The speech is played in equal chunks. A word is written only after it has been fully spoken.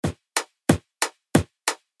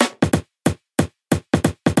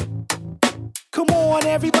Come on,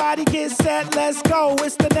 everybody get set, let's go.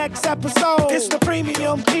 It's the next episode. It's the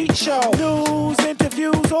Premium Pete Show. News,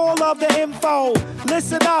 interviews, all of the info.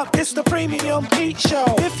 Listen up, it's the Premium Pete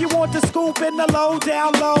Show. If you want the scoop in the low,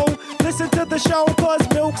 down low, listen to the show, cause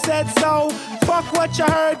Milk said so. Fuck what you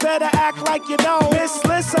heard, better act like you know. Miss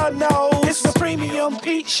Lissa knows. It's the Premium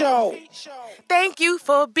Pete Show. Thank you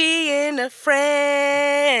for being a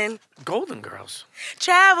friend. Golden Girls.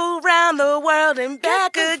 Travel around the world and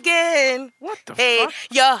back again. What the fuck?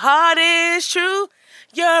 Your heart is true.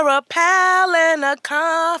 You're a pal and a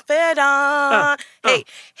confidant.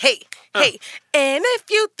 Hey. And if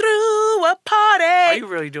you threw a party. Are you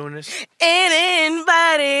really doing this? And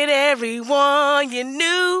invited everyone you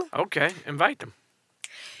knew. Okay, invite them.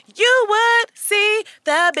 You would see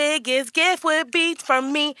the biggest gift would be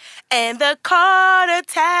from me, and the card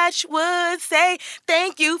attached would say,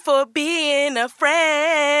 thank you for being a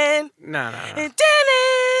friend. No.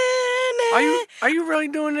 Are you really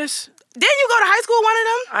doing this? Didn't you go to high school with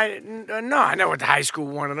one of them? No, I never went to high school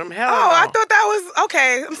with one of them. Hell no. I thought that was,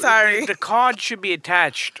 okay, I'm sorry. The card should be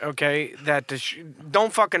attached, okay?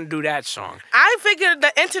 Don't fucking do that song. I figured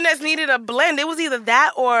the internet needed a blend. It was either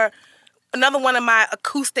that or another one of my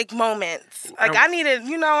acoustic moments. Like, I needed,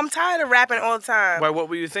 I'm tired of rapping all the time. Why, what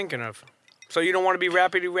were you thinking of? So you don't want to be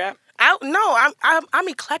rappity rap? No, I'm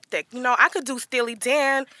eclectic. I could do Steely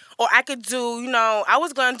Dan, or I could do, I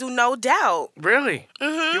was going to do No Doubt. Really?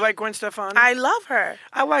 Mm-hmm. You like Gwen Stefani? I love her.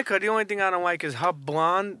 I like her. The only thing I don't like is her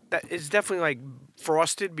blonde. It's definitely like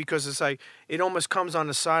frosted because it's like, it almost comes on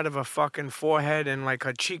the side of her fucking forehead and like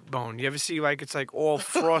her cheekbone. You ever see it's like all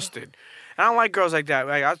frosted? I don't like girls like that.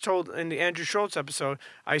 Like I told in the Andrew Schultz episode,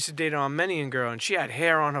 I used to date an Armenian girl, and she had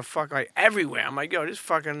hair on her everywhere. I'm like, yo,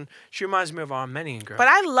 she reminds me of an Armenian girl. But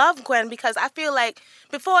I love Gwen because I feel like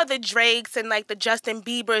before the Drakes and like the Justin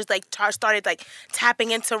Biebers started like tapping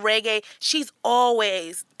into reggae, she's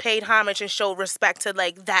always paid homage and showed respect to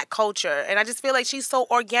like that culture. And I just feel like she's so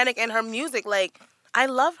organic in her music. Like, I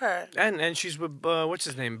love her. And she's with, what's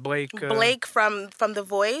his name? Blake. Blake from The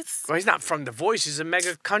Voice. Well, he's not from The Voice. He's a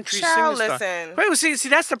mega country Child, singer. Listen. Wait, see,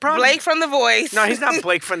 that's the problem. Blake from The Voice. No, he's not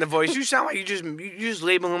Blake from The Voice. You sound like you just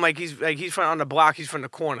label him like he's from on the block. He's from the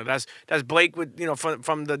corner. That's Blake with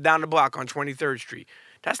from the down the block on 23rd Street.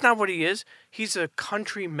 That's not what he is. He's a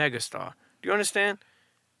country megastar. Do you understand?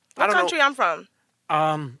 What country I'm from?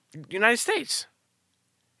 United States.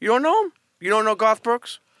 You don't know him? You don't know Garth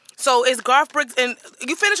Brooks? So is Garth Brooks and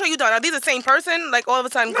you finished or you done? Are these the same person? Like all of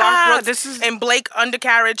a sudden, Garth Brooks and Blake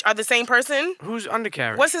Undercarriage are the same person? Who's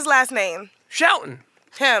Undercarriage? What's his last name? Shelton.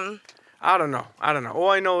 Him. I don't know.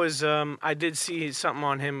 All I know is I did see something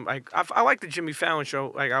on him. Like I like the Jimmy Fallon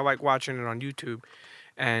show. Like I like watching it on YouTube,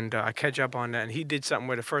 and I catch up on that. And he did something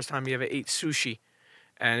where the first time he ever ate sushi,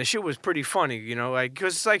 and the shit was pretty funny. Like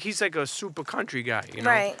because it's like he's like a super country guy.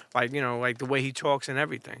 Right. Like like the way he talks and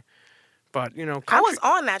everything. But country, I was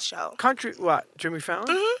on that show. Country, what? Jimmy Fallon?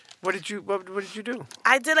 Mm-hmm. What did you do?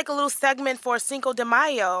 I did like a little segment for Cinco de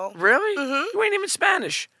Mayo. Really? Mm-hmm. You ain't even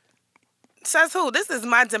Spanish. Says who? This is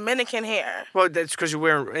my Dominican hair. Well, that's because you're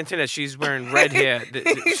wearing internet. She's wearing red hair.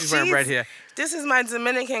 She's wearing red hair. This is my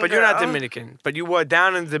Dominican But girl. you're not Dominican. But you were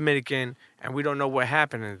down in the Dominican, and we don't know what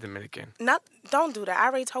happened in the Dominican. Don't do that. I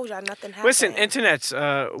already told y'all nothing happened. Listen, internets,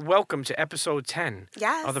 welcome to episode 10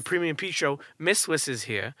 yes. of the Premium Pete Show. Miss Liz is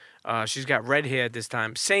here. She's got red hair this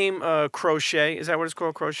time. Same crochet. Is that what it's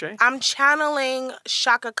called, crochet? I'm channeling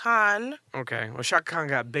Shaka Khan. Okay. Well, Shaka Khan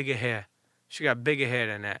got bigger hair. She got bigger hair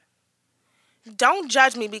than that. Don't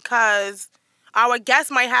judge me because our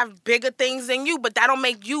guests might have bigger things than you, but that don't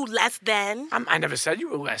make you less than. I never said you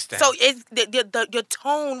were less than. So your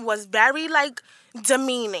tone was very like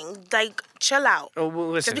demeaning. Like, chill out. Oh, well,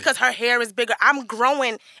 listen. Just because her hair is bigger, I'm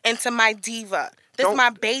growing into my diva. This is my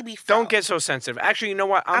baby fro. Don't get so sensitive. Actually, you know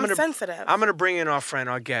what? I'm sensitive. I'm gonna bring in our friend,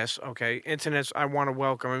 our guest. Okay, internets. I want to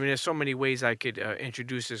welcome. I mean, there's so many ways I could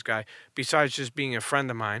introduce this guy besides just being a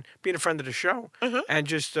friend of mine, being a friend of the show, and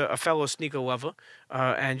just a fellow sneaker lover,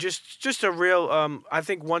 and just a real. I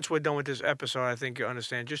think once we're done with this episode, I think you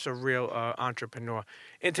understand. Just a real entrepreneur.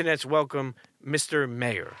 Internets, welcome Mr.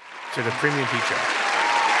 Mayor to the Premium Pete Show.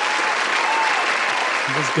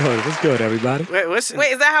 What's good, everybody? Wait, listen.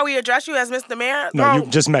 Wait, is that how we address you as Mr. Mayor? No, you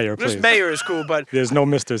just Mayor, please. Just Mayor is cool, but there's no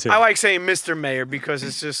misters here. I like saying Mr. Mayor because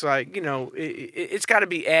it's just like, it's got to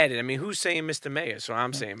be added. I mean, who's saying Mr. Mayor? So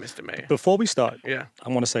I'm saying Mr. Mayor. Before we start, yeah, I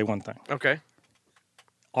want to say one thing. Okay.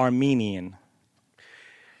 Armenian.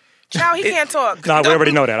 Child, he can't talk. No, we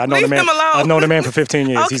already know that. I know Leave the man. him alone. I've known the man for 15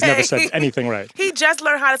 years. He's never Okay. said anything right. He just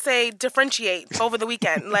learned how to say differentiate over the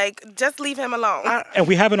weekend. Like, just leave him alone. And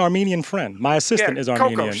we have an Armenian friend. My assistant is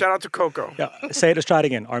Armenian. Coco. Shout out to Coco. Yeah, say it. Let's try it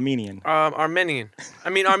again. Armenian. Armenian.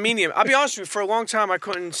 Armenian. I'll be honest with you. For a long time, I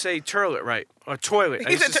couldn't say turlet right or toilet.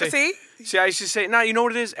 I used to say, See, I used to say, you know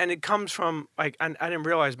what it is, and it comes from like I didn't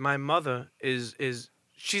realize my mother is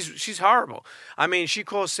she's horrible. I mean, she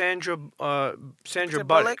calls Sandra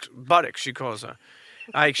buttocks. She calls her.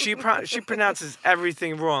 Like she pronounces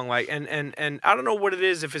everything wrong. Like and I don't know what it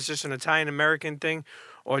is, if it's just an Italian American thing,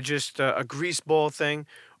 or just a grease ball thing,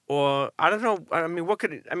 or I don't know. I mean, what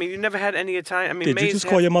could it? I mean, you never had any Italian. I mean, Did you just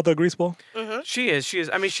call your mother a greaseball? Mm-hmm. She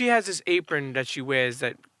is. I mean, she has this apron that she wears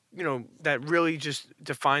that that really just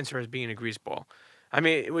defines her as being a greaseball. I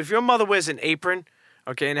mean, if your mother wears an apron.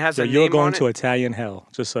 Okay, and it has a name You're going on to it. Italian hell,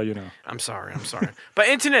 just so you know. I'm sorry. But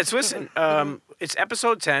internets, listen, it's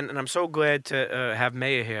episode 10, and I'm so glad to have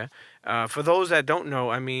Maya here. For those that don't know,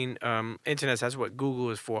 I mean, internets, that's what Google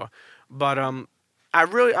is for. But I'm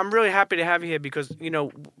really happy to have you here because,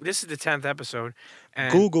 this is the 10th episode.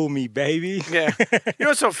 And Google me, baby. Yeah.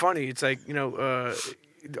 It's so funny. It's like,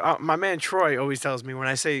 my man Troy always tells me when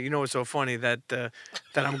I say, it's so funny that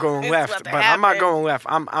I'm going left, but I'm not going left.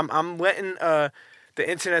 I'm letting the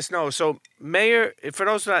internet know. So Mayor, for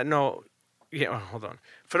those that know, hold on.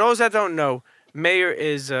 For those that don't know, Mayor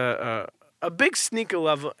is a big sneaker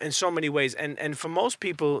lover in so many ways, and for most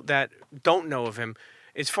people that don't know of him,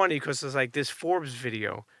 it's funny because it's like this Forbes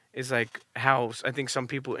video is like how I think some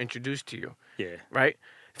people introduced to you. Yeah. Right.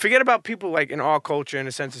 Forget about people like in our culture, in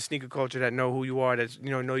a sense of sneaker culture, that know who you are, that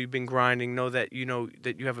know you've been grinding, know that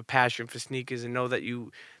that you have a passion for sneakers, and know that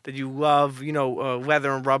you love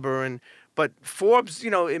leather and rubber. But Forbes,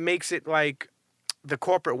 it makes it like the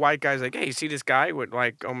corporate white guy's like, hey, you see this guy with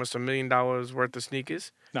like almost $1 million worth of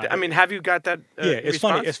sneakers? No, I mean, have you got that? Yeah, it's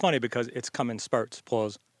response? funny. It's funny because it's come in spurts.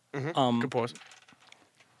 Pause. Mm-hmm. Good pause.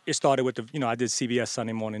 It started with I did CBS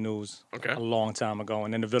Sunday Morning News Okay. a long time ago,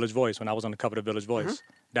 and then the Village Voice when I was on the cover of the Village Voice.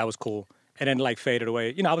 That was cool, and then like faded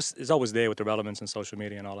away. It's always there with the relevance and social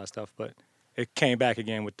media and all that stuff, but it came back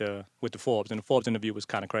again with the Forbes, and the Forbes interview was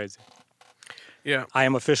kind of crazy. Yeah. I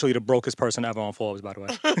am officially the brokest person ever on Forbes, by the way.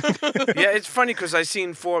 Yeah, it's funny because I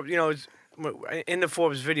seen Forbes. In the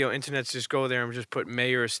Forbes video, internets just go there and just put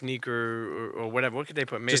Mayor sneaker or whatever. What could they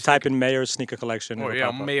put? Mayor Just type in Mayor sneaker collection. Or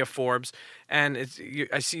it'll pop up. Mayor Forbes, and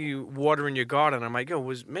I see you watering your garden. I'm like, yo,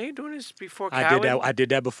 was Mayor doing this before Khaled? I did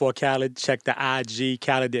that before Khaled. Check the IG.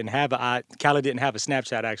 Khaled didn't have a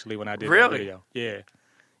Snapchat actually when I did that video. Yeah.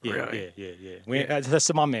 Yeah, Really? yeah.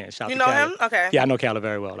 That's my man. Shout You to know Khaled. him? Okay. Yeah, I know Khaled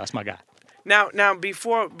very well. That's my guy. Now,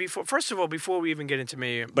 before first of all, before we even get into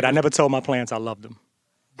Mayor, But I never told my plants I loved them.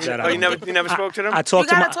 you never spoke to them? I You talk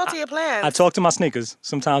to gotta my talk to your plans. I talk to my sneakers.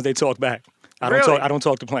 Sometimes they talk back. I don't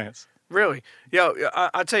talk to plants. Really? Yo,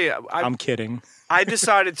 I'll tell you, I'm kidding. I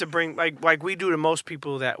decided to bring like we do to most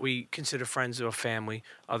people that we consider friends or family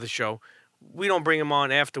of the show. We don't bring them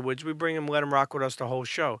on afterwards. We bring them, let them rock with us the whole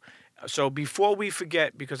show. So before we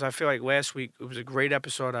forget, because I feel like last week it was a great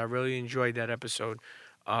episode. I really enjoyed that episode.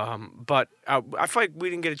 But I feel like we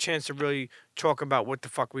didn't get a chance to really talk about what the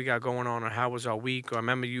fuck we got going on or how was our week. Or I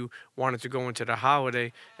remember you wanted to go into the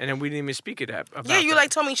holiday, and then we didn't even speak of that. Yeah, you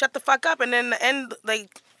told me shut the fuck up, and then the end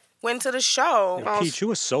went to the show. Well, Pete, you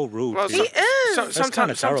were so rude. Well, Pete. He is.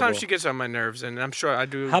 Sometimes she gets on my nerves, and I'm sure I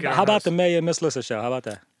do. How get on about hers. the Mayor and Miss Lissa show? How about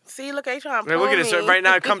that? See, look at you trying to Hey, pull look at this me. right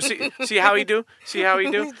now. Come see how he do. See how he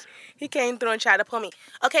do. He came through and tried to pull me.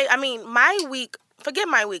 Okay, I mean, my week, forget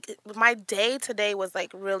my week. My day today was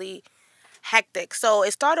like really hectic. So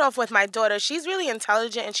it started off with my daughter. She's really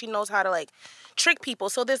intelligent and she knows how to trick people.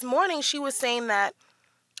 So this morning she was saying that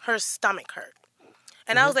her stomach hurt.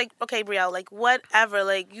 And I was like, okay, Brielle,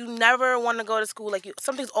 whatever. You never want to go to school.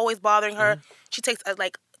 Something's always bothering her. She takes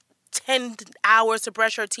 10 hours to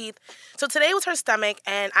brush her teeth. So today was her stomach,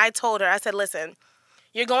 and I told her, I said, listen,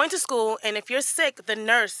 you're going to school, and if you're sick, the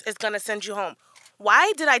nurse is going to send you home.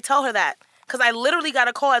 Why did I tell her that? Because I literally got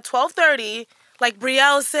a call at 12:30,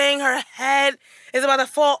 Brielle saying her head is about to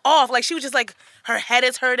fall off. She was just her head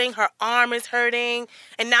is hurting, her arm is hurting,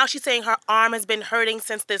 and now she's saying her arm has been hurting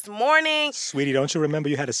since this morning. Sweetie, don't you remember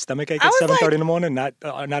you had a stomach ache at 7:30 in the morning? Not an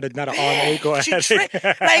arm ache or a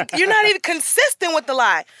headache. You're not even consistent with the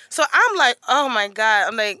lie. So I'm like, oh my God.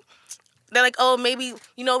 I'm like, they're like, oh, maybe,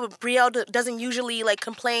 Brielle doesn't usually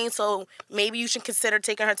complain, so maybe you should consider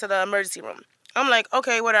taking her to the emergency room. I'm like,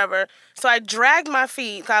 okay, whatever. So I dragged my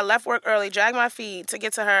feet, because I left work early, dragged my feet to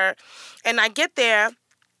get to her. And I get there,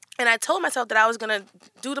 and I told myself that I was going to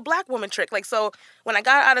do the black woman trick. So when I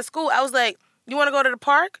got out of school, I was like, you want to go to the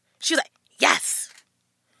park? She's like, yes.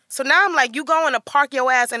 So now I'm like, you going to park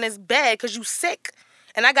your ass in this bed because you sick.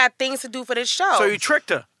 And I got things to do for this show. So you tricked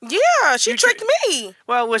her? Yeah, she tricked me.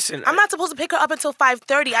 Well, listen. I'm not supposed to pick her up until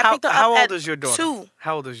 5:30. I picked her up How old at is your daughter? 2.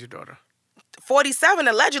 How old is your daughter? 47,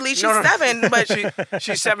 allegedly. She's 7, but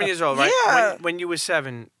she's 7 years old, right? Yeah. When you were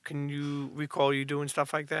 7, can you recall you doing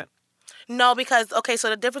stuff like that? No, because, okay, so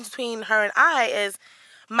the difference between her and I is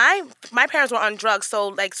my parents were on drugs, so,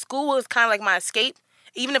 like, school was kind of like my escape.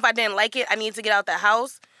 Even if I didn't like it, I needed to get out the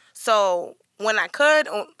house. So when I could,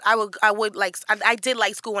 I did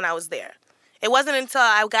like school when I was there. It wasn't until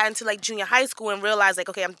I got into, like, junior high school and realized, like,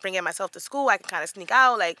 okay, I'm bringing myself to school. I can kind of sneak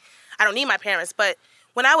out. Like, I don't need my parents. But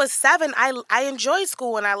when I was 7, I enjoyed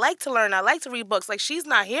school, and I like to learn. I like to read books. Like, she's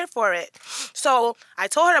not here for it. So I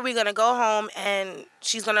told her that we're going to go home, and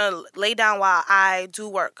she's going to lay down while I do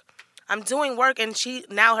work. I'm doing work, and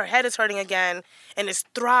now her head is hurting again, and it's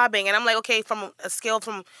throbbing. And I'm like, okay, from a scale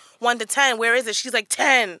from 1 to 10, where is it? She's like,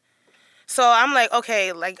 10. So I'm like,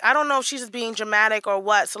 okay, like, I don't know if she's just being dramatic or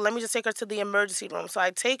what, so let me just take her to the emergency room. So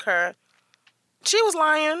I take her. She was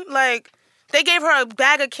lying. Like, they gave her a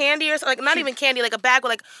bag of candy or something, like, not even candy, like a bag with,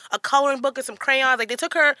 like, a coloring book and some crayons. Like, they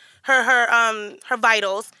took her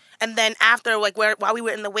vitals, and then after, like, while we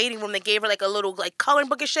were in the waiting room, they gave her, like, a little, like, coloring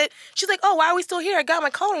book and shit. She's like, oh, why are we still here? I got my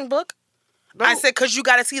coloring book. No. I said, because you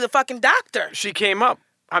got to see the fucking doctor. She came up.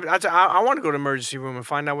 I want to go to the emergency room and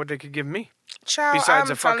find out what they could give me. Child, besides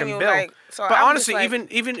I'm a fucking you, bill. Like, so but I'm honestly, like,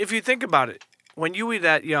 even if you think about it, when you were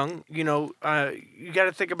that young, you know, you got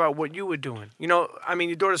to think about what you were doing. You know, I mean,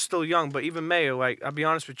 your daughter's still young, but even Mayor, like, I'll be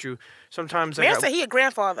honest with you, sometimes... Mayor said he a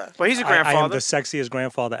grandfather. Well, he's a grandfather. I am the sexiest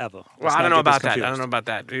grandfather ever. Well, I don't know about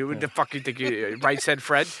that. What the fuck you think? You right said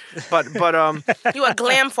Fred? But you a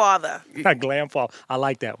glam father. A glam father. I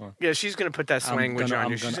like that one. Yeah, she's going to put that language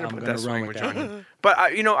on you. She's going to put that language on you. But,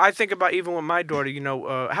 I think about even with my daughter,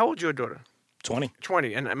 how old's your daughter? 20.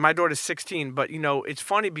 20. And my daughter's 16. But, it's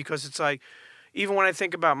funny because it's like, even when I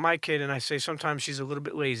think about my kid and I say sometimes she's a little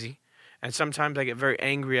bit lazy and sometimes I get very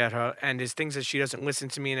angry at her and there's things that she doesn't listen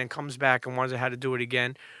to me and then comes back and wonders how to do it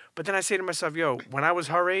again. But then I say to myself, when I was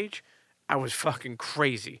her age, I was fucking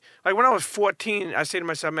crazy. Like when I was 14, I say to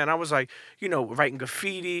myself, man, I was like, writing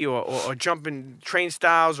graffiti or jumping train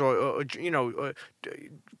styles or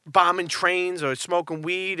bombing trains or smoking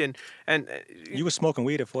weed and you were smoking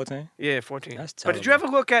weed at 14? Yeah, 14. That's But terrible. did you ever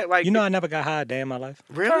look at like... I never got high a day in my life.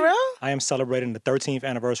 Really? For real? I am celebrating the 13th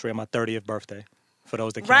anniversary of my 30th birthday. For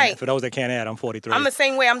those that can't, Right. For those that can't add, I'm 43. I'm the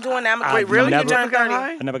same way. I'm doing that. Wait, really? Never, You never got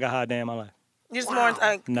high? I never got high a day in my life. You just more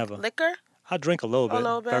Never. liquor? I drink a little bit. A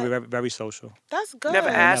little bit. Very, very, very social. That's good. Never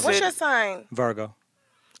acid? What's your sign? Virgo.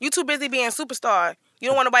 You too busy being a superstar. You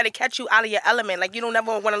don't want nobody to catch you out of your element. Like, you don't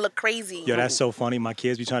ever want to look crazy. Yo, that's so funny. My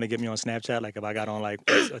kids be trying to get me on Snapchat. Like, if I got on, like,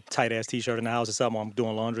 a tight-ass T-shirt in the house or something, or I'm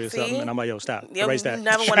doing laundry or something, and I'm like, yo, stop. Erase that.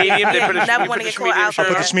 Never want to get caught out. I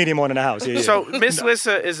put the schmedium on in the house. Yeah. So, Miss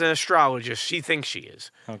Lissa is an astrologist. She thinks she is.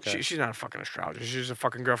 Okay. She's not a fucking astrologist. She's a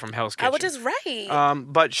fucking girl from Hell's Kitchen. I was just right.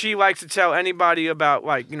 But she likes to tell anybody about,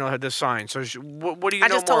 like, the signs. So, what do you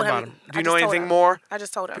know more about him? Do you know anything more? I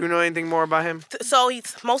just told her. Do you know anything more about him? So,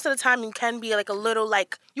 most of the time, you can be, like, a little,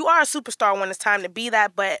 like, you are a superstar when it's time to be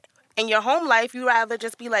that, but in your home life, you rather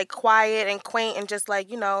just be, like, quiet and quaint and just, like,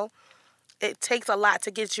 it takes a lot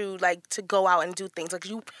to get you, like, to go out and do things. Like,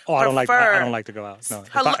 you I don't like to go out. No.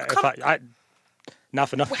 Not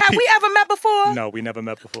for nothing. Have we ever met before? No, we never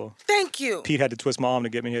met before. Thank you. Pete had to twist my arm to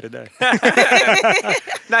get me here today.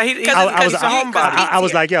 Nah, he's a homebody. I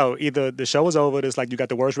was like, yo, either the show is over, it's like you got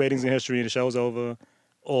the worst ratings in history and the show's over,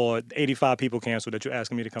 or 85 people canceled that you're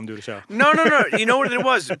asking me to come do the show. No. You know what it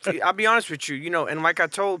was? I'll be honest with you. And like I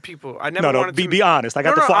told people, I never wanted to... be honest. I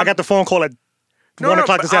got the phone call at 1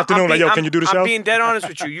 o'clock this afternoon. Can you do the show? I'm being dead honest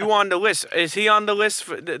with you. You on the list. Is he on the list,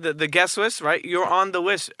 for the guest list, right? You're on the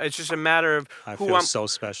list. It's just a matter of who I'm so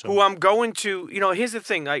special. Who I'm going to... here's the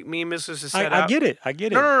thing. Like, me and Miss Lissa said... I get it. No. I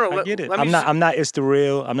get it. I'm not It's the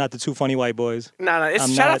Real. I'm not the two funny white boys. No.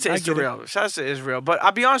 Shout out to It's the Real. Shout out to Israel. But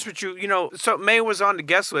I'll be honest with you, so May was on the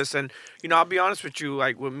guest list, and, I'll be honest with you,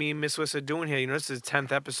 like, what me and Miss Lissa are doing here, this is the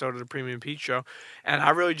 10th episode of the Premium Pete Show, and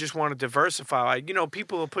I really just want to diversify. Like,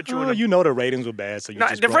 people will put you in the ratings were bad, so you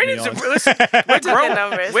just brought me on. Listen, we're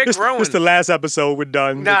growing. We're growing. This is the last episode. We're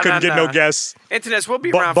done. We couldn't get no guests. Internets will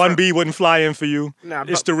be around. Bun B wouldn't fly in for you. Nah,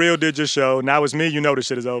 It's the Real did your show. Now it's me. The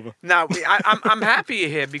shit is over. Now I'm happy you're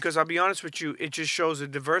here because I'll be honest with you. It just shows the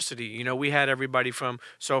diversity. We had everybody from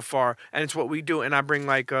so far, and it's what we do. And I bring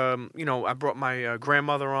like I brought my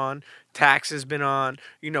grandmother on. Tax has been on,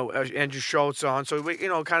 Andrew Schultz on. So we,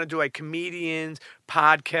 kind of do like comedians,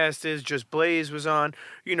 podcasters. Just Blaze was on,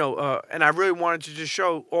 and I really wanted to just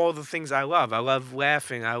show all the things I love. I love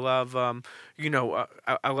laughing. I love,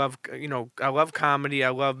 I love I love comedy. I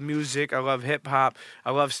love music. I love hip hop.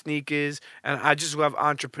 I love sneakers, and I just love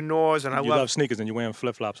entrepreneurs. And I love sneakers, and you're wearing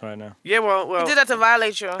flip flops right now. Yeah, well, You did that to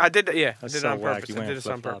violate you. I did that. Yeah, That's I did so it on whack. purpose. You I did wearing this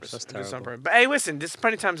on flip-flops. purpose. That's I did this on terrible. purpose. But hey, listen, there's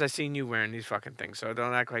plenty of times I've seen you wearing these fucking things, so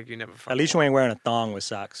don't act like you never. At least you ain't wearing a thong with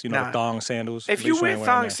socks. You know, Nah. thong sandals. If At you least wear ain't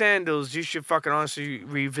wearing thong that. sandals, you should fucking honestly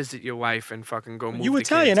revisit your life and fucking go move. You the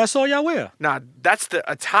Italian. kids. That's all y'all wear. Nah, that's the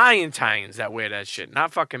Italians that wear that shit,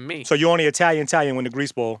 not fucking me. So you're only Italian when the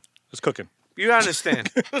grease ball is cooking. You understand?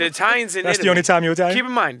 The Italians in That's Italy. the only time you're Italian? Keep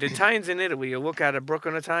in mind, the Italians in Italy, you look at a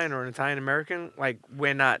Brooklyn Italian or an Italian American, like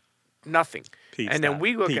we're not nothing. Pete, and stop. then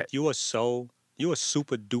we look Pete, at you are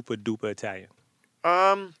super duper Italian.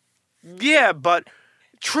 yeah, but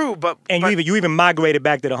true, but And you even migrated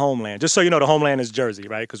back to the homeland. Just so you know, the homeland is Jersey,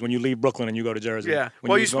 right? Because when you leave Brooklyn and you go to Jersey. yeah. when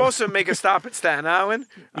Well, you you're supposed to make a stop at Staten Island.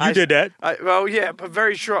 You did that. Well, yeah, but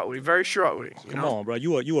very shortly. You Come know? on, bro.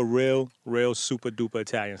 You a real super duper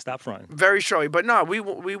Italian. Stop fronting. Very shortly, but no, we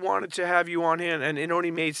wanted to have you on here, and it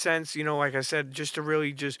only made sense, like I said, just to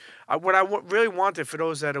really what I really wanted for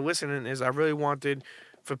those that are listening is I really wanted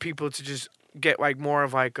for people to just get like more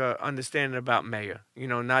of like a understanding about Maya,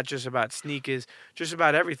 not just about sneakers, just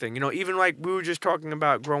about everything, even like we were just talking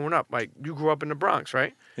about growing up, like you grew up in the Bronx,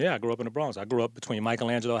 right? Yeah, I grew up in the Bronx. I grew up between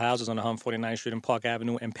Michelangelo houses on the 149th Street and Park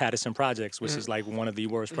Avenue and Patterson Projects, which is like one of the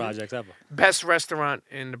worst projects ever. Best restaurant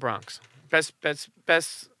in the Bronx, best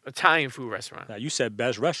Italian food restaurant. Now, you said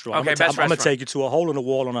best restaurant. Okay, I'm best going to restaurant. take you to a hole in the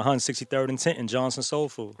wall on 163rd and 10th in Johnson Soul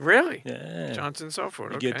Food. Really? Yeah. Johnson Soul Food.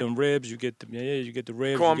 You Okay. get them ribs, you get the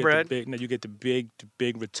ribs, Cornbread. you get the big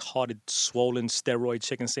retarded swollen steroid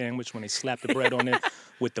chicken sandwich when they slap the bread on it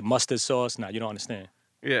with the mustard sauce. Nah, you don't understand.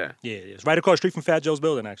 Yeah. Yeah, it's right across the street from Fat Joe's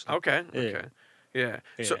building actually. Okay. Yeah. Okay. Yeah.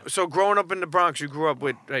 Yeah. So growing up in the Bronx, you grew up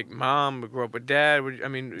with like mom, you grew up with dad. I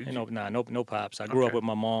mean, Ain't no pops. I grew up Okay. with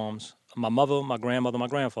my moms, my mother, my grandmother, my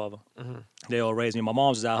grandfather. Mm-hmm. They all raised me. My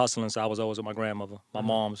mom's was out hustling, so I was always with my grandmother. My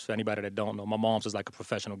mom's, for anybody that don't know, my mom's was like a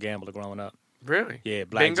professional gambler growing up. Really? Yeah,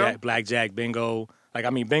 Bingo? blackjack, bingo.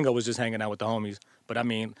 Bingo was just hanging out with the homies. But I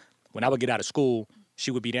mean, when I would get out of school,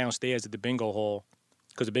 she would be downstairs at the bingo hall,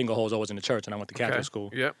 because the bingo hall was always in the church, and I went to Catholic school.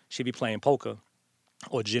 Yep. She'd be playing poker,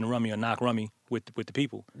 or gin rummy, or knock rummy with the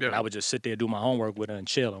people. Yeah. And I would just sit there, do my homework with her, and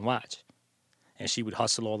chill and watch. And she would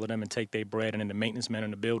hustle all of them and take their bread, and then the maintenance men in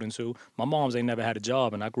the building too. My moms ain't never had a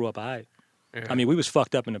job, and I grew up all right. Yeah. I mean, we was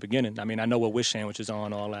fucked up in the beginning. I mean, I know what wish sandwiches are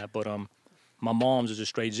and all that, but my mom's was a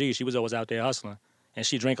straight G. She was always out there hustling, and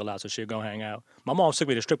she drank a lot, so she'd go hang out. My mom took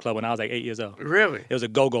me to the strip club when I was like 8 years old. Really? It was a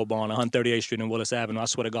go-go bar on 138th Street and Willis Avenue. I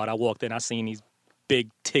swear to God, I walked in, I seen these big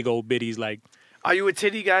tig old biddies like. Are you a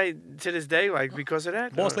titty guy to this day, like because of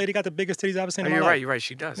that? Boss lady got the biggest titties I've ever seen in my You're life. right. You're right.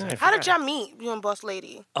 She does. I How did forgot. y'all meet, you and Boss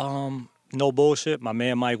Lady? No bullshit. My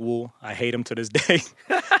man Mike Wu, I hate him to this day.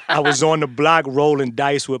 I was on the block rolling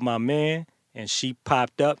dice with my man, and she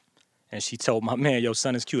popped up, and she told my man, "Yo,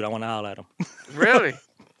 son is cute. I want to holler at him." Really?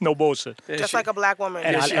 No bullshit. Just like a black woman.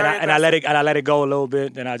 And, Just I let it go a little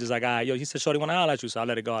bit. Then I just like, all right, yo, he said, "Shorty, want to holler at you," so I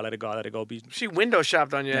let it go. She window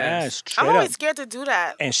shopped on your Yeah, ass. straight I'm always up. scared to do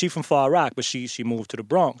that. And she from Far Rock, but she moved to the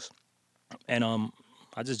Bronx, and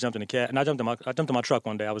I just jumped in the cab, and I jumped in my truck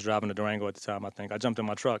one day. I was driving the Durango at the time, I think. I jumped in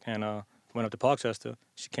my truck and went up to Parkchester.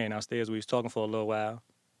 She came downstairs. We was talking for a little while.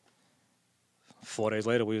 4 days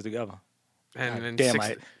later, we was together. And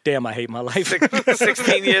God, damn, I hate my life.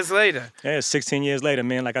 16 years later. Yeah, 16 years later,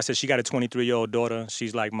 man. Like I said, she got a 23-year-old daughter.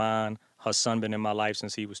 She's like mine. Her son been in my life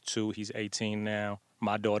since he was 2. He's 18 now.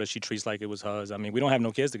 My daughter, she treats like it was hers. I mean, we don't have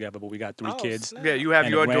no kids together, but we got 3 kids. Snap. Yeah, you have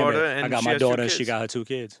and your a grandbaby. daughter, and I got she my has 2 daughter, and kids. she got her 2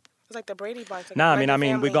 kids. It's like the Brady Bunch. Like Nah, the I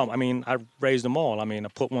mean, Brady family. I raised them all. I mean, I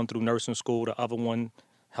put one through nursing school. The other one,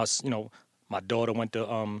 my daughter went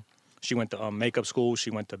to she went to makeup school. She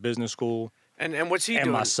went to business school. And what's he And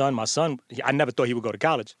doing? my son, I never thought he would go to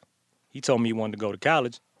college. He told me he wanted to go to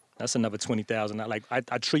college. That's another $20,000. Like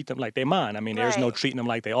I treat them like they're mine. I mean, there's no Right. treating them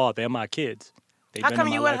like they are. They're my kids. They've How been come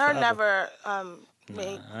in my you and life her forever. never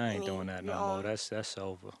made I ain't any doing that no your more. own? That's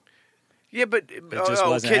over. Yeah, but It just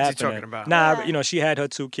wasn't kids happening. you're talking about. Nah, Yeah. she had her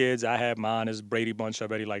 2 kids. I had mine. It's Brady Bunch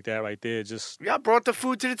already like that right there. Just Y'all brought the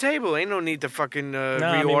food to the table. Ain't no need to fucking nah, reorder.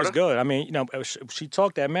 I mean, it was good. I mean, she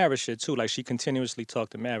talked that marriage shit too. Like she continuously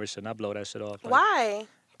talked the marriage shit, and I blow that shit off. Like, Why?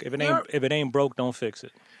 If it ain't broke, don't fix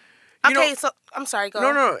it. You know- Okay, so I'm sorry. Go.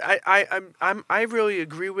 No. I really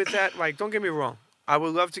agree with that. Like, don't get me wrong. I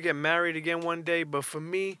would love to get married again one day, but for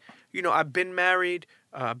me, I've been married,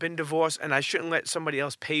 been divorced, and I shouldn't let somebody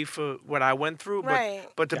else pay for what I went through. Right.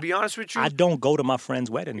 But to be honest with you, I don't go to my friends'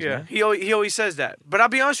 weddings, yeah, man. he always says that. But I'll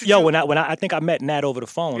be honest with Yo, you. when I think I met Nat over the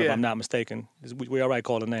phone, if Yeah. I'm not mistaken. We all right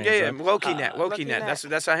calling names. yeah, right? Low-key Nat. Low-key Nat. Nat.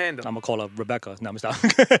 That's our handle. I'm gonna call her Rebecca. No, I'm stop.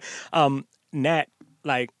 Nat,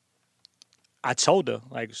 like, I told her,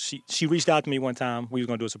 like, she reached out to me one time. We was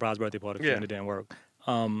gonna do a surprise birthday party, and it didn't work.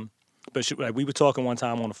 But we were talking one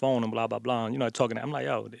time on the phone and blah blah blah. And, talking. I'm like,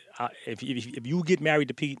 yo, if you get married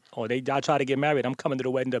to Pete or I try to get married, I'm coming to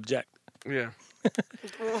the wedding to object. Yeah.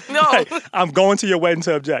 No. Like, I'm going to your wedding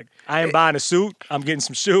to object. I ain't buying a suit. I'm getting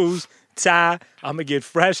some shoes, tie. I'm gonna get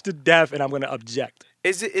fresh to death, and I'm gonna object.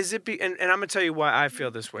 And I'm gonna tell you why I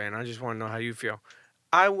feel this way, and I just want to know how you feel.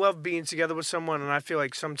 I love being together with someone, and I feel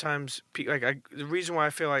like sometimes, the reason why I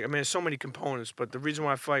feel like, there's so many components, but the reason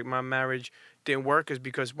why I feel like my marriage didn't work is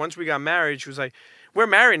because once we got married, she was like, we're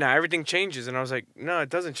married now, everything changes. And I was like, no, it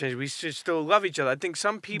doesn't change. We should still love each other. I think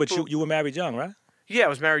some people... But you were married young, right? Yeah, I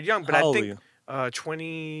was married young, but How I old think... were you?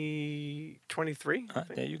 23.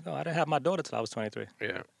 There you go. I didn't have my daughter till I was 23. Yeah.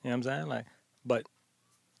 You know what I'm saying? Like, but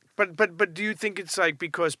do you think it's like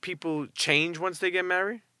because people change once they get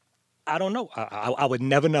married? I don't know. I would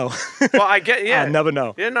never know. Well, I get, yeah. I never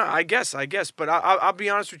know. Yeah, no, I guess. But I'll be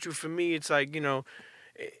honest with you. For me, it's like,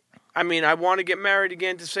 I want to get married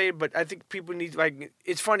again to say it, but I think people need, like,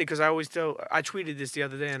 it's funny because I tweeted this the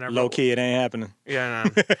other day and I Low key, it ain't happening. Yeah,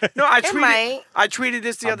 no, I tweeted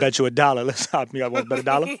this the other day. I bet you $1. Let's hop. You want to bet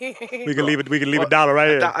 $1? We can leave it. We can leave $1 right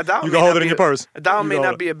here. You can hold it in your purse. A dollar may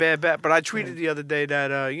not be a bad bet, but I tweeted the other day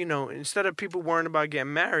that instead of people worrying about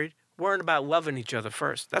getting married, worrying about loving each other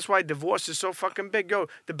first. That's why divorce is so fucking big. Yo,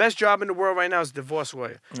 the best job in the world right now is a divorce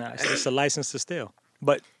lawyer. Nah, it's just a license to steal.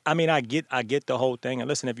 But I get the whole thing. And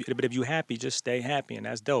listen, if you happy, just stay happy, and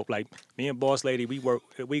that's dope. Like me and Boss Lady,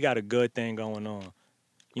 we got a good thing going on.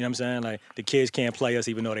 You know what I'm saying? Like the kids can't play us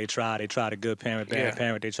even though they try. They try to good parent, bad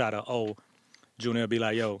parent. They try to Junior will be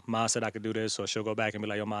like, yo, Ma said I could do this, or she'll go back and be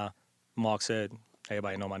like, yo, Ma, Mark said.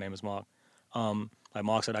 Everybody know my name is Mark. Like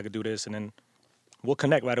Mark said I could do this, and then we'll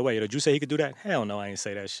connect right away. Did you say he could do that? Hell no, I ain't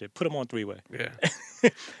say that shit. Put him on three-way.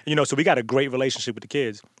 Yeah. So we got a great relationship with the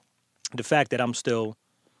kids. The fact that I'm still,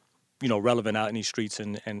 relevant out in these streets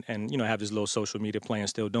and have this little social media playing,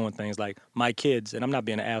 still doing things like my kids, and I'm not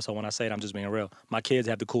being an asshole when I say it, I'm just being real. My kids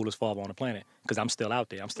have the coolest father on the planet because I'm still out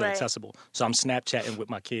there. I'm still accessible. So I'm Snapchatting with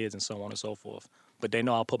my kids and so on and so forth. But they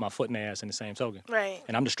know I'll put my foot in their ass in the same token. Right.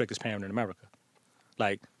 And I'm the strictest parent in America.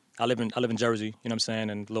 Like, I live in Jersey, you know what I'm saying,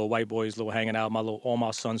 and little white boys, hanging out. All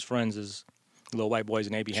my son's friends is little white boys,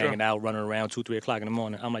 and they be hanging out, running around 2, 3 o'clock in the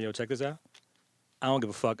morning. I'm like, yo, check this out. I don't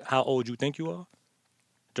give a fuck how old you think you are.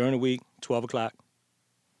 During the week, 12 o'clock.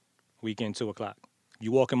 Weekend, 2 o'clock.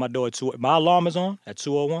 You walk in my door at 2, my alarm is on at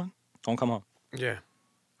 2:01, don't come home. Yeah.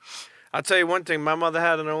 I'll tell you one thing. My mother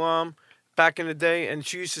had an alarm back in the day, and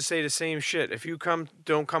she used to say the same shit. If you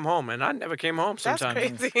don't come home. And I never came home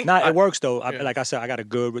sometimes. That's crazy. Nah, it works, though. Like I said, I got a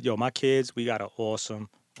good, my kids, we got an awesome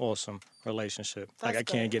relationship. That's I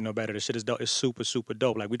can't good. get no better. The shit is dope. It's super, super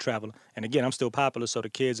dope. Like, we travel. And again, I'm still popular, so the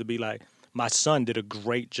kids will be like, my son did a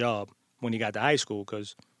great job when he got to high school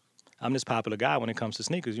because I'm this popular guy when it comes to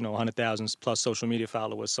sneakers, 100,000 plus social media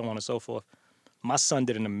followers, so on and so forth. My son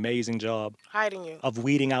did an amazing job Hiding you. of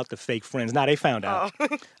weeding out the fake friends. Now they found out.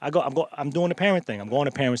 I'm doing the parent thing. I'm going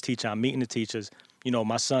to parents teacher. I'm meeting the teachers.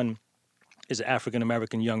 My son is an African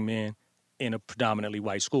American young man in a predominantly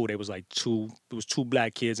white school. There was two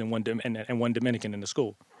black kids and one Dominican in the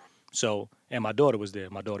school. So, and my daughter was there.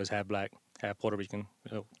 My daughter's half black, half Puerto Rican,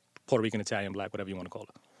 Italian, black, whatever you want to call it,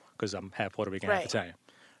 because I'm half Puerto Rican, half Italian.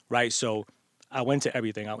 Right? So I went to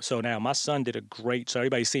everything. So now my son did a great, so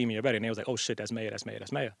everybody see me already, and they was like, oh shit, that's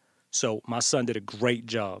Maya. So my son did a great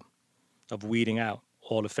job of weeding out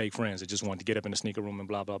all the fake friends that just wanted to get up in the sneaker room and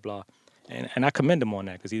blah, blah, blah. And I commend him on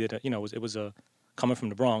that, because he did, it was coming from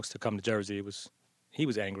the Bronx to come to Jersey, he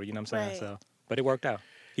was angry, you know what I'm saying? Right. So, but it worked out.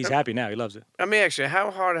 He's happy now. He loves it. I mean, actually,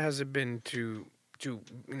 how hard has it been to do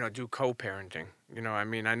co-parenting?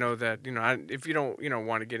 I know that, if you don't,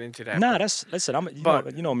 want to get into that. Nah, listen,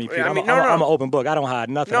 you know me, Pete. I'm an open book. I don't hide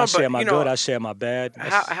nothing. No, I share but, my good, I share my bad.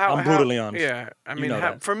 I'm brutally honest.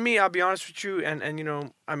 Yeah. For me, I'll be honest with you,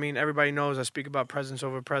 and everybody knows I speak about presence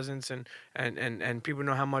over presence, and people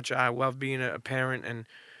know how much I love being a parent,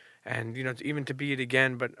 and even to be it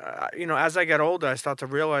again. But as I get older, I start to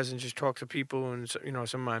realize and just talk to people and some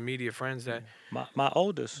of my immediate friends that my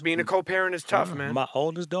oldest being a co-parent is tough, man. My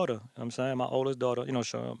oldest daughter,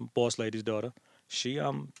 Boss Lady's daughter, she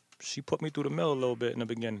put me through the mill a little bit in the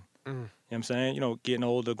beginning. You know what I'm saying? Getting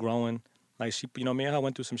older, growing. Like me and her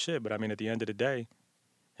went through some shit, but at the end of the day,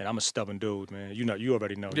 And I'm a stubborn dude, man. You know, you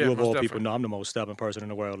already know. Yeah, You of all most people definitely. know I'm the most stubborn person in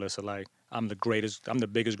the world. Listen, like I'm the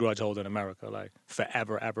biggest grudge holder in America. Like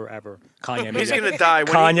forever, ever, ever. Kanye made He's that. gonna die.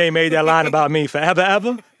 Kanye made that line about me. Forever,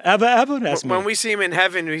 ever, ever, ever. That's me. When we see him in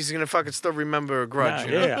heaven, he's gonna fucking still remember a grudge.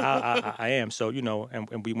 Nah, you know? yeah, I am. So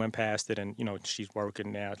and we went past it, and she's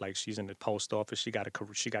working now. Like she's in the post office. She got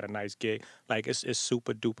a nice gig. Like it's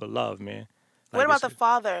super duper love, man. What Like, about the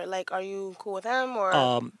father? Like, are you cool with him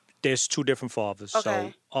or? There's two different fathers.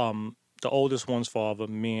 Okay. So the oldest one's father,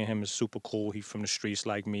 me and him is super cool. He's from the streets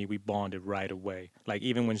like me. We bonded right away. Like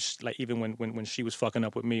even when she was fucking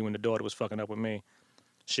up with me, when the daughter was fucking up with me,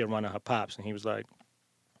 she'd run to her pops, and he was like,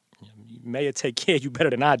 "Mayor take care of you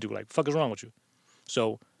better than I do. Like, fuck is wrong with you?"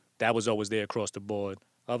 So that was always there across the board.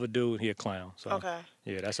 Other dude, he a clown. So Okay.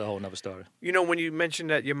 yeah, that's a whole nother story. When you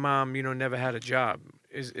mentioned that your mom, never had a job,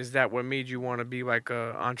 is that what made you want to be like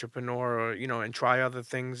a entrepreneur or, and try other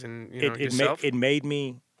things and, yourself? It made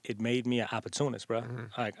me an opportunist, bro.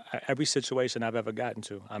 Like every situation I've ever gotten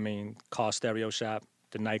to. I mean, car stereo shop,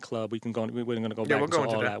 the nightclub. We're gonna go back into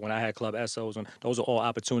all that. When I had Club Essos, and those are all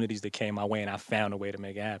opportunities that came my way, and I found a way to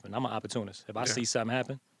make it happen. I'm an opportunist. If I see something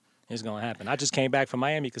happen, it's gonna happen. I just came back from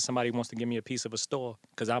Miami because somebody wants to give me a piece of a store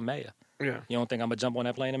because I'm mayor. Yeah. You don't think I'm gonna jump on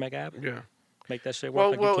that plane and make it happen? Yeah. Make that shit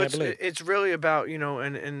work Well, you can't believe. it's really about,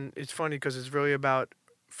 and it's funny because it's really about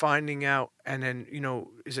finding out, and then,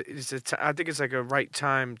 I think it's like a right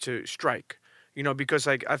time to strike, because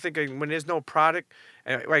like I think when there's no product,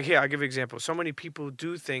 like here, I'll give you an example. So many people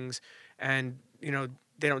do things and,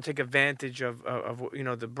 they don't take advantage of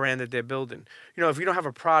the brand that they're building. If you don't have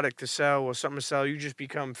a product to sell or something to sell, you just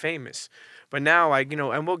become famous. But now, like,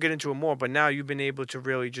 and we'll get into it more, but now you've been able to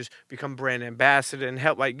really just become brand ambassador and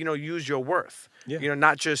help, like, use your worth. Yeah.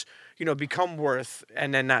 Not just, become worth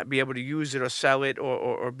and then not be able to use it or sell it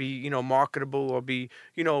or be, marketable or be,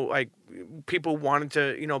 like people wanting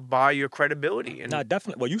to, buy your credibility. And, Nah,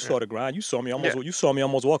 definitely. Well, you saw the grind. You saw me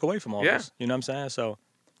almost walk away from all this. You know what I'm saying? So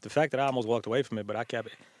the fact that I almost walked away from it, but I kept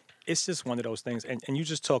it. It's just one of those things. And you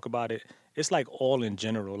just talk about it. It's like all in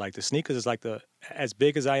general. Like the sneakers is like as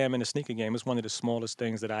big as I am in the sneaker game, it's one of the smallest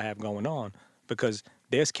things that I have going on because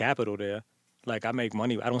there's capital there. Like I make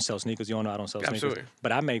money. I don't sell sneakers. You don't know I don't sell Absolutely. sneakers.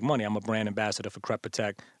 But I make money. I'm a brand ambassador for Crep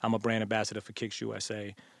Protect. I'm a brand ambassador for Kicks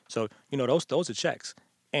USA. So, those are checks.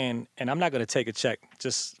 And I'm not going to take a check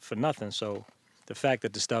just for nothing. So the fact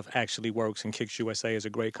that the stuff actually works and Kicks USA is a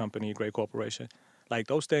great company, a great corporation, like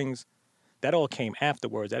those things, that all came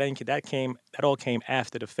afterwards. That all came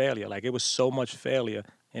after the failure. Like it was so much failure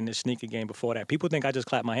in the sneaker game before that. People think I just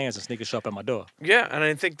clap my hands and sneakers show up at my door. Yeah, and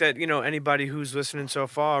I think that, anybody who's listening so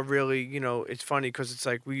far really, it's funny because it's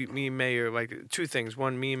like me and Mayor, like two things.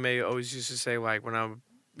 One, me and Mayor always used to say, like, when I,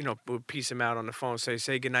 would piece him out on the phone,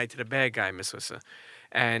 say goodnight to the bad guy, Miss Lissa.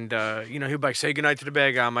 And, he'd be like, say goodnight to the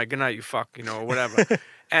bad guy. I'm like, goodnight, you fuck, or whatever.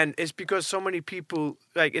 And it's because so many people,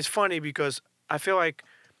 like, it's funny because I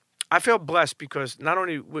feel blessed because not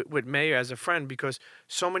only with Mayor as a friend, because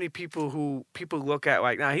so many people look at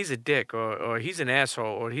like, nah, he's a dick or he's an asshole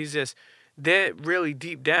or he's this. They're really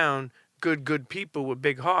deep down good people with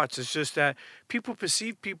big hearts. It's just that people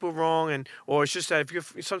perceive people wrong, or it's just that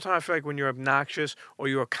sometimes I feel like when you're obnoxious or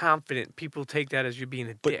you're confident, people take that as you being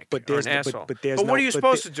a dick or an asshole. But what are you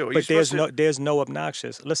supposed to do? There's no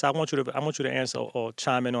obnoxious. Listen, I want you to answer or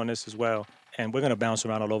chime in on this as well. And we're going to bounce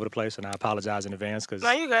around all over the place, and I apologize in advance because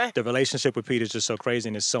No, you good. the relationship with Pete is just so crazy,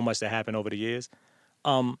 and there's so much that happened over the years.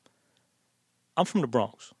 I'm from the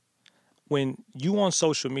Bronx. When you on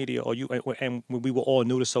social media, and when we were all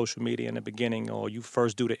new to social media in the beginning, or you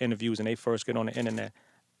first do the interviews and they first get on the internet,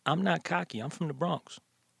 I'm not cocky. I'm from the Bronx.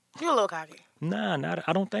 You're a little cocky. Nah,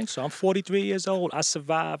 I don't think so. I'm 43 years old. I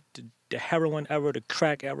survived the heroin era, the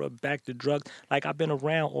crack era, back to drugs. Like, I've been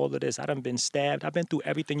around all of this. I done been stabbed. I've been through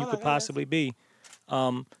everything you could possibly be.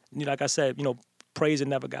 Like I said, praise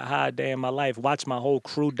never got high a day in my life. Watch my whole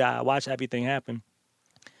crew die. Watch everything happen.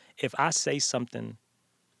 If I say something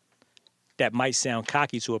that might sound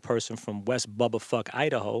cocky to a person from West Bubbafuck,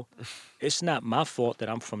 Idaho, it's not my fault that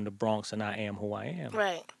I'm from the Bronx and I am who I am.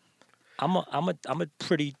 Right. I'm a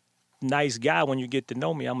pretty nice guy when you get to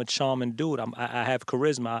know me. I'm a charming dude. I have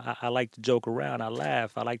charisma. I like to joke around. I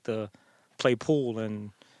laugh. I like to play pool and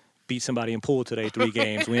beat somebody in pool today 3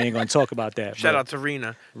 games. We ain't gonna talk about that. Shout out to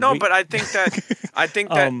Rena. No, but I think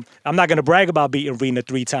that I'm not gonna brag about beating Rena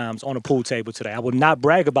 3 times on a pool table today. I will not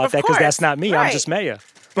brag about that because that's not me. Right. I'm just mayor.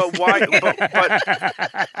 But why?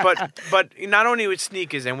 but not only with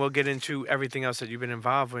sneakers, and we'll get into everything else that you've been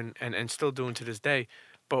involved in and still doing to this day.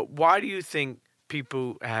 But why do you think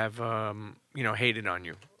people have hated on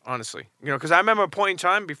you honestly. Because I remember a point in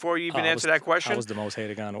time before you even answered that question. I was the most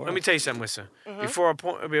hated guy in the world. Let me tell you something, listen. Before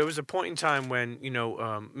it was a point in time when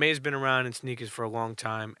May's been around in sneakers for a long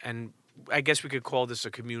time, and I guess we could call this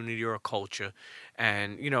a community or a culture.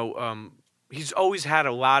 And he's always had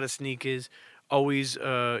a lot of sneakers. Always,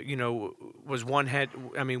 was one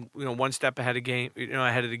step ahead of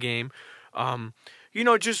the game.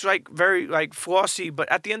 Just like very like flossy.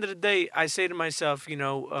 But at the end of the day, I say to myself,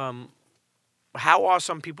 how are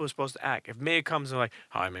some people supposed to act? If Mayor comes and like,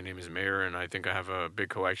 hi, my name is Mayor, and I think I have a big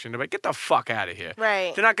collection, they're like, get the fuck out of here.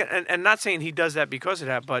 Right. They're not gonna, and not saying he does that because of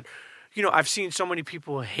that, but I've seen so many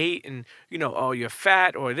people hate and oh, you're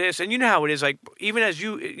fat or this, and you know how it is. Like even as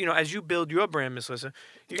you build your brand, Miss Lissa,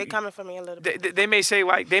 they're coming for me a little bit. They may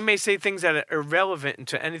say things that are irrelevant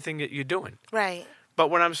to anything that you're doing. Right. But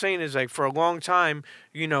what I'm saying is like for a long time,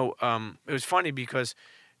 it was funny because.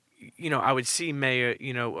 I would see Mayor,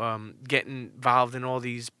 getting involved in all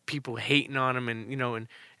these people hating on him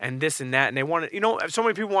and this and that. And they want to, so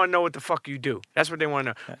many people want to know what the fuck you do. That's what they want to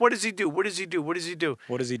know. What does he do? What does he do? What does he do?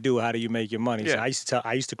 What does he do? How do you make your money? Yeah. So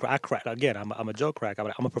I used to crack. Again, I'm a joke crack.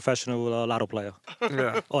 I'm a professional lotto player.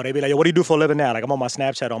 Yeah. Oh, they be like, yo, what do you do for a living now? Like I'm on my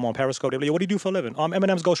Snapchat, I'm on Periscope. They be like, yo, what do you do for a living?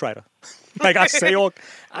 Eminem's ghostwriter. Like I say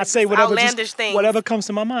whatever, outlandish things. Whatever comes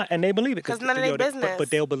to my mind, and they believe it. Because none of their business.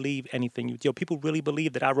 But they'll believe anything. People really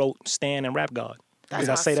believe that I wrote Stan and Rap God. Because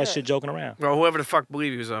I say that shit joking around. Well, whoever the fuck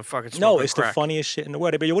believe he was on fucking smoking No, it's crack. the funniest shit in the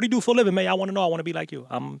world. They be, yo, what do you do for a living, man? I want to know. I want to be like you.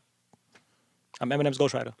 I'm Eminem's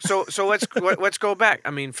ghostwriter. So let's go back.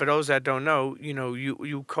 I mean, for those that don't know,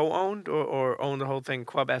 you co-owned or owned the whole thing,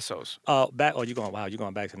 Club Essos. You're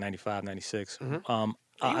going back to 95, 96. You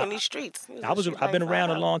in these streets. I've been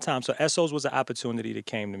around a long time. So Essos was an opportunity that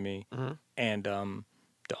came to me, and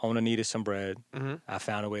the owner needed some bread. I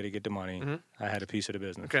found a way to get the money. I had a piece of the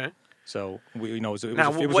business. Okay. So it was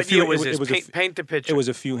what year was this? Paint the picture. It was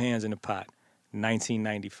a few hands in the pot.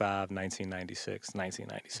 1995, 1996,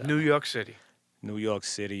 1997. New York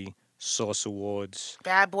City, Source Awards.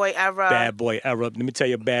 Bad Boy Era. Let me tell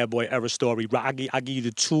you a Bad Boy Era story. I'll give you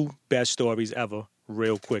the two best stories ever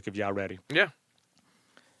real quick if y'all ready. Yeah.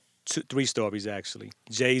 3 stories, actually.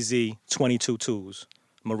 Jay-Z, 22 twos.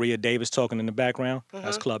 Maria Davis talking in the background.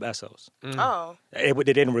 That's Club Essos. Oh. They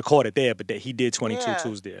didn't record it there, but he did 22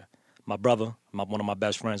 twos there. My brother, one of my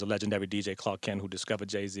best friends, a legendary DJ, Clark Kent, who discovered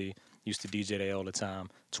Jay-Z, used to DJ there all the time.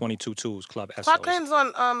 22 twos, Club Essos. Clark Kent's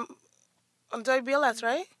on WBLS,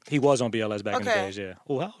 right? He was on BLS back in the days, yeah.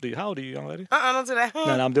 Oh, how old are you, young lady? Don't do that. No,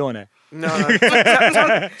 I'm doing that. No.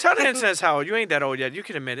 Tell the internet how old. You ain't that old yet. You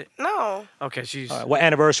can admit it. No. Okay, she's... All right, what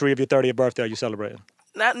anniversary of your 30th birthday are you celebrating?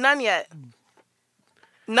 None yet.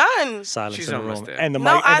 None. Silence She's in the almost room. there. And the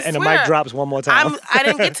No, mic I and the swear. mic drops one more time. I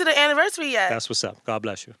didn't get to the anniversary yet. That's what's up. God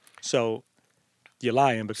bless you. So you're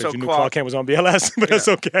lying because So you knew Clark- Clark Kent was on BLS, but that's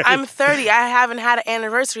okay. I'm 30. I haven't had an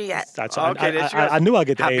anniversary yet. I knew I'd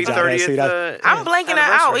get the Happy age out. 30th. See, that, I'm blanking that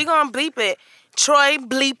out. anniversary. We gonna bleep it. Troy,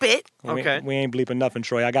 bleep it. Okay. We ain't bleeping nothing,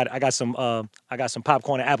 Troy. I got some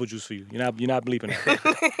popcorn and apple juice for you. You're not bleeping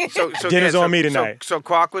that. So Dinner's on me tonight. So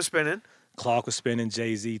Clark was spinning. Clark was spinning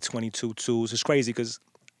Jay-Z 22 twos. It's crazy because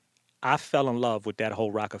I fell in love with that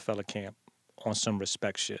whole Rockefeller camp on some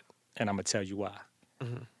respect shit, and I'm gonna tell you why.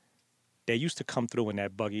 They used to come through in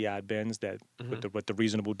that buggy-eyed Benz with the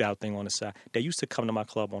reasonable doubt thing on the side. They used to come to my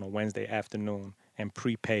club on a Wednesday afternoon and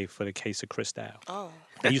prepay for the case of Cristal. Oh.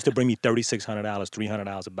 They used to bring me $3,600,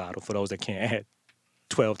 $300 a bottle for those that can't add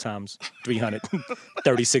 12 times 300,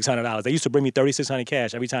 $3,600. They used to bring me $3,600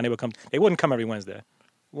 cash every time they would come. They wouldn't come every Wednesday.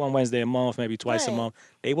 One Wednesday a month, maybe twice a month.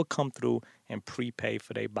 They would come through and prepay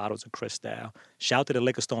for their bottles of Cristal. Shout to the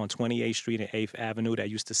liquor store on 28th Street and 8th Avenue that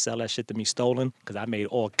used to sell that shit to me stolen because I made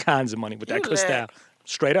all kinds of money with that Cristal.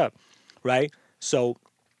 Straight up, right? So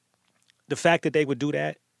the fact that they would do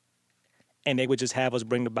that and they would just have us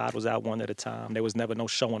bring the bottles out one at a time. There was never no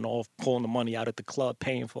showing off, pulling the money out at the club,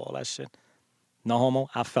 paying for all that shit. No homo.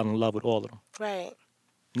 I fell in love with all of them. Right.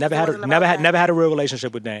 Never had a real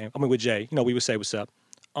relationship with with Jay. We would say what's up.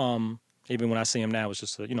 Even when I see him now, it's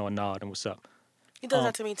just a nod and what's up. He does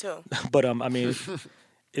that to me too. But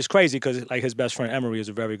it's crazy because like his best friend Emery is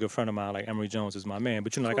a very good friend of mine. Like Emery Jones is my man.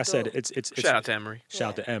 But like I said, it's Shout out to Emery.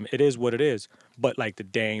 Shout out to Em. It is what it is. But like the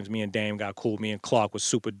Dames, me and Dame got cool. Me and Clark was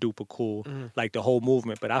super duper cool. Like the whole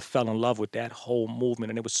movement. But I fell in love with that whole movement,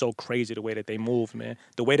 and it was so crazy the way that they moved, man.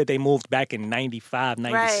 The way that they moved back in 95,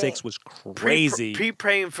 96 was crazy.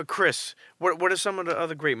 Praying for Chris. What are some of the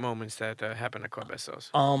other great moments that happened at Club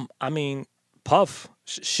Essos? Puff,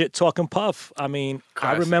 shit talking Puff. I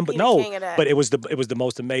remember but it was the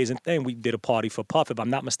most amazing thing. We did a party for Puff. If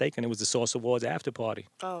I'm not mistaken, it was the Source Awards after party.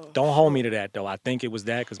 Oh. Don't hold me to that though. I think it was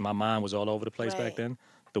that because my mind was all over the place back then.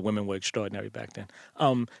 the women were extraordinary back then.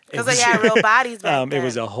 Because they had real bodies back then. It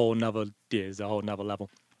was a whole nother level.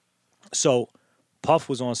 So Puff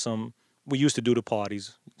was on some. We used to do the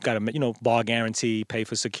parties. Got a bar guarantee, pay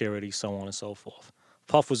for security, so on and so forth.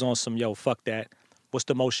 Puff was on some fuck that. What's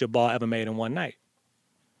the most your bar ever made in one night?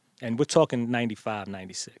 And we're talking 95,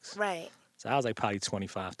 96. Right. So I was like probably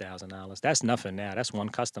 $25,000. That's nothing now. That's one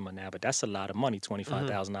customer now, but that's a lot of money.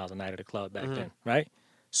 $25,000 a night at a club back then, right?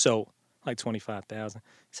 So like 25,000. He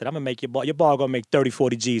said, I'm gonna make your bar gonna make 30,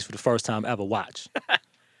 40 G's for the first time ever. Watch.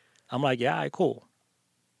 I'm like, yeah, all right, cool.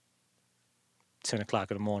 10 o'clock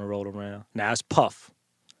in the morning rolled around. Now it's Puff.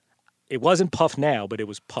 It wasn't Puff now, but it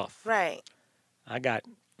was Puff. Right.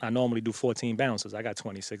 I normally do 14 bounces. I got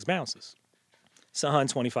 26 bounces. It's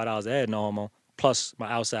 $125 a head normal. Plus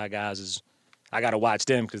my outside guys I gotta watch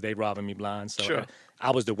them because they robbing me blind. So sure.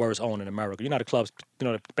 I was the worst owner in America. You know the clubs,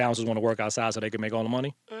 the bouncers want to work outside so they can make all the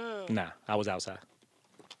money? Nah, I was outside.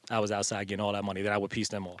 I was outside getting all that money. Then I would piece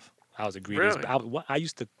them off. I was the greediest.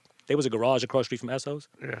 Really? There was a garage across the street from Esso's.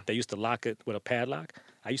 Yeah. They used to lock it with a padlock.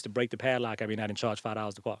 I used to break the padlock every night and charge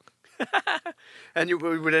 $5 to park. And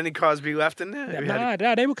would any cars be left in there?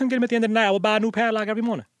 Nah, they would come get them at the end of the night. I would buy a new padlock every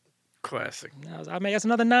morning. Classic. I mean, that's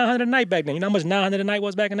another $900 a night back then. You know how much $900 a night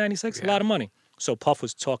was back in '96? Yeah. A lot of money. So Puff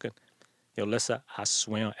was talking, yo, Lissa, I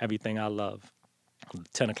swear on everything I love.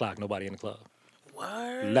 10 o'clock, nobody in the club.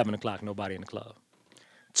 What? 11 o'clock, nobody in the club.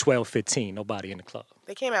 12:15, nobody in the club.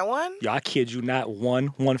 They came at 1? Yo, I kid you not,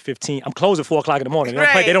 1:15. I'm closed at 4 o'clock in the morning.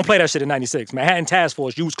 Right. They don't play that shit in '96. Manhattan Task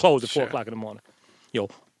Force, you was closed at 4 o'clock in the morning. Yo,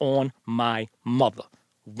 on my mother.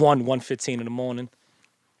 1:15 in the morning.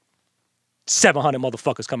 700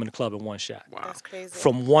 motherfuckers come in the club in one shot. Wow. That's crazy.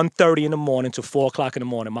 From 1:30 in the morning to 4 o'clock in the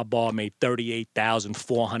morning, my bar made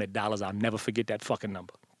 $38,400. I'll never forget that fucking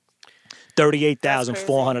number.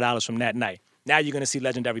 $38,400 from that night. Now you're going to see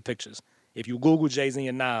legendary pictures. If you Google Jay-Z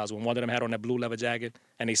and Nas, when one of them had on that blue leather jacket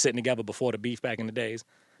and they sitting together before the beef back in the days,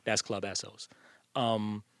 that's Club Esso's.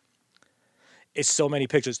 It's so many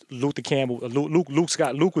pictures. Luther Campbell,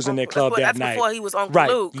 Luke was in their club that night. That's before he was Uncle right.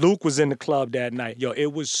 Luke. Luke was in the club that night. Yo,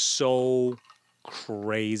 it was so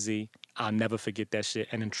crazy. I'll never forget that shit.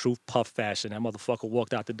 And in true Puff fashion, that motherfucker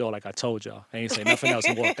walked out the door like I told y'all. I ain't say nothing else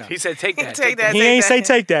and walked out. He said, take that. He ain't say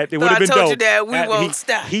take that. It would have been dope. I told you that. We won't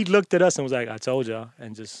stop. He looked at us and was like, I told y'all.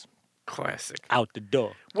 And just classic. Out the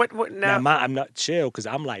door. What now? I'm not chill because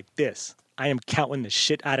I'm like this. I am counting the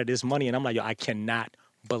shit out of this money. And I'm like, yo, I cannot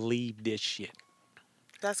believe this shit.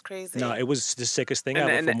 That's crazy. No, it was the sickest thing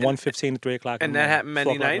ever. From 1:15 to 3 o'clock. And that happened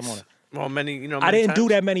many nights. Well, many. I didn't do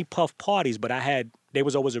that many Puff parties, but there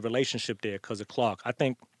was always a relationship there because of Clark. I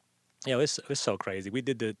think, it's so crazy. We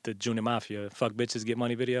did the Junior Mafia Fuck Bitches Get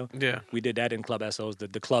Money video. Yeah. We did that in Club Esso's, the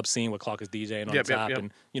club scene where Clark is DJing on the top,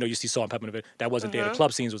 and you see Salt and Pepper in the video. That wasn't there. The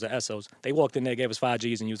club scenes was at Esso's. They walked in there, gave us 5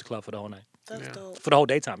 G's, and used the club for the whole night. That's dope. For the whole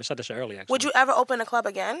daytime. It shut the shit early, actually. Would you ever open a club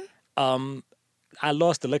again? I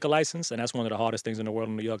lost the liquor license, and that's one of the hardest things in the world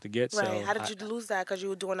in New York to get. Right. So How did you lose that? Because you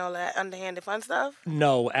were doing all that underhanded fun stuff?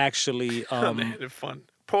 No, actually. Underhanded fun.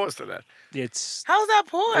 Pause to that. How's that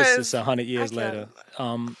pause? It's just 100 years later.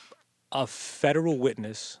 A federal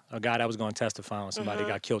witness, a guy that was going to testify on somebody,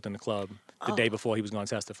 got killed in the club the day before he was going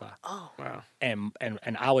to testify. Oh. Wow. And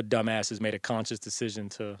our dumbasses made a conscious decision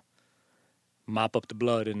to mop up the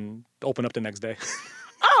blood and open up the next day.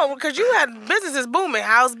 Oh, because you had businesses booming.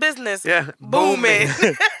 How's business? Yeah, booming.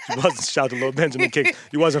 You wasn't shout to Lil Benjamin Kick.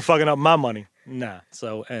 You wasn't fucking up my money. Nah.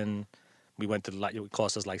 So, and we went to it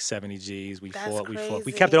cost us like 70 G's. We fought.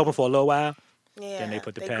 We kept it open for a little while. Yeah. Then they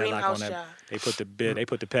put the padlock on that. They put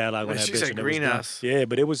the padlock on that She bitch. said greenhouse. Yeah,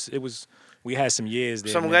 but it was. We had some years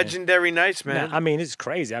there. Some legendary nights, man. Nah, I mean, it's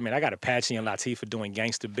crazy. I mean, I got Apache and Latifah doing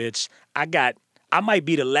Gangsta Bitch. I might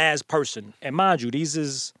be the last person. And mind you,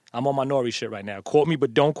 I'm on minority shit right now. Quote me,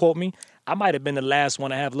 but don't quote me. I might have been the last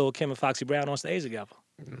one to have Lil' Kim and Foxy Brown on stage together.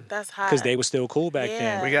 That's hot. Because they were still cool back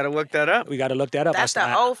then. We got to look that up. That's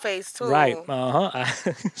the old face, too. Right.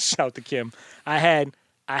 Shout to Kim. I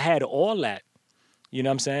had all that. You know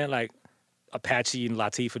what I'm saying? Like Apache and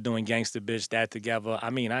Latifah doing Gangsta Bitch, that together. I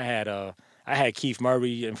mean, I had Keith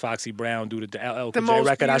Murray and Foxy Brown do the LL Cool J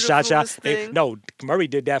record. I shot. No, Murray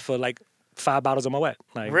did that for like 5 bottles of my wet.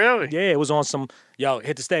 Like, really? Yeah, it was on some,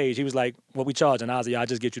 hit the stage. He was like, what we charging? I was like, I'll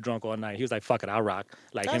just get you drunk all night. He was like, fuck it, I'll rock.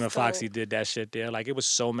 Like, him and Foxy did that shit there. Like, it was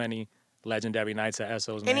so many legendary nights at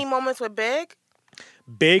Esso's, man. Any moments with Big?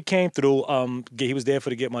 Big came through. He was there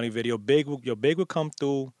for the Get Money video. Big would come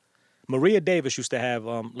through. Maria Davis used to have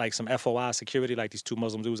like some FOI security, like these two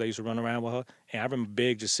Muslim dudes that used to run around with her. And I remember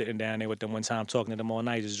Big just sitting down there with them one time, talking to them all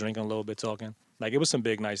night, just drinking a little bit, talking. Like, it was some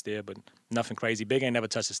big nights there, but nothing crazy. Big ain't never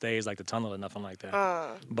touched the stage like the Tunnel or nothing like that.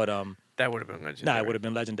 But that would have been legendary. Nah, it would have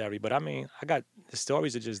been legendary. But I mean, I got the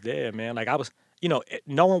stories are just there, man. Like, I was,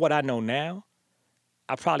 knowing what I know now,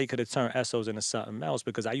 I probably could have turned Essos into something else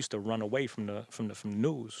because I used to run away from the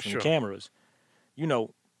news, from the cameras.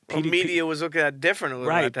 Media was looking at different a little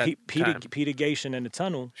right. at that time. Peter Gation and the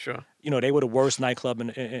Tunnel. Sure. They were the worst nightclub in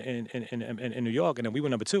New York, and then we were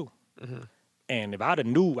number 2. Mm-hmm. And if I'd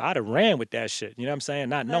have ran with that shit. You know what I'm saying?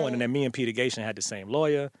 Not knowing. And then me and Peter Gation had the same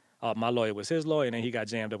lawyer. My lawyer was his lawyer, and then he got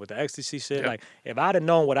jammed up with the ecstasy shit. Yep. Like, if I'd have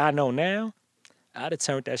known what I know now, I'd have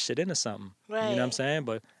turned that shit into something. Right. You know what I'm saying?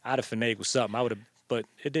 But I'd have finagled something. I would have. But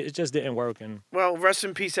it just didn't work. And well, rest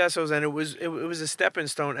in peace, Essos. And it was a stepping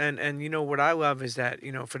stone. And what I love is that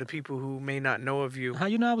for the people who may not know of you. How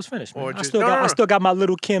you know I was finished? Man? Or just, I still got my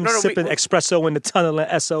little Kim sipping espresso in the Tunnel and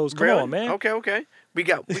Essos. Come really? on, man. Okay. We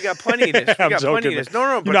got plenty of this. I'm joking, This.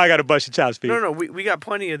 No. But, I got to bust your chops, Pete. No. We got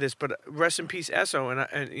plenty of this. But rest in peace, Esso.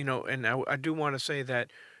 And I do want to say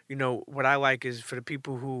that what I like is for the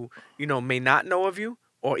people who may not know of you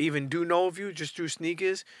or even do know of you just through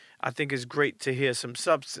sneakers. I think it's great to hear some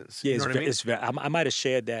substance. Yeah, you know what I mean? it's very. I might have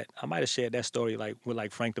shared that. I might have shared that story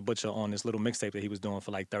with Frank the Butcher on this little mixtape that he was doing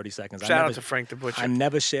for like 30 seconds. Shout out to Frank the Butcher. I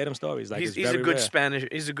never shared them stories. Like, he's very a good rare. Spanish.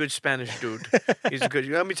 He's a good Spanish dude. He's a good.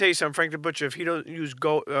 Let me tell you something, Frank the Butcher. If he don't use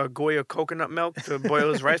Goya coconut milk to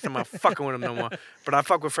boil his rice, I'm not fucking with him no more. But I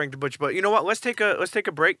fuck with Frank the Butcher. But you know what? Let's take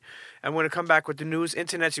a break. I'm going to come back with the news.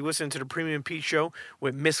 Internets, you listen to the Premium Pete Show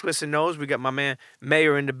with Miss Listen Knows. We got my man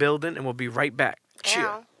Mayor in the building, and we'll be right back.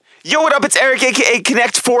 Chill. Yo, what up? It's Eric, a.k.a.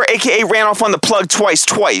 Connect 4, a.k.a. ran off on the plug twice.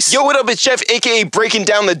 Yo, what up? It's Jeff, a.k.a. Breaking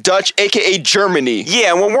Down the Dutch, a.k.a. Germany.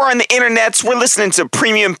 Yeah, when we're on the internets, we're listening to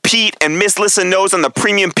Premium Pete and Miss Listen Knows on the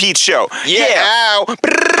Premium Pete Show. Yeah.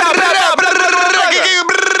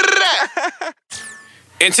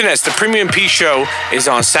 Internets, the Premium Pete Show is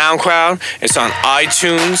on SoundCloud. It's on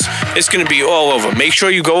iTunes. It's going to be all over. Make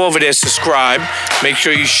sure you go over there, subscribe. Make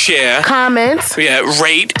sure you share. Comment. Yeah,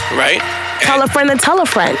 rate, right? Tell a friend and tell a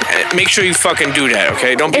friend. Make sure you fucking do that,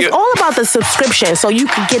 okay? Don't be. It's all about the subscription, so you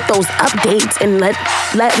can get those updates and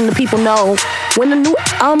letting the people know when the new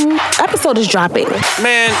episode is dropping.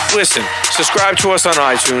 Man, listen. Subscribe to us on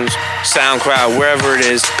iTunes, SoundCloud, wherever it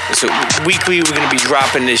is. So weekly, we're gonna be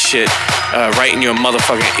dropping this shit right in your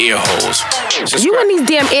motherfucking ear holes. You in these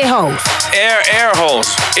damn ear holes.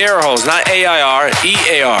 Ear holes, not AIR,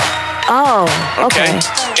 EAR. Oh, okay.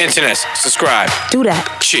 Internet, subscribe. Do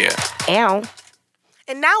that. Cheer. Ow.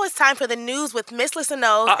 And now it's time for the news with Miss Listen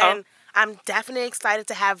Knows, and I'm definitely excited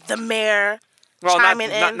to have the mayor chiming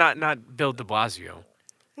in. Not Bill de Blasio.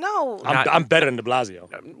 No. I'm better than de Blasio.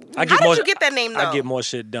 How did you get that name, though? I get more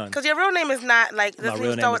shit done. Because your real name is not, like... My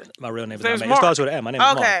real name is not. Mark. It starts with an M. My name is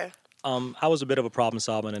Mark. Okay. I was a bit of a problem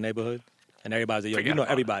solver in the neighborhood. And everybody's like, yo, you know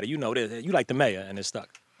everybody. You know this. You like the mayor, and it's stuck.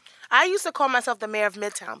 I used to call myself the mayor of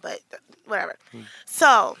Midtown, but whatever.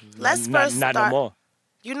 So, let's first start... Not no more.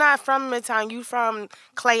 You're not from Midtown. You from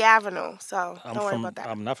Clay Avenue, so don't worry about that.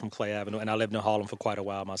 I'm not from Clay Avenue, and I lived in Harlem for quite a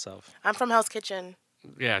while myself. I'm from Hell's Kitchen.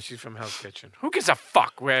 Yeah, she's from Hell's Kitchen. Who gives a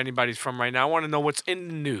fuck where anybody's from right now? I want to know what's in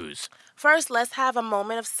the news. First, let's have a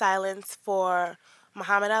moment of silence for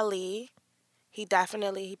Muhammad Ali. He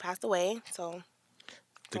passed away, so...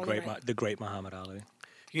 The great Muhammad Ali.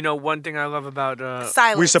 You know, one thing I love about...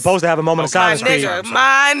 Silence. We're supposed to have a moment of silence, Pete.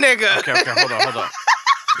 My nigga. Okay, hold on.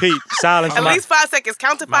 Pete, silence. At least 5 seconds.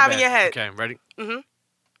 Count to 5 in your head. Okay, ready? Mm-hmm.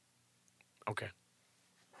 Okay.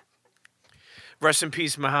 Rest in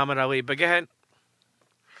peace, Muhammad Ali. But go ahead.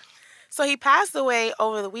 So he passed away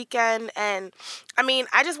over the weekend, and I mean,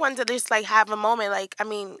 I just wanted to just like have a moment. Like, I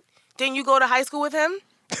mean, didn't you go to high school with him?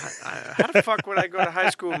 How the fuck would I go to high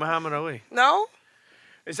school with Muhammad Ali? No.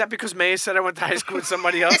 Is that because Maya said I went to high school with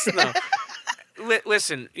somebody else? No.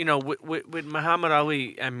 Listen, you know, with Muhammad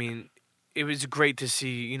Ali, I mean, it was great to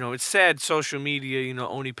see. You know, it's sad social media, you know,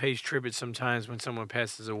 only pays tribute sometimes when someone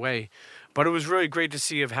passes away. But it was really great to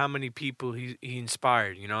see of how many people he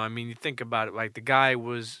inspired. You know, I mean, you think about it, like the guy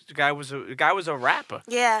was a rapper.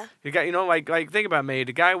 Yeah. The guy, you know, like think about me.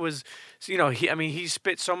 The guy was, you know, he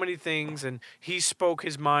spit so many things, and he spoke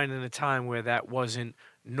his mind in a time where that wasn't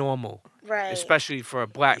normal. Right. Especially for a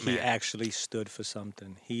black man. He actually stood for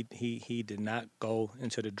something. He did not go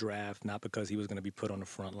into the draft not because he was going to be put on the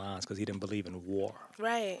front lines, because he didn't believe in war.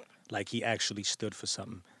 Right. Like, he actually stood for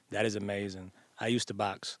something. That is amazing. I used to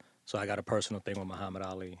box. So I got a personal thing with Muhammad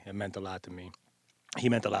Ali. It meant a lot to me. He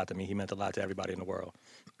meant a lot to me. He meant a lot to everybody in the world.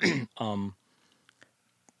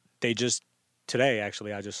 They just today,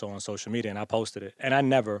 actually, I just saw on social media, and I posted it. And I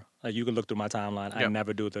never, like, you can look through my timeline. I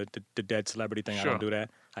never do the dead celebrity thing. Sure. I don't do that.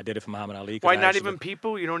 I did it for Muhammad Ali. Why not even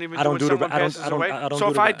people? You don't even I don't do do it when the- someone I don't- passes I don't- away? I don't So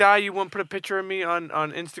do if the- I die, you won't put a picture of me on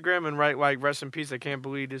Instagram and write, like, rest in peace, I can't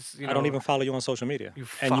believe this, you know. I don't even follow you on social media. You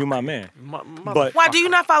and you my fucking man. But Why do you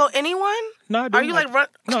not follow anyone? No, I do. Are you like run?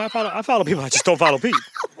 No, I follow people. I just don't follow Pete.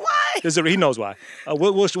 Why? He knows why.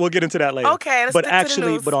 We'll get into that later. Okay, let's but stick to the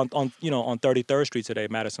actually, news. but on 33rd Street today,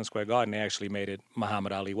 Madison Square Garden, they actually made it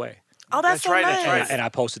Muhammad Ali Way. Oh, that's so right, nice. that's right. And I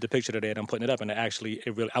posted the picture today, and I'm putting it up. And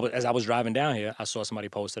it really, as I was driving down here, I saw somebody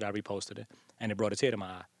post it. I reposted it, and it brought a tear to my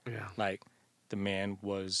eye. Yeah. Like the man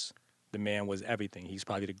was everything. He's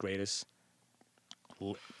probably the greatest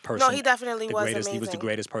person. No, he definitely was He was the amazing.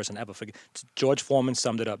 greatest person ever. George Foreman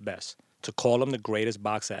summed it up best. To call him the greatest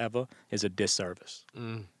boxer ever is a disservice.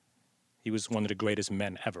 He was one of the greatest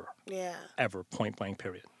men ever. Yeah. Ever, point blank,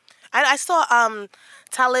 period. I saw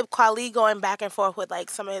Talib Kweli going back and forth with like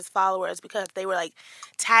some of his followers because they were like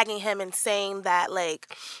tagging him and saying that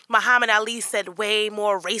like Muhammad Ali said way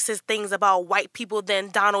more racist things about white people than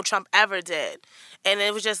Donald Trump ever did. And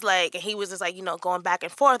it was just like, and he was just like, going back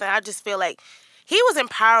and forth. And I just feel like he was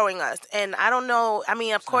empowering us. And I don't know. I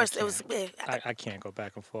mean, of course, it was. I can't go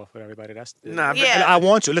back and forth with everybody. That's Nah, Yeah. And I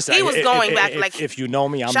want you. Listen, He was going back, like, if you know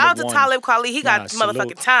me, I'm shout out the to one. Talib Kweli. He got salute.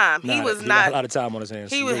 motherfucking time. He was got a not. lot of time on his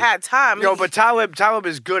hands. He Salute. had time. Yo, but Talib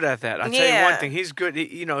is good at that. I'll tell you one Yeah. thing. He's good.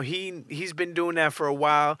 He's been doing that for a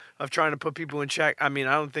while of trying to put people in check. I mean,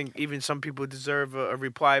 I don't think even some people deserve a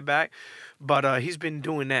reply back. But he's been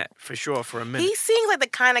doing that for sure for a minute. He seems like the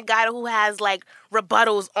kind of guy who has like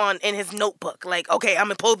rebuttals in his notebook. Like, okay, I'm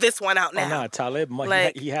gonna pull this one out now. Oh, nah, Talib,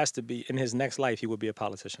 Like- he has to be, in his next life, he would be a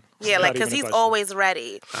politician. Yeah, Not like even because a he's question. always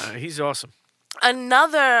ready. He's awesome.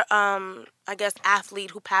 Another, I guess,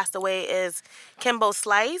 athlete who passed away is Kimbo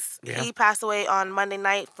Slice. Yeah. He passed away on Monday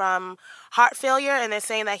night from heart failure, and they're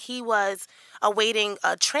saying that he was awaiting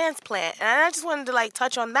a transplant. And I just wanted to like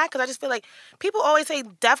touch on that because I just feel like people always say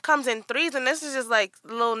death comes in threes, and this is just like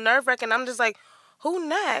a little nerve-wracking. I'm just like, who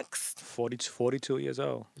next? 42 years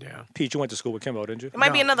old. Yeah. Pete, you went to school with Kimbo, didn't you? It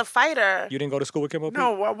might be another fighter. You didn't go to school with Kimbo? Pete?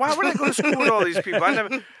 No, why would I go to school with all these people? I never.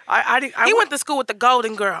 He went to school with the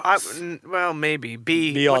Golden Girls. Well, maybe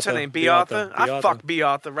B. B. What's her Arthur. name? B. B. Arthur. Arthur. I B. Arthur. fuck B.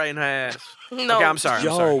 Arthur right in her ass. No. Okay, I'm sorry.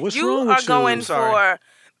 Yo, I'm sorry. what's You wrong are with you? going sorry.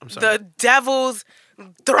 for the devil's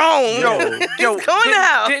throne. Yo, He's going to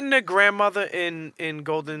hell. Didn't the grandmother in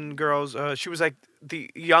Golden Girls? She was like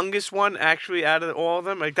the youngest one actually out of all of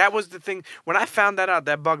them. Like that was the thing. When I found that out,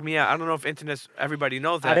 that bugged me out. I don't know if everybody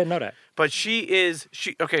knows that. I didn't know that. But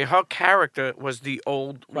her character was the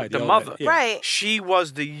Right, the old mother. lady, yeah. Right. She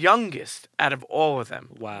was the youngest out of all of them.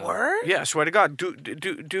 Wow. Word? Yeah, I swear to God. Do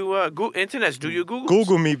Google internets. Do your Google.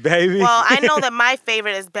 Google me, baby. Well, I know that my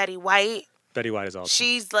favorite is Betty White. Betty White is awesome.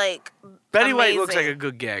 She's like Betty White amazing. looks like a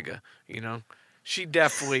good gagger. She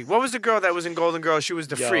definitely. What was the girl that was in Golden Girls? She was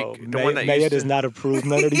the freak. The one that Maya used to. does not approve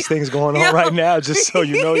none of these things going on right now, just so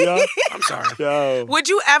you know, y'all. I'm sorry. Yo. Would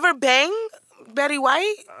you ever bang Betty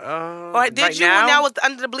White? Or did right you now? when that was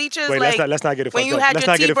under the bleachers? Wait, like, let's not get it when fucked you up. had Let's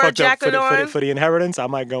your not get it T-bird fucked up jacket on? for the inheritance. I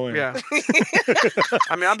might go in. Yeah.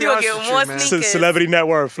 I mean, I'll be You gonna honest get with more you, man. sneakers. Celebrity net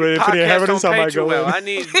worth for the Podcasts inheritance. don't I pay might too go well. in. I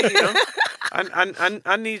need,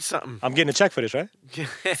 I need something. I'm getting a check for this, right?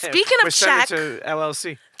 Speaking of We're sending check, to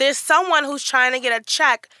LLC. there's someone who's trying to get a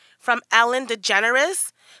check from Ellen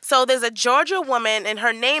DeGeneres. So there's a Georgia woman, and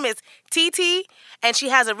her name is TT, and she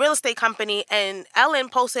has a real estate company. And Ellen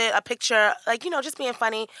posted a picture, like, just being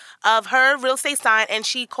funny, of her real estate sign, and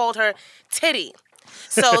she called her Titty.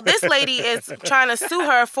 So this lady is trying to sue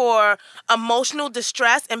her for emotional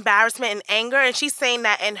distress, embarrassment, and anger. And she's saying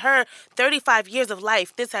that in her 35 years of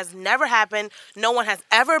life, this has never happened. No one has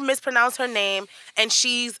ever mispronounced her name, and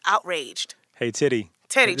she's outraged. Hey, Titty.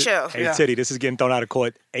 Titty, chill. Hey, Yeah. Titty, this is getting thrown out of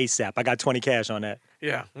court ASAP. I got 20 cash on that.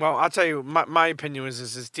 Yeah. Well, I'll tell you, my opinion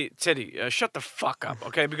is Titty, shut the fuck up,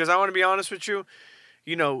 okay? Because I want to be honest with you.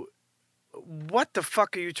 What the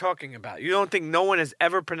fuck are you talking about? You don't think no one has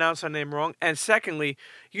ever pronounced her name wrong? And secondly,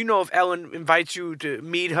 if Ellen invites you to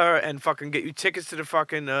meet her and fucking get you tickets to the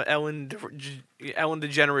fucking Ellen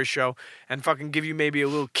DeGeneres show and fucking give you maybe a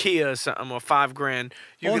little Kia or something or $5,000.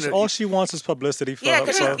 All she wants is publicity for, Yeah,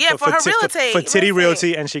 'cause her real estate. for Titty real estate.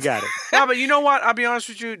 Realty, and she got it. No, but you know what? I'll be honest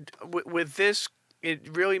with you. With this,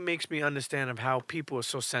 it really makes me understand of how people are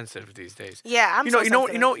so sensitive these days. Yeah, I'm you so know,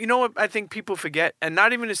 sensitive. you know what I think people forget, and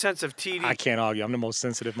not even a sense of TD. I can't argue. I'm the most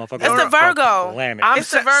sensitive motherfucker. It's on the Virgo. planet.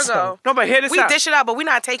 It's the Virgo. No, but hear this We out. dish it out, but we're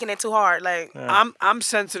not taking it too hard. Like, I'm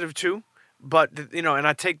sensitive too, but and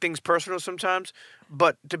I take things personal sometimes.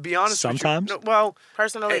 But to be honest Sometimes? with you, well,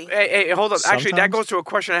 Personally. hey, hold up. Actually, that Sometimes? goes to a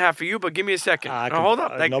question I have for you. But give me a second. Hold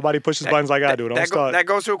up. Nobody pushes buttons like I do. Don't start. That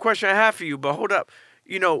goes to a question I have for you. But hold up.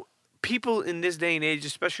 People in this day and age,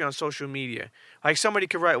 especially on social media, like somebody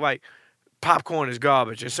could write like, popcorn is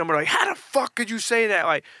garbage, and somebody like, how the fuck could you say that?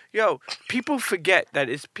 Like, people forget that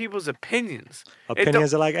it's people's opinions.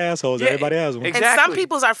 Opinions are like assholes. Everybody has them. Exactly. And some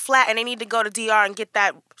people's are flat, and they need to go to DR and get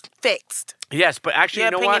that fixed. Yes, but actually, Your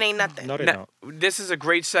you know opinion what? ain't nothing. No, they don't. This is a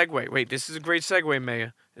great segue. Wait, this is a great segue,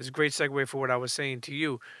 Mayor. This is a great segue for what I was saying to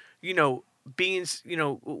you.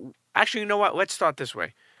 Actually, you know what? Let's start this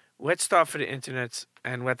way. Let's start for the internets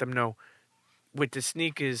and let them know with the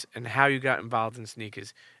sneakers and how you got involved in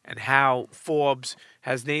sneakers and how Forbes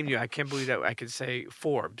has named you. I can't believe that I could say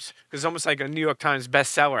Forbes. It's almost like a New York Times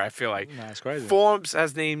bestseller, I feel like. Nah, that's crazy. Forbes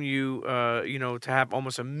has named you, to have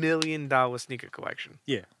almost $1 million sneaker collection.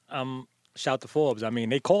 Yeah. Shout to Forbes. I mean,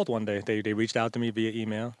 they called one day. They reached out to me via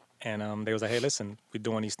email, and they was like, hey, listen, we're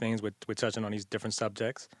doing these things. We're touching on these different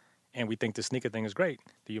subjects, and we think the sneaker thing is great.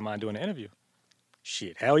 Do you mind doing an interview?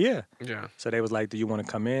 Shit, hell yeah. Yeah. So they was like, do you want to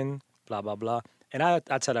come in? Blah, blah, blah. And I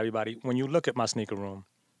tell everybody, when you look at my sneaker room,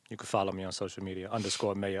 you can follow me on social media,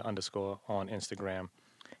 _mayor_ on Instagram,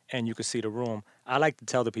 and you can see the room. I like to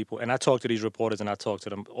tell the people, and I talk to these reporters, and I talk to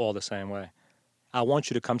them all the same way. I want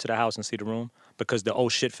you to come to the house and see the room because the oh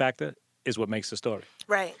shit factor is what makes the story.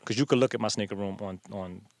 Right. Because you can look at my sneaker room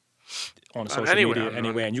on social anywhere, media,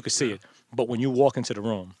 anywhere, and you can see it. But when you walk into the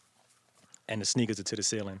room, and the sneakers are to the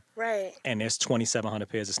ceiling, Right. and there's 2,700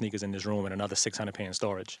 pairs of sneakers in this room and another 600 pair in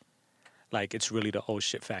storage. Like, it's really the oh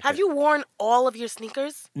shit factor. Have you worn all of your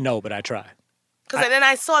sneakers? No, but I try. Because then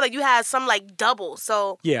I saw that you had some like double.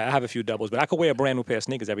 So Yeah, I have a few doubles, but I could wear a brand new pair of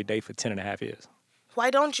sneakers every day for 10 and a half years. why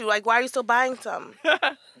don't you? Like, why are you still buying some?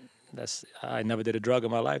 I never did a drug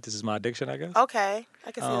in my life. This is my addiction, I guess. Okay,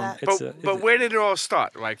 I can see that. But where did it all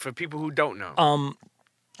start? Like, for people who don't know.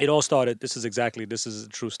 It all started, this is a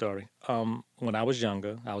true story. When I was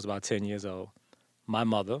younger, I was about 10 years old. My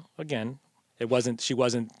mother, again, she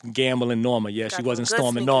wasn't gambling Norma yet. Got She wasn't some good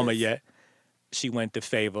storming Norma sneakers. yet. She went to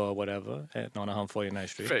Favor or whatever on 149th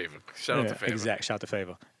Street. Favor. Shout out to Favor. Exact. Shout out to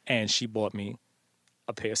Favor. And she bought me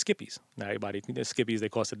a pair of Skippies. Now, everybody, the Skippies, they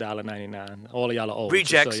cost $1.99. All of y'all are old.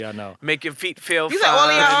 Rejects. Just so y'all know. Make your feet feel You said all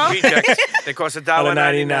of y'all? Rejects. They cost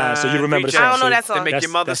 $1.99. So you remember the Rejects. song. I don't know that See, song. They make That's-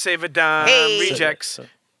 your mother that's- save a dime. Hey. Rejects.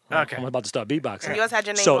 Okay. I'm about to start beatboxing. And yours had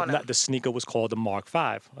your name so on it. the sneaker was called the Mark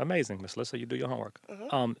V. Amazing, Miss Lissa. You do your homework.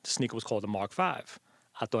 Mm-hmm. The sneaker was called the Mark V.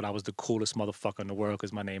 I thought I was the coolest motherfucker in the world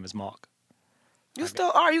because my name is Mark. You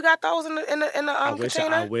still are. You got those in the I wish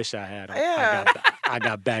container? I wish I had them. Yeah. I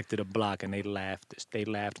got back to the block and they laughed. They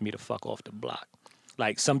laughed me the fuck off the block.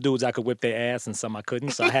 Like some dudes I could whip their ass and some I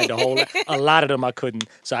couldn't. So I had to hold a lot of them I couldn't.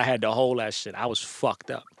 So I had to hold that shit. I was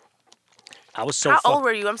fucked up. I was so How fucked. old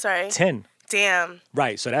were you? I'm sorry. 10. Damn.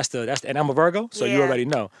 Right. So that's and I'm a Virgo, so you Yeah. already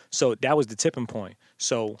know. So that was the tipping point.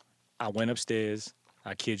 So I went upstairs.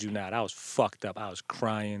 I kid you not. I was fucked up. I was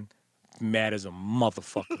crying, mad as a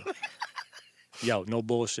motherfucker. Yo, no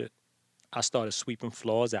bullshit. I started sweeping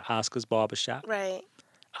floors at Oscar's barbershop. Right.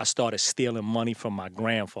 I started stealing money from my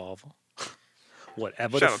grandfather.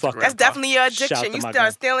 Whatever Shout the out to fuck. Grandpa. That's definitely your Shout addiction. to You my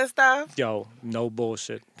start stealing stuff? Yo, no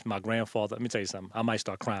bullshit. My grandfather, let me tell you something. I might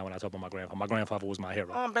start crying when I talk about my grandfather. My grandfather was my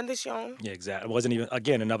hero. Oh, bendición. Yeah, exactly. It wasn't even,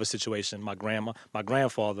 again, another situation. My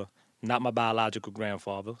grandfather, not my biological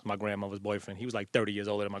grandfather, my grandmother's boyfriend. He was like 30 years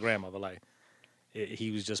older than my grandmother. Like,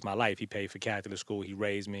 he was just my life. He paid for Catholic school. He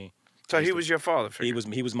raised me. So he was your father figure.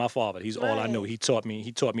 He was my father. He's all I knew. Right. He taught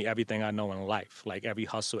me everything I know in life. Like every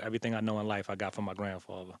hustle, everything I know in life, I got from my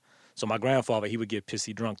grandfather. So my grandfather, he would get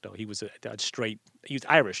pissy drunk though. He was a straight. He was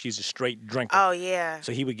Irish. He's a straight drinker. Oh, yeah.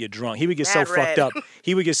 So he would get drunk. He would get Mad so red. fucked up.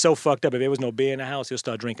 He would get so fucked up if there was no beer in the house. He'll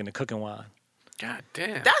start drinking the cooking wine. God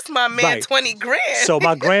damn. That's my man, Right. 20 grand. So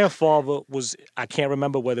my grandfather was, I can't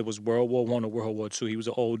remember whether it was World War I or World War II. He was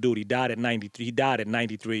an old dude. He died at 93. He died at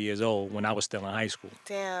 93 years old when I was still in high school.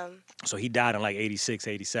 Damn. So he died in like 86,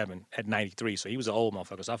 87 at 93. So he was an old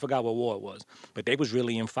motherfucker. So I forgot what war it was. But they was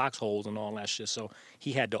really in foxholes and all that shit. So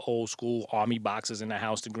he had the old school army boxes in the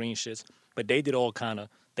house, the green shits. But they did all kind of,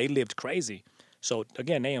 they lived crazy. So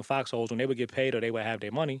again, they in foxholes, when they would get paid or they would have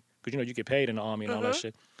their money, because you get paid in the army and all that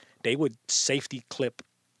shit, they would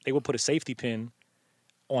they would put a safety pin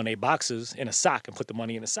on their boxes in a sock and put the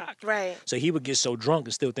money in the sock. Right. So he would get so drunk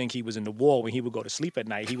and still think he was in the war when he would go to sleep at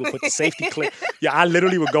night. He would put the safety clip. Yeah, I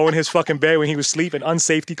literally would go in his fucking bed when he was sleeping,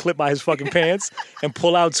 unsafety clip by his fucking pants and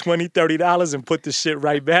pull out $20, $30 and put the shit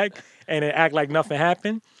right back and then act like nothing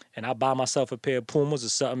happened. And I buy myself a pair of Pumas or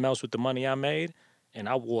something else with the money I made. And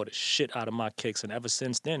I wore the shit out of my kicks. And ever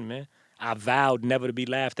since then, man, I vowed never to be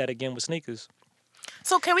laughed at again with sneakers.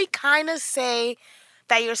 So can we kind of say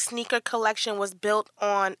that your sneaker collection was built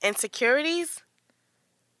on insecurities?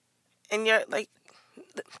 And you're like,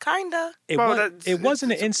 kinda. It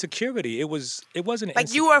wasn't an insecurity. It wasn't an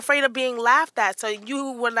like you were afraid of being laughed at, so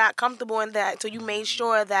you were not comfortable in that. So you made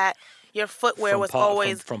sure that your footwear was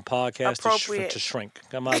always from podcast appropriate. to shrink.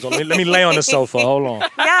 Come on, let me lay on the sofa. Hold on.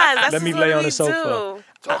 Yeah, that's let me what lay on we the sofa. do.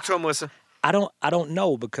 Talk to him, Melissa. I don't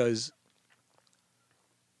know because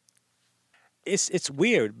it's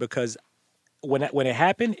weird because when it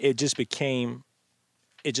happened, it just became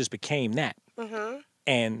that. Mm-hmm.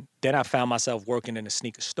 And then I found myself working in a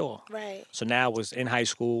sneaker store. Right. So now I was in high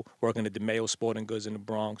school, working at DeMayo Sporting Goods in the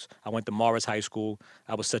Bronx. I went to Morris High School.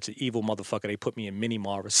 I was such an evil motherfucker. They put me in Mini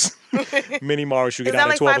Morris. Mini Morris, you get out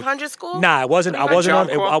at 12. Is that like 500 school? Nah, it wasn't. I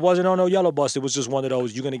wasn't on no yellow bus. It was just one of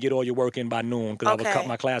those, you're going to get all your work in by noon because I would cut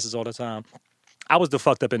my classes all the time. I was the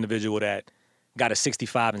fucked up individual that got a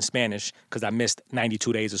 65 in Spanish because I missed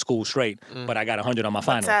 92 days of school straight, but I got 100 on my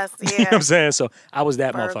final. Test, yeah. You know what I'm saying? So I was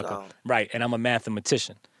that Virgo. motherfucker. Right, and I'm a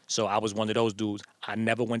mathematician. So I was one of those dudes. I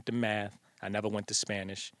never went to math. I never went to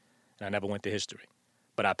Spanish. And I never went to history.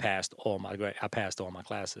 But I passed all my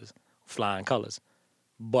classes, flying colors.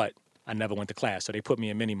 But I never went to class. So they put me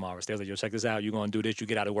in Mini Morris. They was like, yo, check this out. You're going to do this. You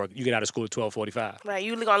get out of work. You get out of school at 12:45. Right.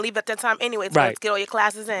 You're going to leave at that time anyway to Right. get all your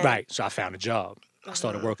classes in. Right. So I found a job. I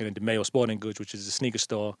started working at DeMayo Sporting Goods, which is a sneaker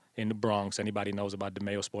store in the Bronx. Anybody knows about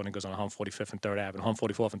DeMayo Sporting Goods on 145th and 3rd Avenue,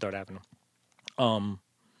 144th and 3rd Avenue.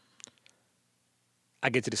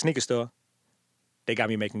 I get to the sneaker store. They got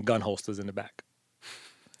me making gun holsters in the back.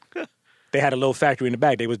 They had a little factory in the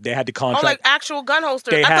back. They had the contract. Oh, like actual gun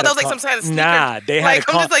holsters. I thought that was like some kind of sneaker. Nah, they had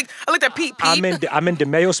I looked at Pete. I'm in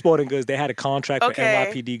DeMayo Sporting Goods. They had a contract for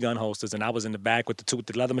NYPD gun holsters, and I was in the back with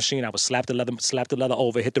the leather machine. I would slap the leather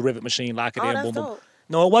over, hit the rivet machine, lock it in, that's boom, boom. dope.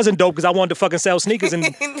 No, it wasn't dope because I wanted to fucking sell sneakers and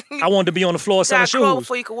I wanted to be on the floor selling You gotta crawl shoes.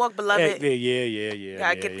 before you can walk, beloved. Yeah.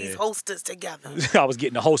 Gotta get these holsters together. I was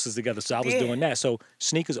getting the holsters together, so I was doing that. So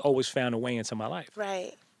sneakers always found a way into my life.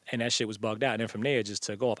 Right. And that shit was bugged out. And then from there, it just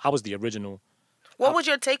took off. I was the original. What was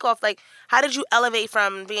your takeoff? Like, how did you elevate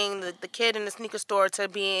from being the kid in the sneaker store to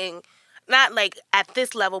being, not like at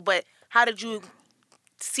this level, but how did you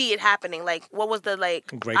see it happening? Like, what was the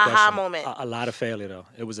Great aha question. moment? A lot of failure, though.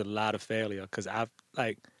 It was a lot of failure because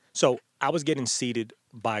so I was getting seeded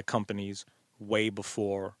by companies way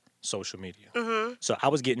before social media. Mm-hmm. So I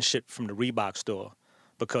was getting shit from the Reebok store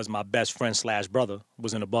because my best friend / brother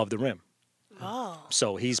was in Above the Rim. Oh.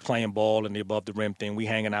 So he's playing ball in the Above the Rim thing. We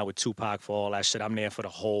hanging out with Tupac for all that shit. I'm there for the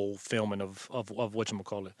whole filming of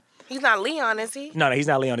whatchamacallit. He's not Leon, is he? No, he's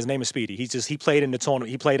not Leon. His name is Speedy. He played in the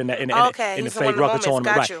tournament. He played in the He's Fake Rucker tournament.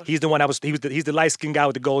 Got Right. you. He's the one he's the light skinned guy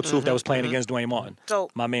with the gold tooth that was playing against Dwayne Martin.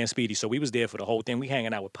 Dope. My man Speedy. So we was there for the whole thing. We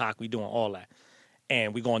hanging out with Pac. We doing all that.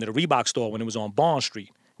 And we going to the Reebok store when it was on Bond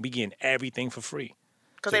Street. We getting everything for free.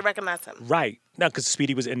 Because they recognized him. Right. Now, because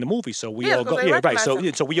Speedy was in the movie, so we Yeah, all go. 'cause they Yeah, right. recognized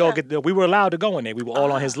him. So we all we were allowed to go in there. We were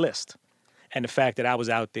all on his list. And the fact that I was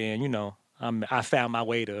out there, and I found my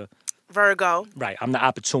way to. Virgo. Right. I'm the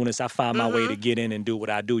opportunist. I find my way to get in and do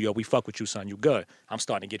what I do. Yo, we fuck with you, son. You good. I'm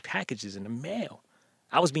starting to get packages in the mail.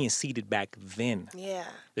 I was being seated back then. Yeah.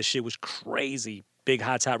 The shit was crazy. Big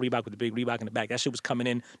high top Reebok with the big Reebok in the back. That shit was coming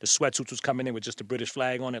in. The sweatsuits was coming in with just the British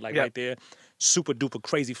flag on it, right there. Super duper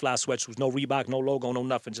crazy fly sweatsuits. No Reebok, no logo, no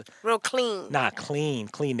nothing. Just Real clean.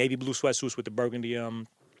 clean navy blue sweatsuits with the burgundy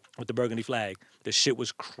flag. The shit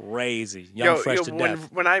was crazy. Fresh to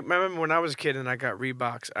death. When I remember when I was a kid and I got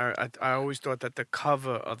Reeboks, I always thought that the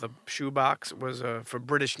cover of the shoebox was for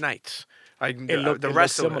British Knights. The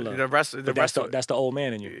rest of That's the old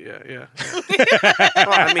man in you. Yeah. Well,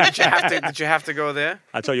 I mean, did you have to go there?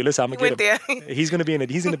 I told you, listen, I'm gonna get him. He's gonna be in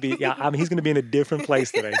a different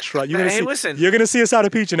place today. Listen, you're gonna see us out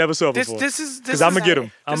of Peach and episode before. This is because I'm gonna get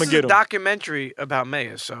him. This is a documentary about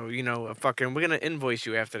Maya, so we're gonna invoice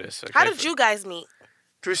you after this. Okay? How did you guys meet?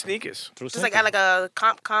 Through sneakers. Just like at a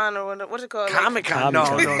Comp Con or what's it called? Comic Con.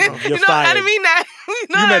 No. You're fired. I didn't mean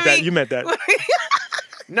that. You meant that.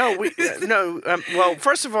 No, well,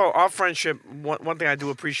 first of all, our friendship. One thing I do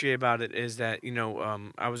appreciate about it is that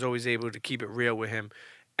I was always able to keep it real with him,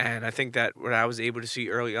 and I think that what I was able to see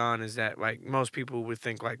early on is that like most people would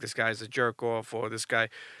think like this guy's a jerk off or this guy,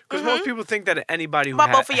 because most people think that anybody who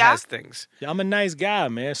has things. Yeah, I'm a nice guy,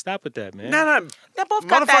 man. Stop with that, man. No. They both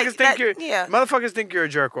got Motherfuckers think you're a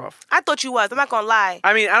jerk off. I thought you was. I'm not gonna lie.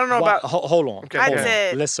 I mean, I don't know about. Hold on. Okay, I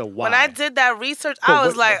did. Listen, why? When I did that research, I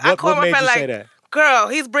was like, I called my friend say that? Girl,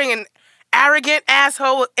 he's bringing arrogant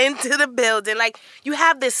asshole into the building. Like, you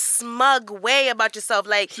have this smug way about yourself.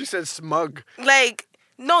 Like, She said smug. Like,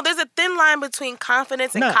 No, there's a thin line between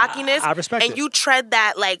confidence and cockiness. I respect and it. you tread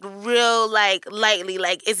that like real like lightly.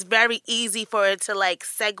 Like it's very easy for it to like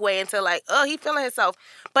segue into like, oh, he feeling himself.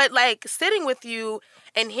 But like sitting with you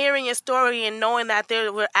and hearing your story and knowing that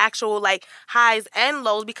there were actual like highs and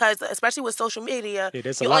lows, because especially with social media, you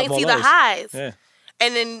only see the highs. Yeah.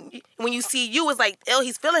 And then when you see you, it's like, oh,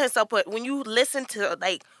 he's feeling himself. But when you listen to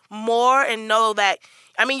like more and know that,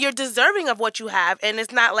 I mean, you're deserving of what you have. And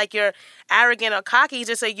it's not like you're arrogant or cocky. It's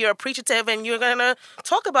just like you're appreciative and you're going to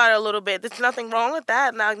talk about it a little bit. There's nothing wrong with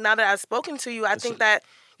that. Now that I've spoken to you, I think that,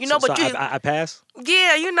 you know, but you... I pass?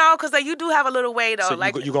 Yeah, you know, because like, you do have a little way, though. So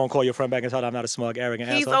like you going to call your friend back and tell her I'm not a smug, arrogant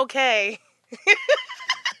he's asshole? okay.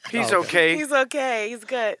 He's okay. He's okay. He's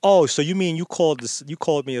good. Oh, so you mean you called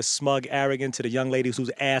me a smug, arrogant to the young ladies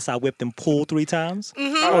whose ass I whipped in pool 3 times?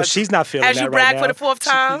 Mm-hmm. Oh, she's not feeling As that you right brag now. for the 4th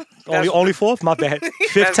time? Only 4th? My bad.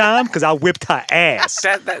 5th time? Because I whipped her ass.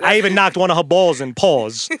 I even knocked one of her balls in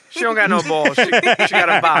paws. She don't got no balls. She got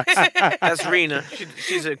a box. That's Rena.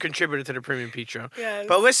 She's a contributor to the Premium Pete Show. Yes.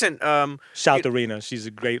 But listen, shout to Rena. She's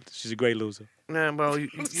a great loser. Nah, well, you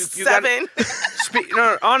 7.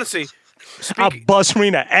 No, honestly. I bust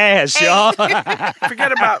Rena ass, y'all.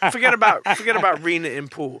 Forget about Rena in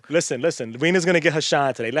pool. Listen. Rena's gonna get her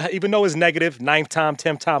shine today. Even though it's negative, 9th time,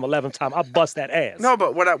 10th time, 11th time, I bust that ass. No,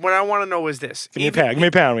 but what I want to know is this. Give me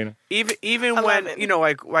a pound, Rena. Even 11. when, you know,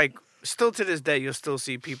 like still to this day, you'll still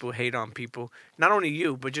see people hate on people. Not only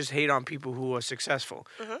you, but just hate on people who are successful,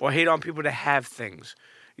 or hate on people that have things.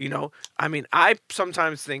 You know, I mean, I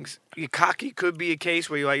sometimes think cocky could be a case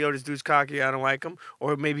where you're like, yo, this dude's cocky, I don't like him.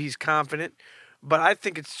 Or maybe he's confident. But I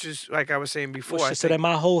think it's just, like I was saying before. Well, so that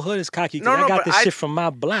my whole hood is cocky because No, I got but this shit from my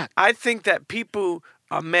block. I think that people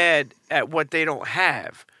are mad at what they don't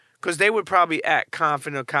have. Because they would probably act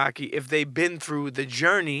confident or cocky if they've been through the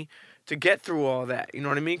journey to get through all that. You know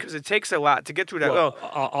what I mean? Because it takes a lot to get through that. Well,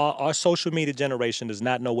 our social media generation does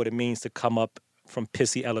not know what it means to come up from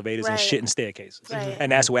pissy elevators and shit in staircases. Right.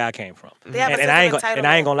 And that's where I came from. They have a sense I of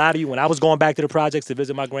ain't gonna lie to you, when I was going back to the projects to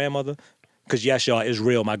visit my grandmother, because yes, y'all, it's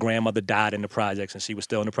real, my grandmother died in the projects and she was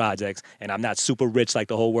still in the projects, and I'm not super rich like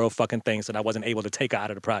the whole world fucking thinks, and I wasn't able to take her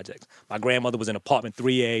out of the projects. My grandmother was in apartment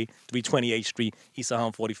 3A, 328th Street, East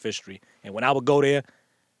 145th Street. And when I would go there,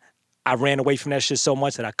 I ran away from that shit so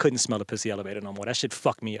much that I couldn't smell the pissy elevator no more. That shit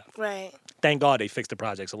fucked me up. Right. Thank God they fixed the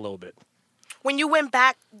projects a little bit. When you went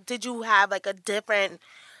back, did you have like a different,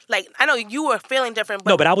 like, I know you were feeling different.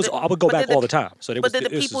 But No, but I would go back all the time. So did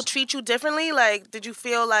the people treat you differently? Like, did you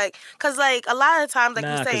feel like, because like a lot of times, like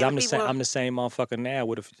you say, I'm the same motherfucker now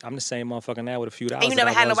with a few dollars. And you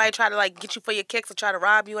never had nobody try to like get you for your kicks or try to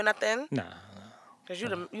rob you or nothing? Nah. Because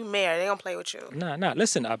you mayor, they don't play with you. Nah.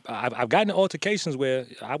 Listen, I've gotten in altercations where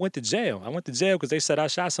I went to jail. I went to jail because they said I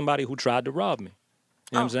shot somebody who tried to rob me.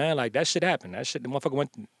 You know what I'm saying? Like, that shit happened. That shit, the motherfucker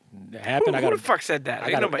went... happened. Who the fuck said that?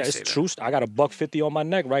 Ain't nobody say that. True. I got a $150 on my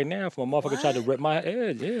neck right now from a motherfucker tried to rip my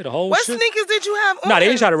head. Yeah, the whole what shit. What sneakers did you have on? Nah, they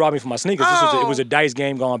didn't try to rob me for my sneakers. Oh. It was a dice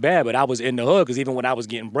game going bad, but I was in the hood because even when I was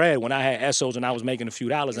getting bread, when I had SOs and I was making a few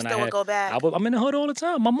dollars, you and still would go back. I'm in the hood all the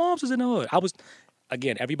time. My mom's was in the hood.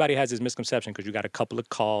 Again, everybody has this misconception because you got a couple of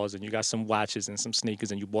cars and you got some watches and some sneakers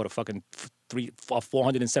and you bought a fucking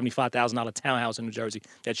 $475,000 townhouse in New Jersey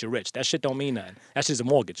that you're rich. That shit don't mean nothing. That shit's a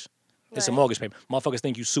mortgage. It's a mortgage payment. Motherfuckers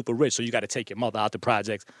think you super rich, so you got to take your mother out the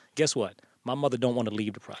projects. Guess what? My mother don't want to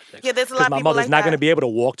leave the projects. Yeah, there's a lot of people my mother's like not that. going to be able to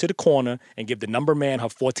walk to the corner and give the number man her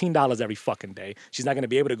 $14 every fucking day. She's not going to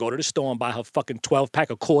be able to go to the store and buy her fucking 12-pack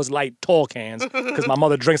of Coors Light tall cans because my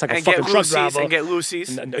mother drinks like a fucking truck driver. And get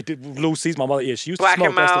Lucy's. Lucy's, my mother, she used Black to smoke.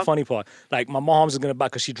 and That's the mild. funny part. Like, my mom's is going to buy,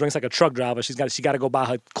 because she drinks like a truck driver, she got to go buy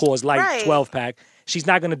her Coors Light Right. 12-pack. She's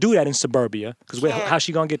not going to do that in suburbia because how's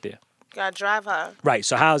she going to get there? Gotta drive her. Right.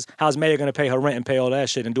 So how's Mayor gonna pay her rent and pay all that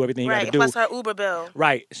shit and do everything he Right, got to do? plus her Uber bill.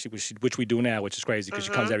 Right. Which we do now, which is crazy because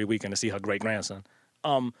she comes every weekend to see her great grandson.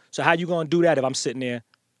 So how you gonna do that if I'm sitting there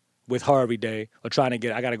with her every day or trying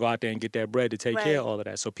to I gotta go out there and get that bread to take care of all of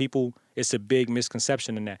that. So people, it's a big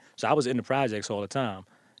misconception in that. So I was in the projects all the time.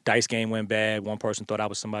 Dice game went bad. One person thought I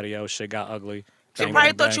was somebody else. Shit got ugly. She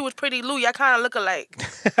probably thought you was Pretty Lou. Y'all kind of look alike.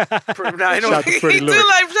 Shout out to He Pretty do Lou.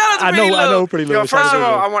 like, shout out to I Pretty Lou. know Pretty Lou. Yo, first of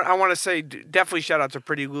all, Shout I want to say definitely shout out to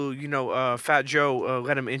Pretty Lou. You know, Fat Joe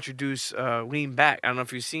let him introduce Lean Back. I don't know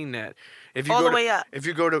if you've seen that. If you All go the to, way up. If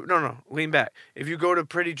you go to Lean Back. If you go to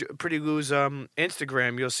Pretty Lou's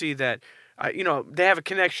Instagram, you'll see that. You know, they have a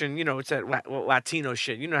connection. You know, it's that Latino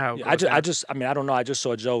shit. You know how. It goes down. I don't know. I just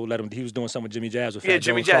saw Joe let him. He was doing something with Jimmy Jazz with Fat Joe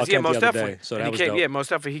Jimmy and Jazz. Clark Yeah, Kent the most other definitely. day. So And that he was came, dope. yeah, most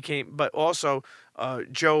definitely he came. But also,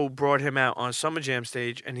 Joe brought him out on Summer Jam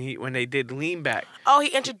stage, and when they did Lean Back. Oh, he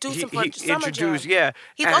introduced him for Summer Jam. Yeah.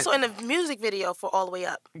 He's also in the music video for All the Way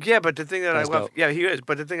Up. Yeah, but the thing that That's I love, dope. yeah, he is.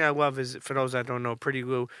 But the thing I love is, for those that don't know, Pretty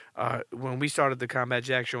Lou, when we started the Combat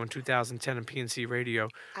Jack show in 2010 on PNC Radio,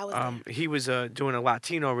 I was he was doing a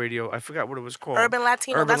Latino radio. I forgot what it was called. Urban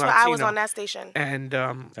Latino. Urban That's why I was Latino. on that station. And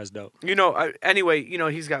That's dope. anyway,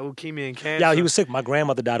 he's got leukemia and cancer. Yeah, he was sick. My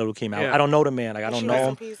grandmother died of leukemia. Yeah. I don't know the man. Like, I don't She know rest in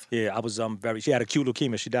him. peace. Yeah, I was she had acute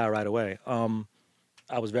leukemia. She died right away.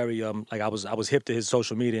 I was very I was hip to his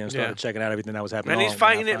social media and started checking out everything that was happening. And he's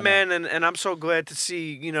fighting it, man, and I'm so glad to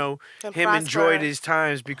see, him enjoy these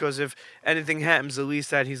times, because if anything happens, at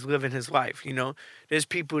least that he's living his life, There's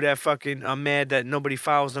people that fucking are mad that nobody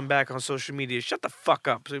follows them back on social media. Shut the fuck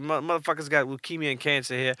up. So, motherfuckers got leukemia and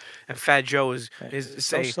cancer here, and Fat Joe is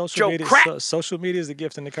saying, Joe, crack! Social media is the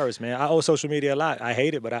gift and the curse, man. I owe social media a lot. I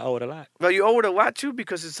hate it, but I owe it a lot. Well, you owe it a lot, too,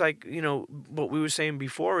 because it's like, what we were saying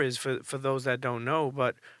before is, for those that don't know,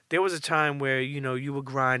 but there was a time where, you were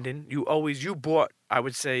grinding. You bought, I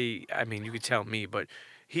would say, I mean, you could tell me, but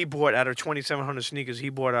he bought, out of 2,700 sneakers, he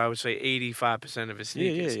bought, I would say, 85% of his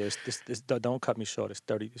sneakers. Yeah. This, don't cut me short. It's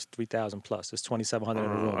 3,000 plus. It's 2,700 in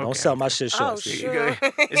the room. Okay. Don't sell my shit short. Oh, sure.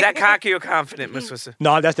 Is that cocky or confident, Miss Wissa?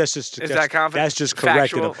 No, that's just. Is that confident? That's just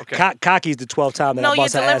corrected. Okay. Cocky's the 12th time that I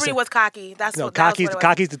bust her ass. No, your delivery was cocky. That's what. Cocky's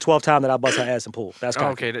the 12th time that I bust her ass and pull. That's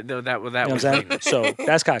cocky. Okay, that was what I'm saying. So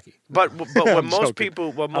that's cocky. But what most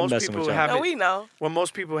people haven't, we know. What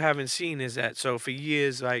most people haven't seen is that, so for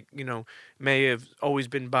years, like, May have always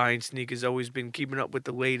been buying sneakers, always been keeping up with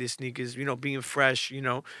the latest sneakers, being fresh,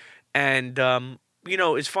 and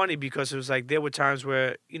it's funny because it was like there were times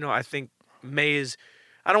where, I think May's,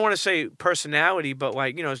 I don't want to say personality, but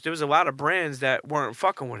like, there was a lot of brands that weren't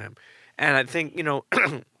fucking with him, and I think,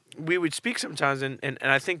 we would speak sometimes, and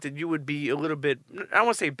I think that you would be a little bit, I don't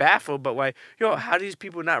want to say baffled, but like, how are these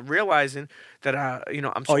people not realizing that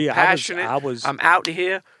I'm so passionate, I'm out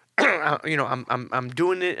here, I'm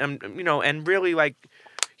doing it, and really, like,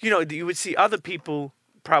 you would see other people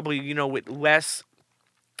probably, with less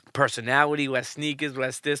personality, less sneakers,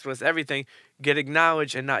 less this, less everything, get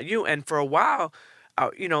acknowledged, and not you. And for a while,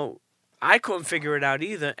 I couldn't figure it out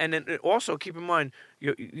either. And then also keep in mind,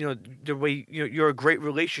 the way you're a great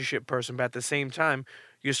relationship person, but at the same time,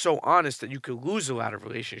 you're so honest that you could lose a lot of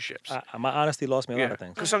relationships. My honesty lost me a lot of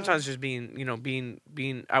things. Because sometimes just being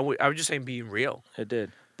I was just saying being real. It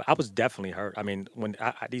did. But I was definitely hurt. I mean, when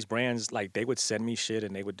these brands, like, they would send me shit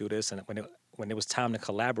and they would do this, and when it was time to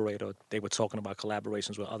collaborate, or they were talking about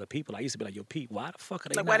collaborations with other people, I used to be like, yo, Pete, why the fuck are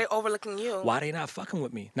they why they overlooking you? Why they not fucking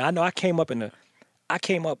with me? Now, I know I came up in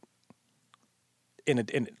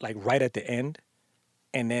like right at the end,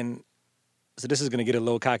 and then, so this is going to get a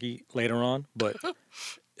little cocky later on, but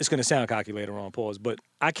it's going to sound cocky later on, pause, but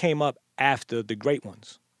I came up after the great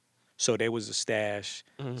ones. So there was a Stash,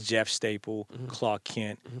 Jeff Staple, Clark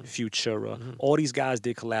Kent, Futura. All these guys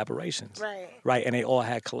did collaborations. Right, and they all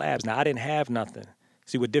had collabs. Now, I didn't have nothing.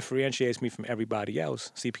 See, what differentiates me from everybody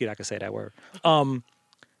else, see, Pete, I can say that word. I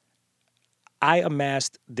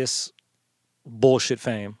amassed this bullshit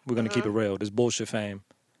fame, we're going to keep it real, this bullshit fame,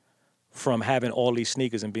 from having all these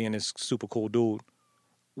sneakers and being this super cool dude.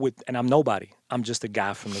 And I'm nobody. I'm just a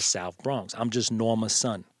guy from the South Bronx. I'm just Norma's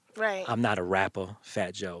son. Right. I'm not a rapper,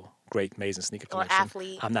 Fat Joe. Great, amazing sneaker collection. Or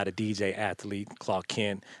athlete. I'm not a DJ athlete, Clark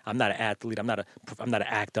Kent. I'm not an athlete. I'm not an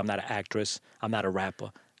actor. I'm not an actress. I'm not a rapper.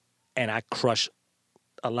 And I crush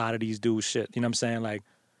a lot of these dudes' shit. You know what I'm saying? Like,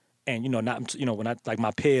 and when I, like,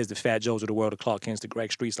 my peers, the Fat Joes of the world, the Clark Kents, the Greg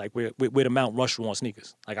Streets, like, we're the Mount Rushmore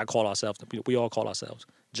sneakers. Like, I call ourselves, we all call ourselves.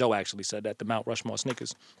 Joe actually said that, the Mount Rushmore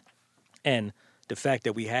sneakers. And the fact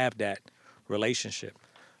that we have that relationship.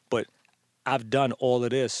 But I've done all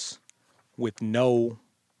of this with no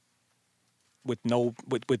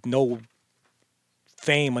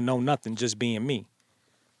fame or no nothing, just being me.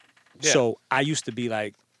 Yeah. So I used to be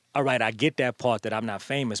like, all right, I get that part that I'm not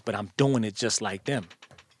famous, but I'm doing it just like them.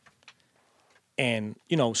 And,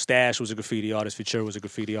 Stash was a graffiti artist, Futura was a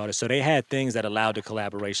graffiti artist. So they had things that allowed the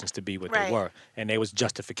collaborations to be what they were. And there was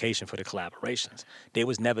justification for the collaborations. There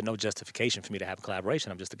was never no justification for me to have a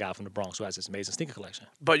collaboration. I'm just a guy from the Bronx who has this amazing sneaker collection.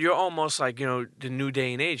 But you're almost like, the new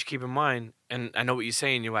day and age, keep in mind, and I know what you're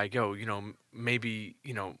saying, you're like, yo, maybe,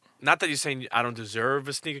 not that you're saying I don't deserve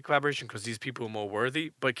a sneaker collaboration because these people are more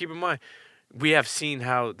worthy, but keep in mind, we have seen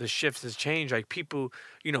how the shifts has changed. Like, people,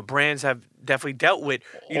 brands have definitely dealt with,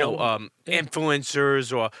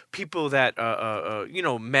 influencers or people that,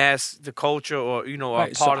 mask the culture or, are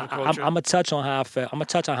part of the culture. I'm going to touch on how I felt. I'm going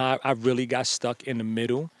to touch on how I really got stuck in the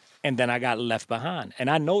middle And then I got left behind. And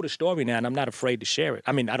I know the story now, and I'm not afraid to share it.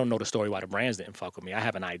 I mean, I don't know the story why the brands didn't fuck with me. I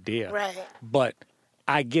have an idea. Right. But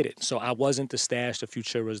I get it. So I wasn't the Stash, the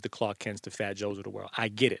Futuras, the Clark Kents, the Fat Joes of the world. I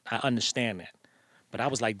get it. I understand that. But I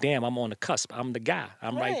was like, damn, I'm on the cusp. I'm the guy.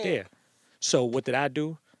 I'm right there. So what did I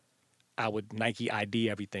do? I would Nike ID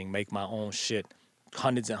everything, make my own shit,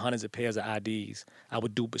 hundreds and hundreds of pairs of IDs. I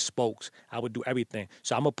would do bespokes. I would do everything.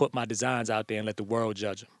 So I'm going to put my designs out there and let the world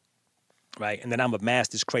judge them, right? And then I'm going to amass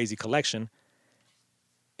this crazy collection.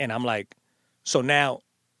 And I'm like, so now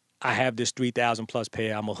I have this 3,000 plus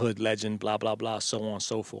pair. I'm a hood legend, blah, blah, blah, so on and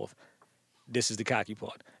so forth. This is the cocky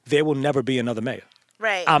part. There will never be another mayor.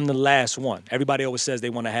 Right. I'm the last one. Everybody always says they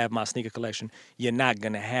want to have my sneaker collection. You're not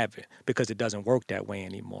going to have it because it doesn't work that way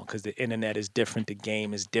anymore because the internet is different. The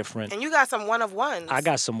game is different. And you got some one-of-ones. I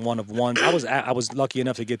got some one-of-ones. I was lucky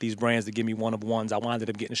enough to get these brands to give me one-of-ones. I wound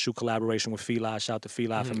up getting a shoe collaboration with Feli. Shout out to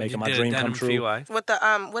Feli for making my dream come true. With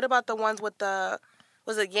the what about the ones with the,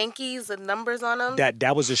 was it Yankees, the numbers on them?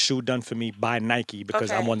 That was a shoe done for me by Nike because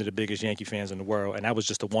I'm one of the biggest Yankee fans in the world, and that was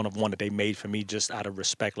just a one-of-one that they made for me just out of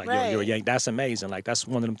respect. Like, yo, you're a Yankee. That's amazing. Like, that's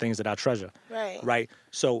one of them things that I treasure. Right?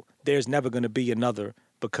 So there's never going to be another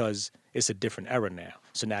because it's a different era now.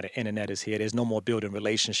 So now the internet is here. There's no more building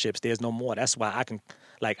relationships. There's no more. That's why I can,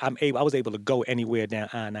 like, I was able to go anywhere down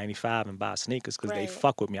I-95 and buy sneakers because they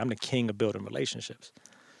fuck with me. I'm the king of building relationships.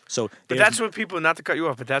 So but that's what people, not to cut you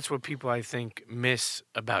off, but that's what people I think miss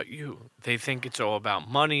about you. They think it's all about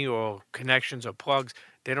money or connections or plugs.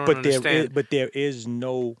 They don't understand. But there is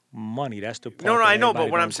no money. That's the point. No, I know,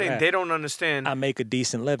 but what I'm saying, they don't understand. I make a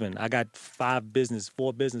decent living. I got 4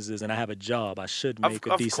 businesses, and I have a job. I should make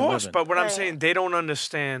a decent living. Of course, but what I'm saying, they don't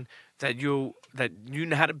understand that you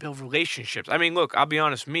know how to build relationships. I mean, look, I'll be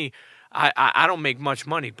honest, me, I don't make much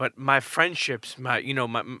money, but my friendships, I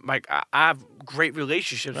have great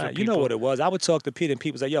relationships with people. You know what it was? I would talk to Peter, and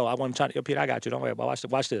people say, yo, I want to try to, yo, Peter, I got you. Don't worry about it.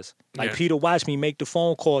 Watch this. Like, Peter watched me make the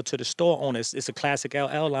phone call to the store owner. It's a classic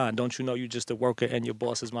LL line. Don't you know you just a worker and your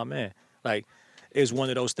boss is my man? Like, it's one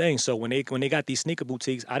of those things. So when they got these sneaker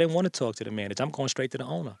boutiques, I didn't want to talk to the manager. I'm going straight to the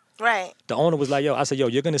owner. Right. The owner was like, yo, I said, yo,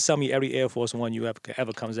 you're going to sell me every Air Force One you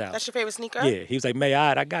ever comes out. That's your favorite sneaker? Yeah. He was like, May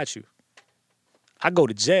I got you. I go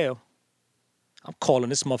to jail. I'm calling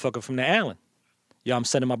this motherfucker from the Allen. Yo, I'm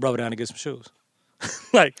sending my brother down to get some shoes.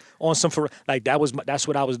 Like, on some, that's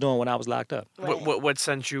what I was doing when I was locked up. Right. What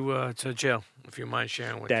sent you to jail, if you mind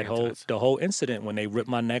sharing with the whole incident when they ripped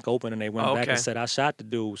my neck open and they went back and said I shot the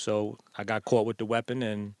dude. So I got caught with the weapon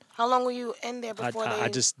and. How long were you in there before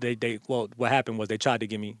what happened was they tried to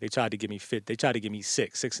give me 6. They tried to give me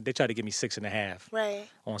 6.5. Right.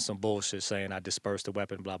 On some bullshit saying I dispersed the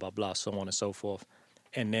weapon, blah, blah, blah, so on and so forth.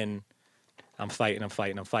 And then I'm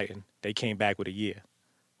fighting. They came back with a year.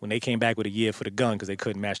 When they came back with a year for the gun because they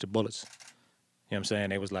couldn't match the bullets. You know what I'm saying?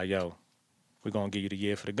 They was like, yo, we're going to give you the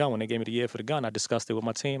year for the gun. When they gave me the year for the gun, I discussed it with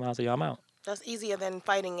my team. I was like, yo, I'm out. That's easier than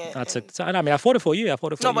fighting it. I fought it for a year.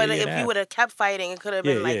 No, but if you would have kept fighting, it could have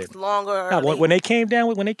been longer. When they came down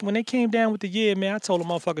with the year, man, I told them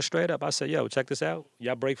motherfuckers straight up. I said, yo, check this out.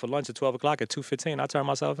 Y'all break for lunch at 12 o'clock. At 2:15, I turned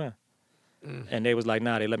myself in. And they was like,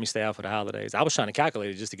 nah, they let me stay out for the holidays. I was trying to calculate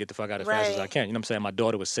it just to get the fuck out as fast as I can. You know what I'm saying? My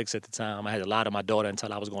daughter was 6 at the time. I had a lot of my daughter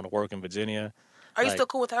until I was going to work in Virginia. Are you still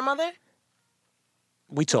cool with her mother?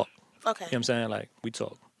 We talk. Okay. You know what I'm saying? Like, we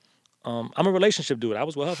talk. I'm a relationship dude. I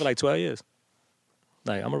was with her for like 12 years.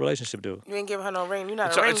 Like, I'm a relationship dude. You ain't giving her no ring. You're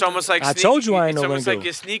not a ring. It's almost like I told you I ain't no ring dude. It's almost like dude.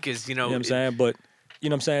 your sneakers, you know. You know what I'm saying? But, you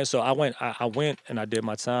know what I'm saying? So I went and I did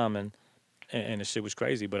my time and the shit was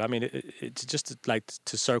crazy. But, I mean, it's just like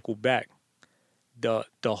to circle back. The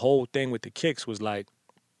whole thing with the kicks was like,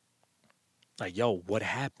 yo, what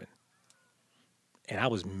happened? And I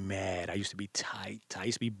was mad. I used to be tight. I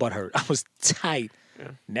used to be butthurt. I was tight.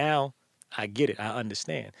 Yeah. Now I get it. I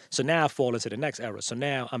understand. So now I fall into the next era. So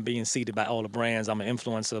now I'm being seeded by all the brands. I'm an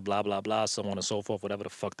influencer, blah, blah, blah, so on and so forth, whatever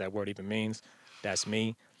the fuck that word even means. That's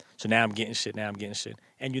me. So now I'm getting shit.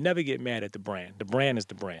 And you never get mad at the brand. The brand is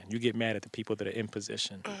the brand. You get mad at the people that are in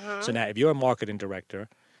position. Mm-hmm. So now if you're a marketing director,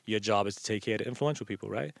 your job is to take care of the influential people,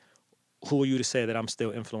 right? Who are you to say that I'm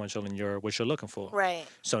still influential in what you're looking for? Right.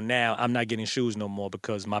 So now I'm not getting shoes no more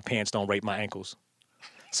because my pants don't rape my ankles.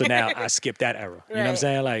 So now I skip that era. You know what I'm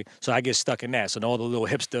saying? Like, so I get stuck in that. So all the little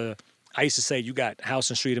hipster, I used to say you got House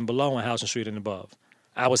and Street and below and House and Street and above.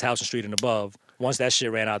 I was House and Street and above. Once that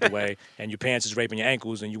shit ran out the way and your pants is raping your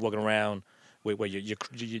ankles and you walking around with where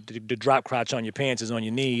the drop crotch on your pants is on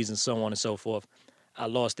your knees and so on and so forth, I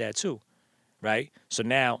lost that too. Right? So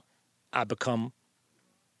now I become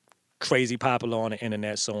crazy popular on the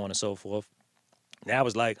internet, so on and so forth. Now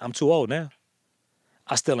it's like, I'm too old now.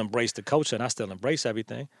 I still embrace the culture and I still embrace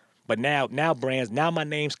everything, But now brands, now my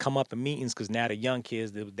names come up in meetings because now the young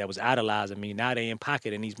kids that was idolizing me, now they in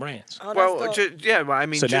pocket in these brands. Oh, Well, that's dope. well, I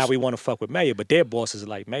mean, So now we want to fuck with Mayor, but their bosses are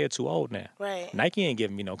like, Mayor too old now. Right. Nike ain't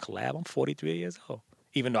giving me no collab. I'm 43 years old.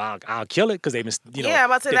 Even though I'll kill it because they've been, Yeah, I'm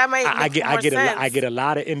about to say that might I make get more sense. I get a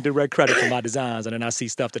lot of indirect credit for my designs, and then I see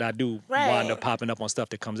stuff that I do Right. wind up popping up on stuff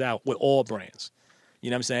that comes out with all brands. You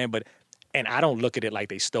know what I'm saying? And I don't look at it like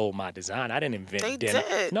they stole my design. I didn't invent They denim.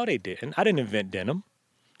 did. No, they didn't. I didn't invent denim.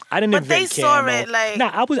 I didn't But invent they camo. saw it like-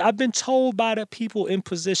 Nah, I've been told by the people in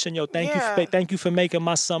position, yo, thank you for making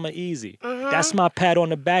my summer easy. That's my pat on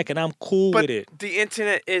the back, and I'm cool but with it. the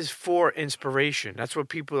internet is for inspiration. That's what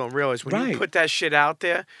people don't realize. When you Right. put that shit out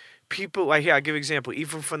there, people, like, here, I'll give you an example,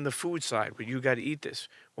 even from the food side, where you got to eat this.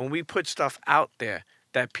 When we put stuff out there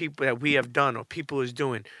that we have done or people is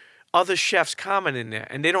doing, other chefs comment in there,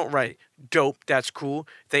 and they don't write, dope, that's cool.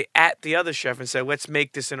 They at the other chef and say, let's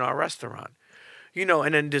make this in our restaurant. You know,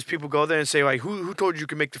 and then there's people go there and say, like, who told you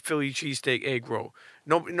could make the Philly cheesesteak egg roll?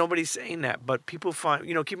 Nobody's saying that, but people find,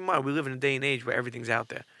 keep in mind, we live in a day and age where everything's out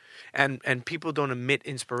there. And people don't admit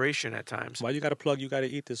inspiration at times. Why you got to plug, you got to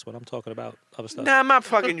eat this when I'm talking about other stuff? Nah, I'm not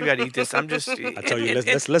plugging you got to eat this. I'm just... I tell you,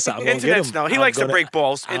 listen, I'm going to get him. No, he likes to break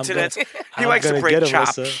balls. He likes to break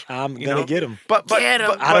chops. I'm going to get him. But Get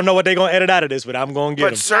 'em. I don't know what they're going to edit out of this, but I'm going to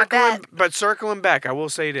get him. But circling back, I will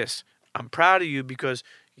say this. I'm proud of you because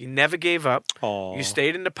you never gave up. Aw. You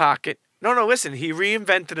stayed in the pocket. No, listen. He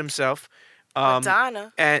reinvented himself.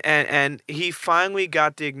 Madonna. And he finally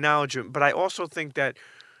got the acknowledgement. But I also think that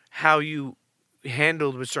how you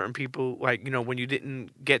handled with certain people, like, when you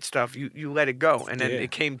didn't get stuff, you let it go. And then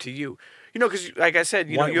it came to you. Because, like I said,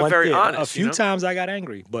 you're very honest. A few times I got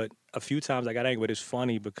angry, but it's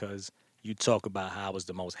funny because you talk about how I was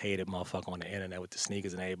the most hated motherfucker on the internet with the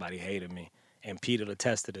sneakers and everybody hated me. And Peter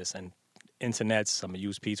attested to this. And internets, I'm going to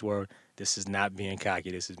use Pete's word, this is not being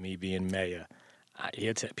cocky. This is me being mayor.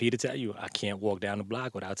 Peter tell you, I can't walk down the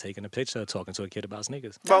block without taking a picture talking to a kid about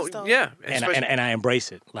sneakers. Well, That's dope. yeah. And I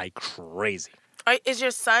embrace it like crazy. Is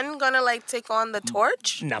your son gonna take on the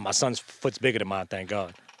torch? Now, my son's foot's bigger than mine, thank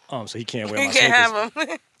God. So he can't wear my You sneakers. can't have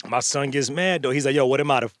him. My son gets mad, though. He's like, yo, what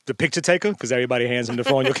am I, the picture taker? Because everybody hands him the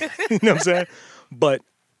phone. You know what I'm saying? But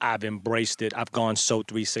I've embraced it. I've gone so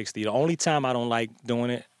 360. The only time I don't like doing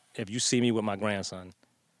it, if you see me with my grandson,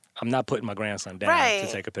 I'm not putting my grandson down Right.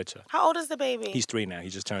 to take a picture. How old is the baby? He's 3 now. He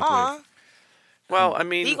just turned Aw. 3. Well, I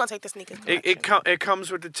mean, He gonna take the sneakers. it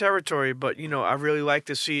comes with the territory, but I really like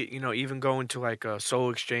to see it. Even going to like a Soul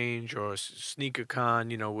Exchange or Sneaker Con.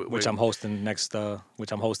 Which I'm hosting next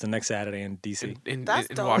Saturday in DC. in That's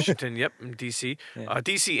dope. Washington. Yep, in DC. Yeah.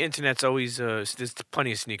 DC internet's always there's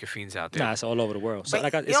plenty of sneaker fiends out there. Nah, it's all over the world. So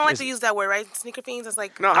But you don't like to use that word, right? Sneaker fiends. It's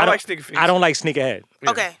like No, I like sneaker fiends. I don't like sneakerhead.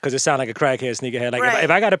 okay, Because it sounds like a crackhead sneakerhead. Like Right. if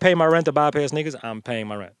I got to pay my rent to buy a pair of sneakers, I'm paying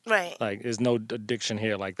my rent. right. Like there's no addiction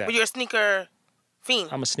here like that. But you're a sneaker fiend.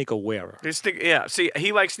 I'm a sneaker wearer. Yeah, see,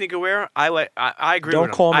 he likes sneaker wear. I agree Don't with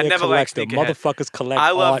him. call me I a never liked collector. sneakerhead. Motherfuckers collect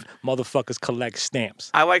I love- art. Motherfuckers collect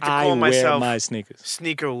stamps. I like to call wear myself my sneakers.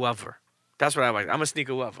 sneaker lover. That's what I like. I'm a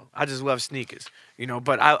sneaker lover. I just love sneakers,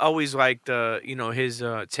 But I always liked, his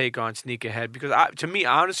take on sneakerhead because to me,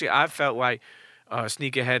 honestly, I felt like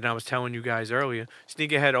sneakerhead, and I was telling you guys earlier,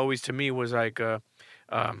 sneakerhead always to me was like,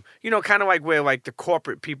 kind of like where like the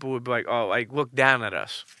corporate people would be like, oh, like look down at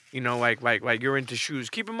us, like you're into shoes.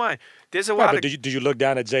 Keep in mind, there's a lot Right, of but do you look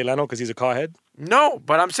down at Jay Leno because he's a carhead? no,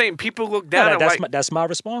 but I'm saying people look down at That's my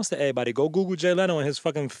response to everybody. Go Google Jay Leno and his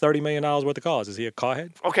fucking $30 million worth of cars. Is he a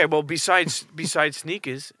carhead? Okay, well, besides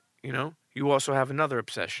sneakers, you also have another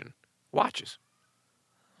obsession: watches.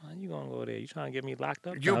 Why you gonna go there? You trying to get me locked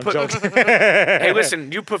up? You No, I'm put joking. hey,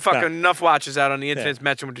 listen, you put fucking enough watches out on the internet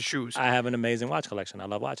matching with the shoes. I have an amazing watch collection. I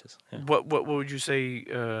love watches. Yeah. What would you say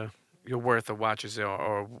your worth of watches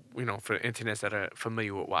or for internets that are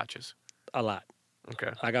familiar with watches? A lot.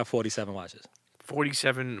 Okay, I got 47 watches.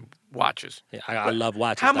 47 watches. Yeah, I love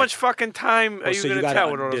watches. How much fucking time are you gonna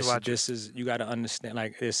tell with all those watches? This is you got to understand.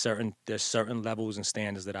 Like there's certain levels and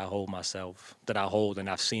standards that I hold and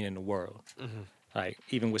I've seen in the world. Mm-hmm. Like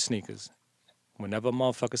even with sneakers, whenever a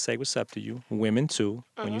motherfucker say what's up to you, women too.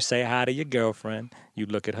 When you say hi to your girlfriend, you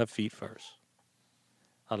look at her feet first.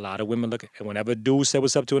 A lot of women look at, and whenever a dude say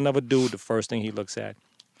what's up to another dude, the first thing he looks at.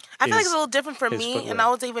 I feel like it's a little different for his me, footwear. and I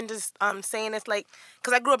was even just saying it's like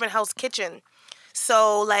because I grew up in Hell's Kitchen,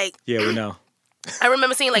 so like Yeah, we know. I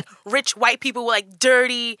remember seeing like rich white people with like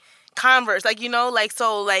dirty Converse, like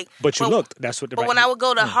so like. But you looked. That's what. But when I would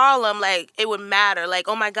go to Harlem, like it would matter. Like,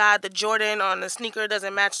 oh my God, the Jordan on the sneaker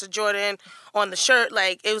doesn't match the Jordan on the shirt.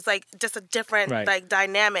 Like it was like just a different Right. like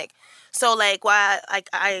dynamic. So like why like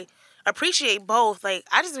I appreciate both. Like,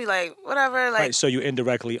 I just be like, whatever. Like, Right, so you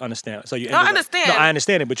indirectly understand. So you No, I understand. No, I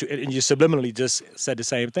understand it, but you subliminally just said the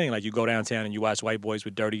same thing. Like you go downtown and you watch white boys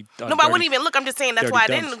with dirty. no, but I wouldn't even look. I'm just saying that's dirty why I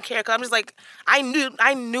dumps. didn't care. Cause I'm just like, I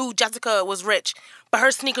knew Jessica was rich, but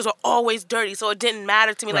her sneakers were always dirty, so it didn't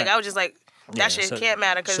matter to me. Like Right. I was just like, that Yeah, shit so- can't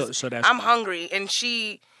matter because so that's- I'm hungry and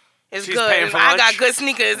she's She's good. paying And for I lunch? got good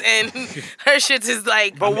sneakers and her shit is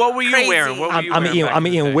like. But what were you crazy. wearing? What were you I'm wearing eating. back I'm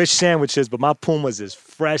in the eating day? wish sandwiches, but my Pumas is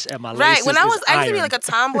fresh and my Right. laces When I is used to be ironed. like a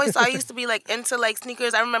tomboy, so I used to be like into like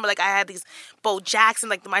sneakers. I remember like I had these Bo Jackson,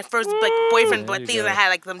 like my first like boyfriend, there but you things go. I had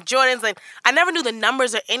like some Jordans. Like I never knew the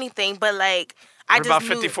numbers or anything, but like I What about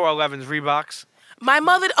just knew. 5411s Reeboks? My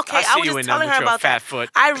mother, okay, I see I was you just in them telling with her your about fat that. foot.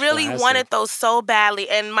 I really Classic. wanted those so badly,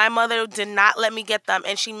 and my mother did not let me get them,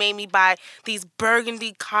 and she made me buy these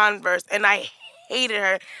burgundy Converse, and I hated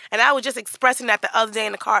her. And I was just expressing that the other day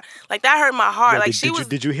in the car. Like, that hurt my heart. Yo, like, did, she did was... You,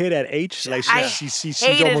 did you hear that H? Like I she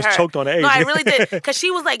hated almost her. choked on the H. No, I really did. Because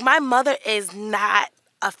she was like, my mother is not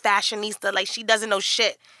a fashionista. Like, she doesn't know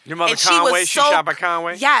shit. Your mother And Conway? She shop at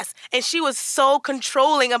Conway? Yes. And she was so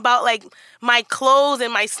controlling about, like, my clothes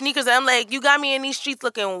and my sneakers. And I'm like, you got me in these streets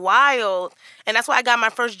looking wild. And that's why I got my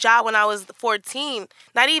first job when I was 14.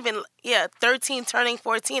 Not even, 13 turning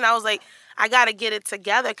 14. I was like, I got to get it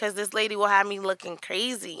together because this lady will have me looking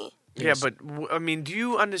crazy. Yeah, but I mean, do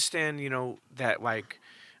you understand, that like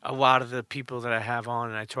a lot of the people that I have on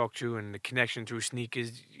and I talk to and the connection through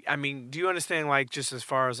sneakers, I mean, do you understand like just as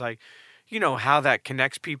far as like, how that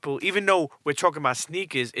connects people, even though we're talking about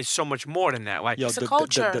sneakers, it's so much more than that. Like, Yo, It's a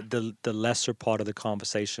culture. The lesser part of the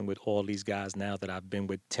conversation with all these guys now that I've been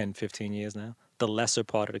with 10, 15 years now, the lesser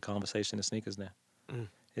part of the conversation is sneakers now.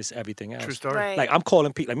 It's everything else. true story. Right. Like, I'm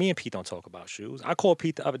calling Pete. Like, me and Pete don't talk about shoes. I called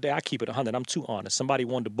Pete the other day. I keep it 100. I'm too honest. Somebody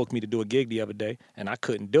wanted to book me to do a gig the other day, and I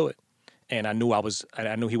couldn't do it. And I knew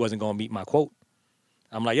he wasn't going to meet my quote.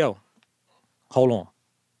 I'm like, yo, hold on.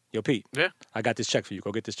 Yo, Pete. Yeah. I got this check for you.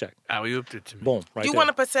 Go get this check. You upped it to me. Boom. Right You there. want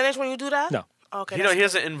a percentage when you do that? No. Okay. He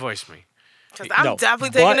doesn't invoice me. Because I'm No,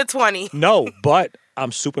 definitely taking but- the 20. No, but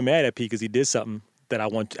I'm super mad at Pete because he did something that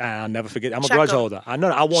I'll never forget. I'm a Check grudge him. holder. I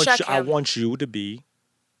know. I Check him. want you to be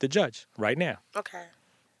the judge right now. Okay.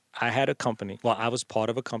 I had a company. Well, I was part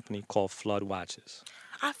of a company called Flood Watches.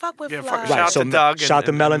 I fuck with Yeah, Flood. Shout out to Doug shout out to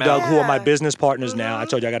and Mel and Mel. Doug, who are my Yeah. business partners now. I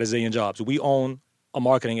told you I got a zillion jobs. We own a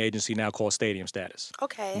marketing agency now called Stadium Status.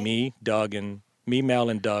 Okay. Me, Mel,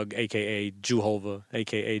 and Doug, a.k.a. Jehova,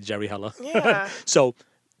 a.k.a. Jerry Heller. Yeah. So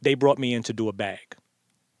they brought me in to do a bag.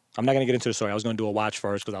 I'm not going to get into the story. I was going to do a watch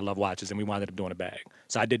first because I love watches, and we wound up doing a bag.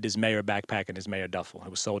 So I did this Mayer backpack and this Mayer duffel. It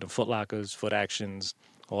was sold in Foot Lockers, Foot Actions,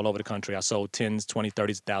 all over the country. I sold 10s, 20s,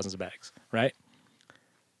 30s, thousands of bags, right?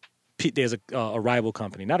 There's a rival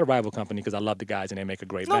company. Not a rival company because I love the guys and they make a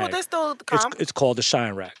great No, bag. but they still It's, come. it's called the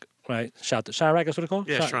Shine Rack, right? The Shine Rack is what it's called?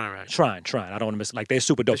 Yeah, Shrine Rack. Shrine. I don't want to miss. Like, they're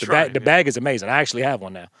super dope. The The, bag, Shrine, the yeah. bag is amazing. I actually have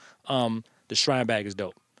one now. The Shrine bag is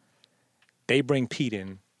dope. They bring Pete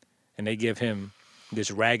in, and they give him this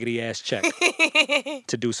raggedy ass check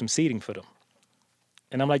to do some seating for them.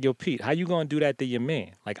 And I'm like, yo, Pete, how you gonna do that to your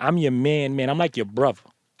man? Like, I'm your man. I'm like your brother.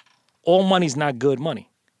 All money's not good money,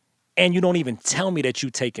 and you don't even tell me that you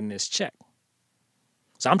taking this check.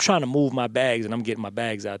 So I'm trying to move my bags, and I'm getting my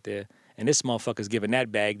bags out there. And this motherfucker's giving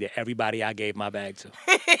that bag to everybody I gave my bag to.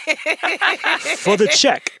 For the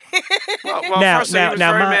check. Well, first he was very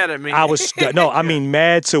mad at me. I was,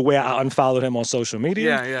 mad to where I unfollowed him on social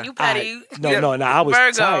media. Yeah. You petty. I was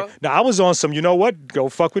Virgo. tired. No, I was on some, you know what? Go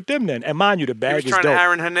fuck with them then. And mind you, the He bag was is trying dope. to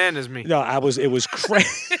Aaron Hernandez me. No, it was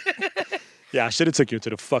crazy. Yeah, I should have took you to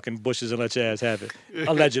the fucking bushes and let your ass have it.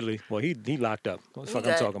 Allegedly. Well, he locked up. What the fuck I'm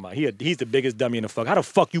Okay. talking about? He's the biggest dummy in the fuck. How the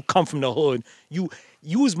fuck you come from the hood? You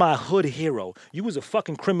was my hood hero. You was a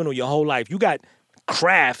fucking criminal your whole life. You got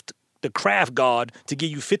the craft guard to give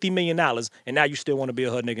you $50 million, and now you still want to be a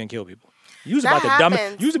hood nigga and kill people. You was That about the dumbest.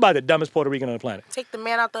 happens. You was about the dumbest Puerto Rican on the planet. Take the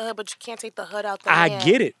man out the hood, but you can't take the hood out the man.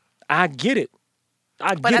 I get it.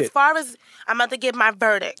 But as far as I'm about to give my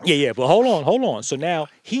verdict, Yeah, but hold on. So now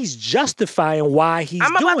he's justifying why he's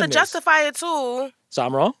I'm doing about to this. justify it too. So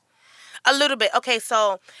I'm wrong? A little bit. Okay,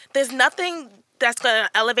 so there's nothing that's going to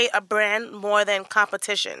elevate a brand more than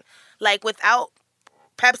competition. Like, without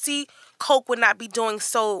Pepsi, Coke would not be doing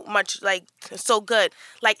so much, like, so good.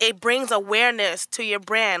 Like, it brings awareness to your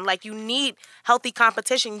brand. Like, you need healthy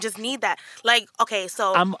competition. You just need that. Like, okay,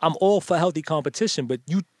 so... I'm all for healthy competition, but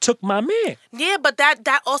you took my man. Yeah, but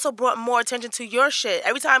that also brought more attention to your shit.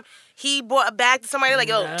 Every time he brought a bag to somebody like,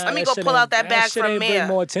 yo, let me go pull out that bag from That Maya. bring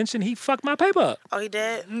more attention. He fucked my paper up. Oh, he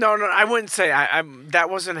did? No, I wouldn't say. That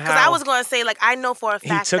wasn't how. Because I was going to say, like, I know for a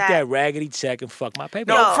fact He took that raggedy check and fucked my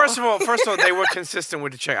paper No, up. first of all, they were consistent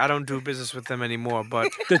with the check. I don't do business with them anymore,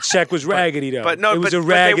 but The check was raggedy, though. but no, it was but- a but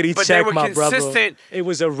they- raggedy but they check, were my brother. consistent. It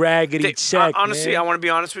was a raggedy check, honestly, man. I want to be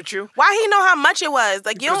honest with you. Why he know how much it was?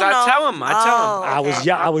 Like, you don't Because know. I tell him.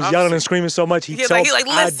 I was yelling and screaming so much. He He was told like,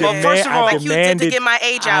 listen. Well, first of all, like, you did to get my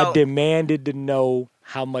age I out. demanded to know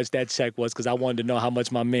how much that check was because I wanted to know how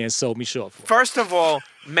much my man sold me short for. First of all,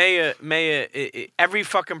 Maya, every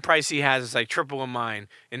fucking price he has is like triple of mine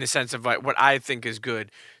in the sense of like what I think is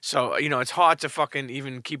good. So, it's hard to fucking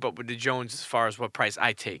even keep up with the Jones as far as what price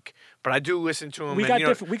I take. But I do listen to him.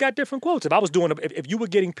 We got different quotes. If I was doing, if you were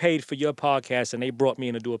getting paid for your podcast and they brought me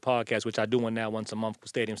in to do a podcast, which I do one now once a month with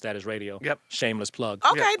Stadium Status Radio. Yep. Shameless plug.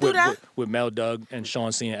 Okay, do that. With Mel Doug and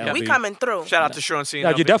Sean C and LB. We coming through. Shout out to Sean C. No,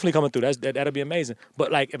 you're definitely coming through. That'll be amazing.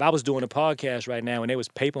 But like, if I was doing a podcast right now and there was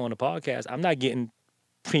paper on the podcast, I'm not getting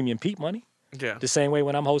Premium Pete money. Yeah. The same way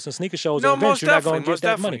when I'm hosting sneaker shows No, and events, most you're not going to definitely, get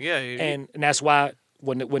that most money. definitely. Yeah, and that's why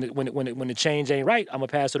when the change ain't right, I'm gonna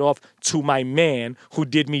pass it off to my man who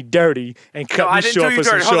did me dirty and cut me short for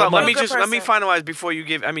some Hold short on, money. let me finalize before you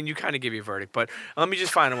give. I mean, you kind of give your verdict, but let me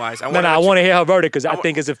just finalize. I want to hear her verdict because I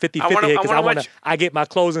think it's a 50-50 wanna- here I because wanna I get my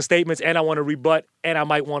closing statements and I want to rebut and I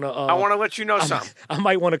might want to. I want to let you know something. I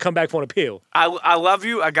might want to come back for an appeal. I love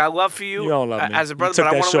you. I got love for you. You don't love me. As a brother, You took but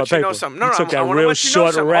I that want to short let you know paper. something. No, You no, took I that want to real let you know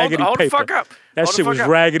short, something. raggedy Hold the paper. fuck up. That Hold the shit was fuck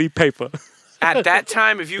up. raggedy paper. At that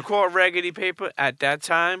time, if you call it raggedy paper, at that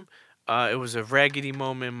time, it was a raggedy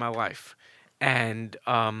moment in my life. And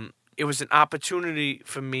it was an opportunity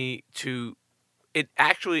for me to... It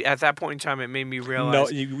actually, at that point in time, it made me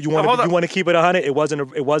realize... No, you want to keep it 100. It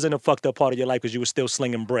wasn't a fucked up part of your life because you were still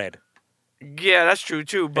slinging bread. Yeah, that's true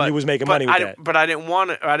too. But you was making money with that. But I didn't want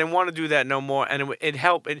to do that no more, and it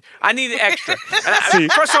helped. I needed extra.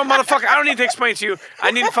 First of all, motherfucker, I don't need to explain to you. I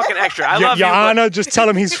need fucking extra. I love you. Your Honor, just tell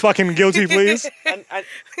him he's fucking guilty, please.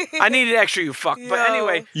 I needed extra, you fuck. But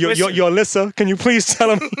anyway, Your Alyssa, can you please tell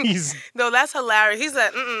him he's... No, that's hilarious. He's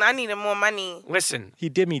like, I needed more money. Listen. He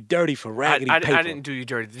did me dirty for raggedy paper. I didn't do you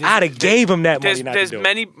dirty. I'd have gave him that money not to do it.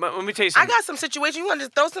 Let me tell you something. I got some situation. You want to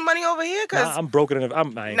just throw some money over here? Cause I'm broken.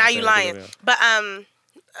 now you lying. But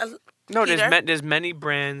no, Peter? there's many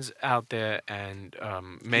brands out there, and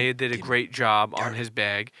Maya did a great job on his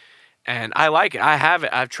bag, and I like it. I have it.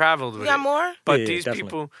 I've traveled with it. You got more? But Yeah, these definitely.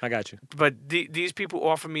 people, I got you. But these people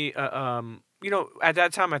offer me, at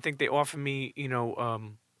that time, I think they offered me,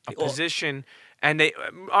 a position, and they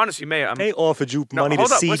honestly, Maya, They offered you money to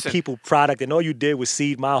seed people product, and all you did was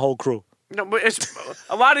seed my whole crew. No, but it's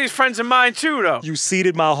a lot of these friends of mine too, though. You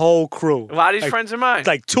seeded my whole crew. A lot of these friends of mine.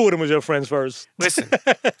 Like 2 of them was your friends first. Listen,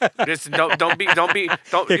 don't be.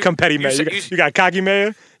 Here come Petty Mayor. You got cocky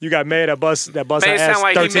Mayor. You got Mayor that bust her ass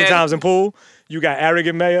like 13 times in pool. You got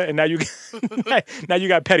arrogant Mayor, and now you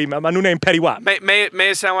got Petty. My new name Petty Wop. May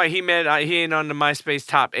it sound like he mad he ain't on the MySpace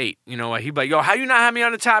top 8. You know what? He be like, yo, how you not have me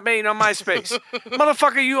on the top 8 on MySpace?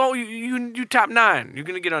 Motherfucker, you top 9. You're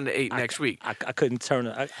gonna get on the 8 next week. I couldn't turn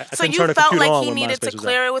it. So you felt like he needed to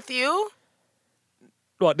clear it with you?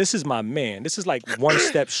 Well, this is my man. This is like one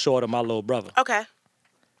step short of my little brother. Okay.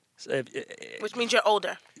 So Which means you're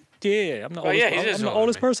older. Yeah, I'm the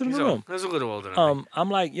oldest person in the room. He's a little older than me. I'm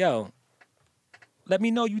like, yo, let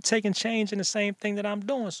me know you taking change in the same thing that I'm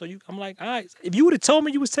doing. So I'm like, all right. If you would have told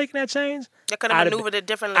me you was taking that change, You could have maneuvered it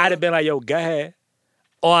differently. I'd have been like, yo, go ahead.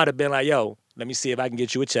 Or I'd have been like, yo, let me see if I can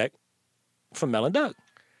get you a check from Mel and Doug.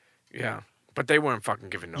 Yeah, but they weren't fucking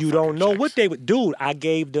giving no. You don't know what they would do. I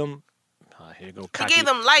gave them. Here you go, cocky. He gave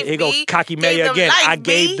them life, Here you go, B. cocky Gave Mayor them again. life, I B.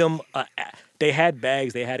 gave them. They had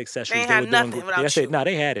bags. They had accessories. They had were nothing doing, without you. No,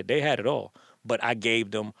 they had it. They had it all. But I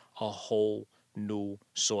gave them a whole new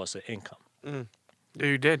source of income. Yeah,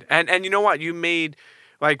 you did, and you know what? You made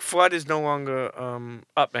like Flood is no longer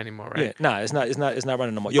up anymore, right? Yeah, it's not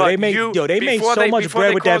running no more. But They made so much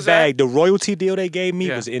bread with that bag. The royalty deal they gave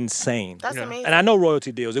me was insane. That's amazing. And I know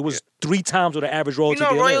royalty deals. It was 3 times what the average royalty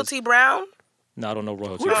deal Royalty is. Brown? No, I don't know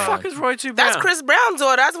royalty. Who the Brown. fuck is Royalty Brown? That's Chris Brown's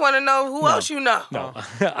daughter. I just want to know who else you know. No,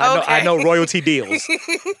 Okay. I know royalty deals,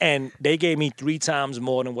 and they gave me 3 times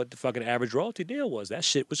more than what the fucking average royalty deal was. That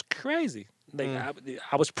shit was crazy. Like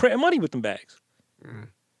I was printing money with them bags,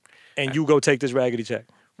 and you go take this raggedy check.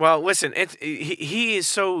 Well, listen, he is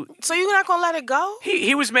so. So you're not gonna let it go?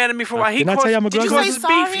 He was mad at me for a while. Didn't I tell you I'm a Did you grudge? say causes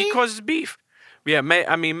beef. sorry? He causes beef. Yeah,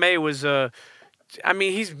 May was.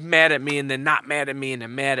 He's mad at me and then not mad at me and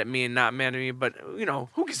then mad at me and not mad at me. But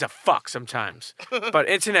who gives a fuck sometimes? But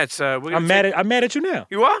internet's. I'm mad at you now.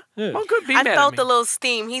 You are? Yeah. Oh, good. Be I mad felt at the me. little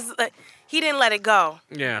steam. He didn't let it go.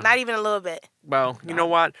 Yeah. Not even a little bit. Well, you know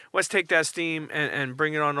what? Let's take that steam and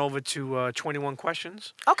bring it on over to 21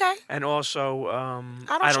 Questions. Okay. And also,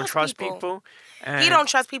 I don't trust people. And He don't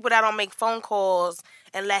trust people that don't make phone calls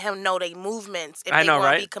and let him know their movements. If I know, they wanna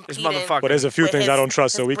right? Be This competing motherfucker. But there's a few with things I don't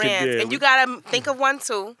trust, so his we could. brands. Yeah, And you gotta think of one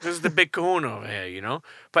too. This is the big kahuna over here, you know?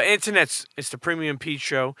 But internet's, it's the Premium Pete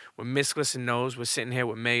Show with Miss Listen Knows. We're sitting here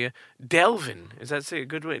with Mayor delving. Is that a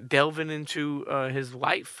good way? Delving into his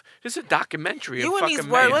life. This is a documentary. You of and these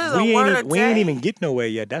fucking words. Mayor. What is a word a we ain't day? even get nowhere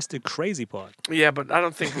yet. That's the crazy part. Yeah, but I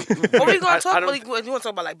don't think. What are we gonna talk I about? don't- What, you want to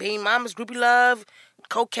talk about like baby mamas, groupie love,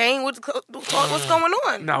 cocaine? What's going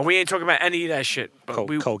on? No, we ain't talking about any of that shit. But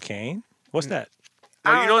we, Cocaine? What's that?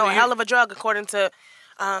 I don't you know know. the- A hell of a drug, according to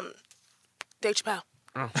Dave Chappelle.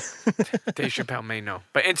 Dave Chappelle may know.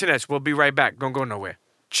 But internets, we'll be right back. Don't go nowhere.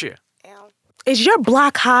 Cheer. Is your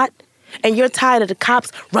block hot and you're tired of the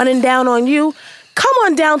cops running down on you? Come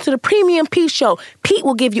on down to the Premium Pete Show. Pete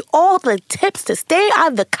will give you all the tips to stay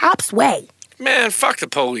out of the cops' way. Man, fuck the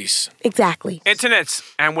police. Exactly. Internets,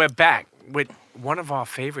 and we're back with one of our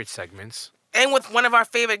favorite segments. And with one of our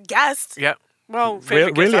favorite guests. Yep. Well,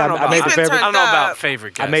 favorite Really? guest. I don't know I made about- the favorite- I don't know about up.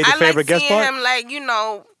 favorite guest. I made the I favorite like guest seeing part. him, like, you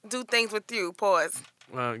know, do things with you. Pause.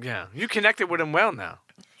 Well, yeah. You connected with him well now.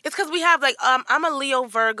 It's because we have, like, I'm a Leo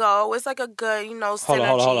Virgo. It's like a good, you know, synergy.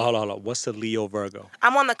 Hold on. What's the Leo Virgo?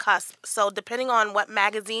 I'm on the cusp. So depending on what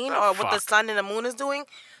magazine or what the fuck. sun and the moon is doing,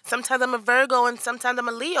 sometimes I'm a Virgo and sometimes I'm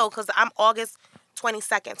a Leo because I'm August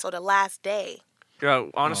 22nd, so the last day. Yo,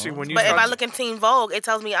 honestly, when you But if start, I look in Teen Vogue, it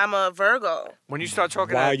tells me I'm a Virgo. when you start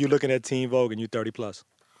talking, Why are that, you looking at Teen Vogue and you 30 plus?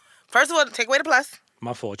 First of all, take away the plus.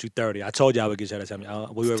 My fault. You 30. I told you I would get you that time. We Take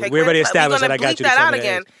already away the plus. established We're that I gonna got bleep you. that to out 78.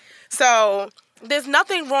 again. So there's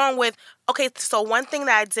nothing wrong with. Okay, so one thing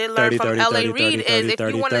that I did learn 30, from 30, L.A. 30, Reid 30, is if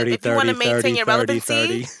 30, you want 30, to 30, maintain your 30,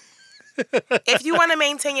 relevancy, 30. if you want to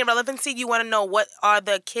maintain your relevancy, you want to know what are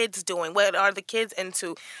the kids doing, what are the kids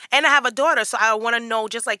into. And I have a daughter, so I want to know.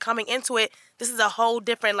 Just like coming into it, this is a whole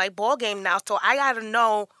different like ball game now. So I got to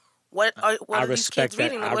know what are these kids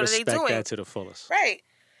reading and what are they doing. I respect that to the fullest. Right.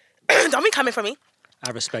 Don't be coming for me.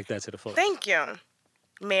 I respect that to the fullest. Thank you,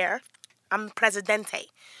 Mayor. I'm Presidente.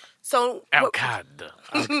 So Alcalde.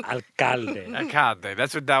 Alcalde. Alcalde.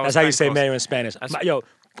 That's what that was. That's how you say called. mayor in Spanish. That's- Yo,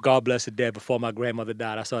 God bless the dead. Before my grandmother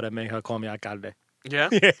died, I saw that make her call me alcalde. Yeah?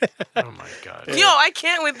 Oh, my God. yo, I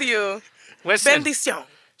can't with you. Listen. Bendición.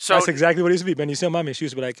 So, That's exactly what it used to be. Bendición, mami. She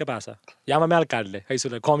used to be like, ¿Qué pasa? Llámame alcalde. I used to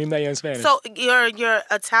like, call me mayor in Spanish. So you're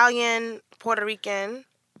Italian, Puerto Rican.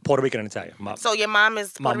 Puerto Rican and Italian. So your mom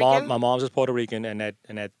is My Puerto Rican? mom's is Puerto Rican, and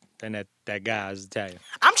that guy is Italian.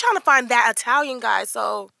 I'm trying to find that Italian guy,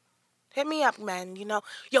 so hit me up, man. You know,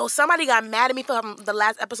 yo, somebody got mad at me from the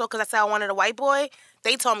last episode because I said I wanted a white boy.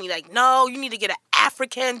 They told me like, no, you need to get an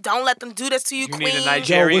African. Don't let them do this to you, You queen. need a Yo,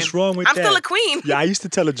 Nigerian. what's wrong with I'm that? still a queen. Yeah, I used to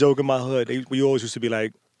tell a joke in my hood. We always used to be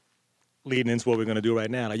like, leading into what we're gonna do right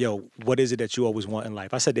now. Like, yo, what is it that you always want in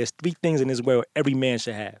life? I said, there's 3 things in this world every man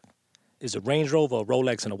should have: is a Range Rover, a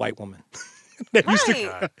Rolex, and a white woman. That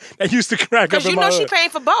used to crack up Because in you my know she hood. paying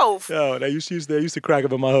for both. Yo, they used to crack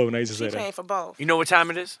up in my hood when I used to She say paying that. for both. you know what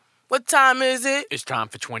time it is? What time is it? It's time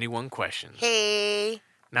for 21 questions. Hey.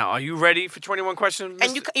 Now, are you ready for 21 questions,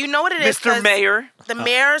 And you know what it is, Mr. 'cause Mayor? The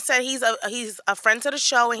mayor said he's a friend to the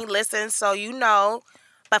show and he listens, so you know.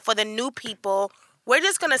 But for the new people, we're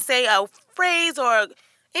just gonna say a phrase or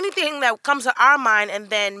anything that comes to our mind, and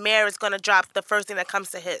then Mayor is gonna drop the first thing that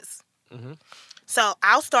comes to his. Mm-hmm. So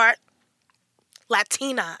I'll start.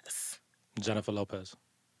 Latinas, Jennifer Lopez,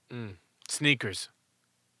 Sneakers.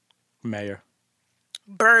 mayor,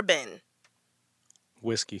 bourbon,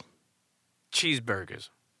 whiskey, Cheeseburgers.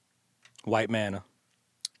 white manna,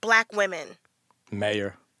 black women,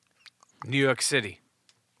 mayor, New York City.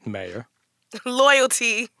 mayor,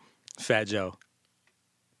 loyalty, Fat Joe,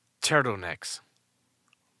 Turtlenecks.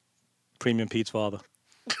 Premium Pete's father,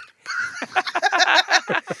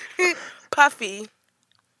 puffy,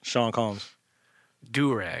 Sean Combs,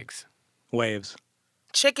 Do-rags. waves,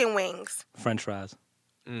 chicken wings, French fries,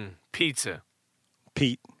 Pizza.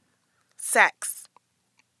 Pete, sex,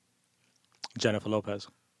 Jennifer Lopez,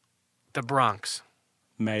 The Bronx.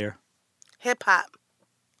 mayor, hip hop,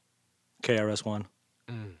 KRS-One,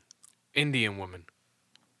 Indian woman.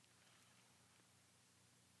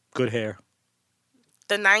 good hair,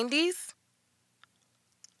 the 90s,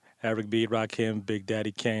 Eric B, Rakim, Big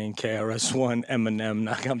Daddy Kane, KRS-One, Eminem.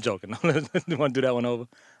 Nah, I'm joking. You want to do that one over?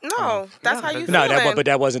 No, that's how you No, feeling. but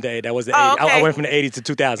that wasn't the 80s. That was the Oh, 80s. I okay. went from the 80s to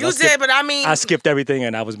 2000. You did, but I mean, I skipped everything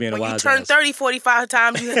and I was being a when you wise turn ass. 30, 45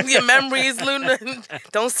 times, your memories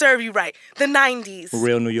don't serve you right. The 90s.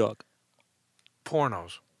 Real New York.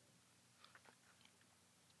 Pornos.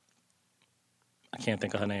 can't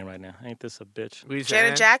think of her name right now. Ain't this a bitch? Lisa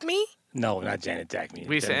Janet Ann? Jack me? No, not Janet Jack me.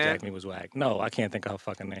 Lisa Janet Ann? Jack me was whack. No, I can't think of her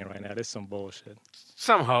fucking name right now. This is some bullshit.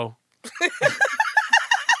 Some hoe.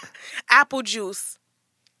 Apple juice.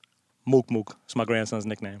 Mook Mook. It's my grandson's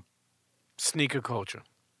nickname. Sneaker culture.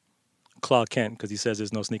 Clark Kent, because he says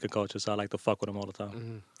there's no sneaker culture, so I like to fuck with him all the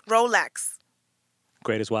time. Rolex.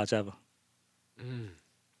 Greatest watch ever.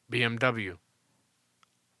 BMW.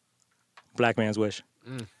 Black man's wish.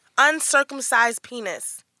 Uncircumcised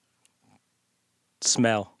penis.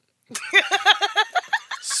 Smell.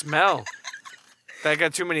 Smell. That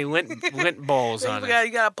got too many lint balls on You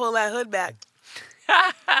it. gotta pull that hood back.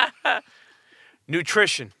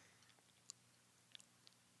 Nutrition.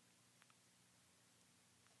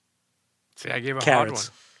 See, I gave a hard one.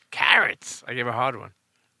 Carrots. Carrots. I gave a hard one.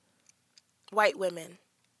 White women.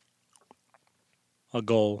 A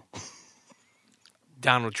goal.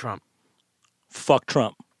 Donald Trump. Fuck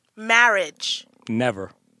Trump. Marriage.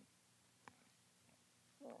 Never.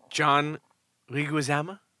 John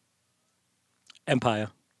Leguizamo. Empire.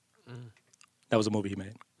 That was a movie he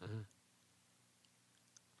made.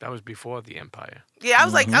 That was before the Empire. Yeah, I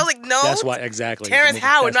was like, no. That's why, exactly. Terrence The movie-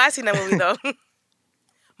 Howard. No, that's- I seen that movie though.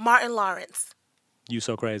 Martin Lawrence. You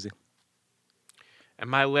so crazy. And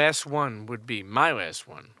my last one would be my last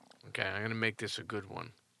one. Okay, I'm gonna make this a good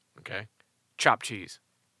one. Okay, chopped cheese.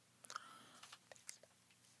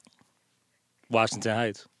 Washington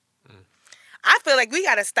Heights. I feel like we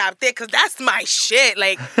gotta stop there because that's my shit.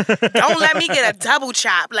 Like, don't let me get a double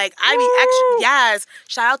chop. Like, I be extra. Yes.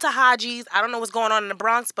 Shout out to Haji's. I don't know what's going on in the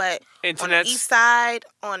Bronx, but on the Internets. East Side,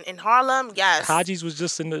 in Harlem, yes. Haji's was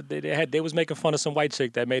just in the they was making fun of some white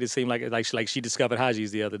chick that made it seem like she discovered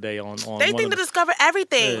Haji's the other day on They one think of to the, discover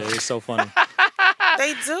everything. Yeah, it's so funny.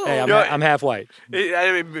 They do. Hey, I'm half white.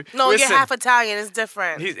 I mean, no, listen, you're half Italian. It's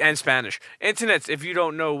different. And Spanish. Internets, if you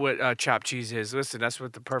don't know what chopped cheese is, listen, that's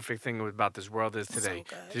what the perfect thing about this world is today.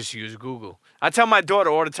 good. Just use Google. I tell my daughter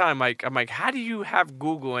all the time, like, I'm like, how do you have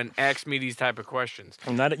Google and ask me these type of questions?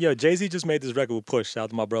 Jay-Z just made this record with Push. Shout out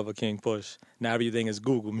to my brother King Push. Now everything is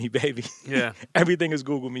Google me, baby. Yeah. Everything is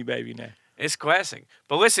Google me, baby now. It's classic.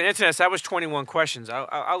 But listen, Internets, that was 21 questions.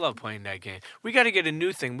 I love playing that game. We got to get a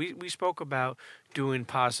new thing. We spoke about doing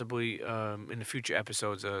possibly in the future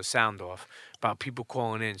episodes a sound off about people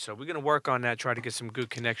calling in. So we're going to work on that, try to get some good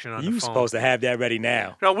connection on the phone. You supposed to have that ready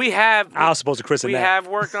now. No, we have. I was supposed to christen We that. have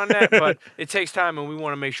worked on that, but it takes time, and we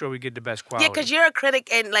want to make sure we get the best quality. Yeah, because you're a critic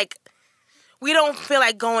and, like, we don't feel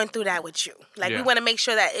like going through that with you. Like, Yeah. we want to make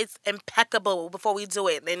sure that it's impeccable before we do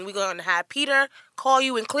it. And we're going to have Peter call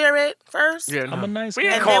you and clear it first. Yeah, no. I'm a nice We guy.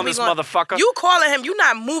 ain't And calling then we this gonna- motherfucker. You calling him, you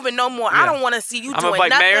not moving no more. Yeah. I don't want to see you I'm doing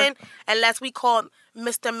like, nothing Mayor? unless we call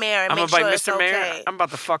Mr. Mayor and I'm make like, sure it's Mr. Mayor, okay. I'm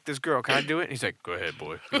about to fuck this girl. Can I do it? And he's like, go ahead,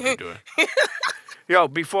 boy. You can do it. Yo,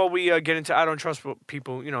 before we get into I Don't Trust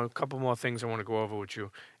People, a couple more things I want to go over with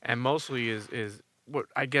you. And mostly is what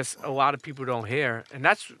I guess a lot of people don't hear. And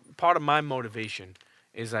that's part of my motivation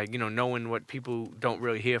is like, knowing what people don't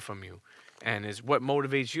really hear from you. And is what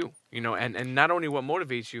motivates you, and not only what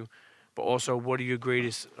motivates you, but also what are your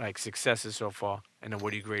greatest like successes so far, and then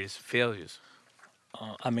what are your greatest failures?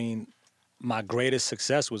 My greatest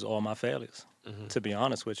success was all my failures, to be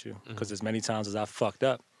honest with you. Because as many times as I fucked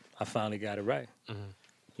up, I finally got it right.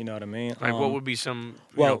 You know what I mean? Like what would be some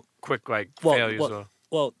quick failures?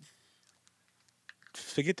 Well,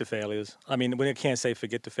 forget the failures. I mean, when I can't say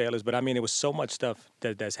forget the failures, but I mean, it was so much stuff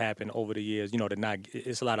that's happened over the years.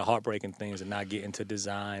 It's a lot of heartbreaking things, to not getting to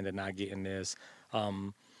design, to not getting this.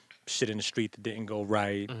 Shit in the street that didn't go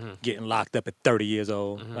right, getting locked up at 30 years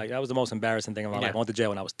old. Like, that was the most embarrassing thing in my life. I went to jail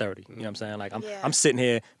when I was 30. You know what I'm saying? Like, I'm sitting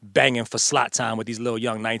here banging for slot time with these little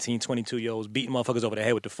young 19, 22-year-olds, beating motherfuckers over the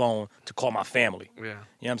head with the phone to call my family. Yeah. You know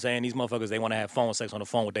what I'm saying? These motherfuckers, they want to have phone sex on the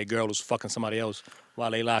phone with their girl who's fucking somebody else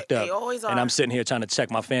while they locked up. They always And are. I'm sitting here trying to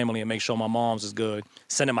check my family and make sure my mom's is good,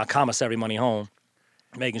 sending my commissary money home,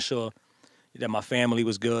 making sure that my family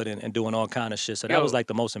was good and doing all kind of shit. So that was like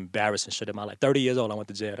the most embarrassing shit in my life. 30 years old, I went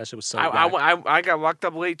to jail. That shit was so bad. I got locked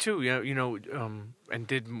up late too, and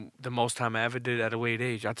did the most time I ever did at a late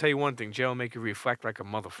age. I'll tell you one thing, jail make you reflect like a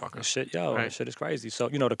motherfucker. Shit, Right. shit is crazy. So,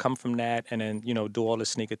 to come from that and then, do all the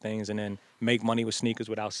sneaker things and then make money with sneakers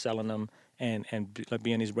without selling them and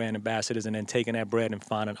being these brand ambassadors and then taking that bread and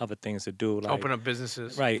finding other things to do. Like, Open up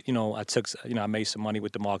businesses. Right. I made some money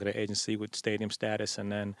with the marketing agency with Stadium Status,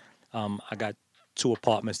 and then I got 2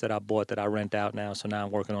 apartments that I bought that I rent out now. So now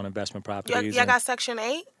I'm working on investment properties. Y'all got Section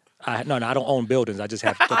 8? No, I don't own buildings. I just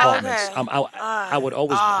have apartments. Okay. I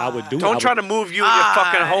would do. Don't try to move you and your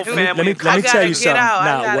fucking whole family. Let me tell gotta you get something. out. I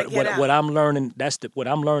Now, gotta get out. what I'm learning. What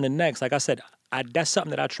I'm learning next. Like I said, that's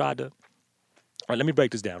something that I tried to right, let me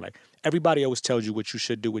break this down. Like, everybody always tells you what you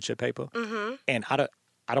should do with your paper. Mm-hmm. And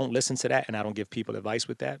I don't listen to that, and I don't give people advice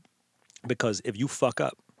with that. Because if you fuck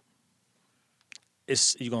up,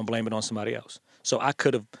 you're going to blame it on somebody else. So I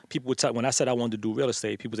could have, people would tell, when I said I wanted to do real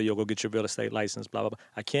estate, people say, yo, go get your real estate license, blah, blah, blah.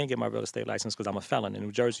 I can't get my real estate license because I'm a felon. In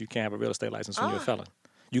New Jersey, you can't have a real estate license when you're a felon.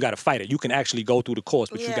 You got to fight it. You can actually go through the course,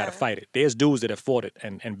 but you got to fight it. There's dudes that have fought it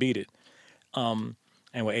and beat it and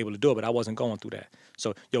were able to do it, but I wasn't going through that.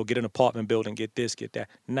 So, yo, get an apartment building, get this, get that.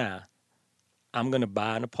 Nah, I'm going to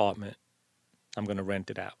buy an apartment. I'm going to rent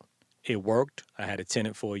it out. It worked. I had a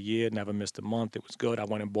tenant for a year, never missed a month. It was good. I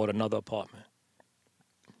went and bought another apartment.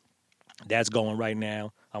 That's going right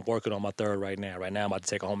now. I'm working on my third right now. Right now, I'm about to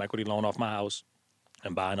take a home equity loan off my house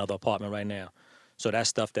and buy another apartment right now. So that's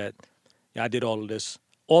stuff that I did all of this.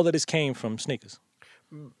 All of this came from sneakers.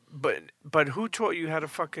 But who taught you how to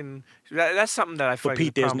fucking... That's something that I feel But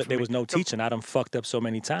Pete, there was no teaching. I done fucked up so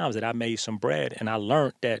many times that I made some bread, and I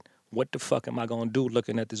learned that what the fuck am I going to do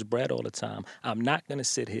looking at this bread all the time? I'm not going to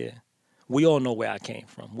sit here. We all know where I came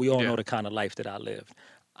from. We all know the kind of life that I lived.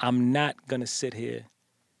 I'm not going to sit here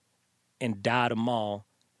and die tomorrow,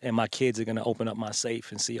 and my kids are going to open up my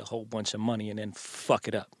safe and see a whole bunch of money and then fuck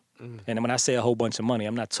it up. And when I say a whole bunch of money,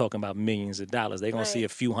 I'm not talking about millions of dollars. They're going to see a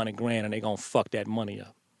few $100,000 and they're going to fuck that money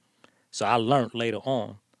up. So I learned later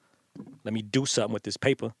on, let me do something with this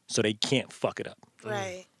paper so they can't fuck it up.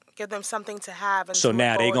 Right. Give them something to have. And so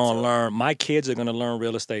now they're going to learn, my kids are going to learn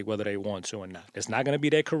real estate whether they want to or not. It's not going to be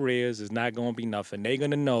their careers. It's not going to be nothing. They're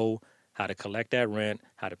going to know how to collect that rent,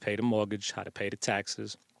 how to pay the mortgage, how to pay the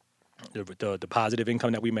taxes, the positive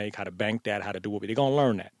income that we make, how to bank that, how to do it. They're going to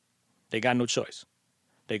learn that. They got no choice.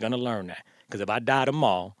 They're going to learn that. Because if I die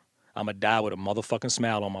tomorrow, I'm going to die with a motherfucking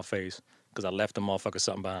smile on my face because I left the motherfucker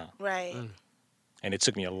something behind. Right. And it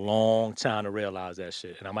took me a long time to realize that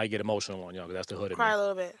shit. And I might get emotional on y'all because that's the hood of me. Cry a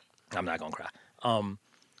little bit. I'm not going to cry.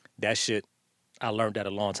 That shit, I learned that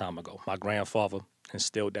a long time ago. My grandfather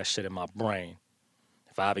instilled that shit in my brain.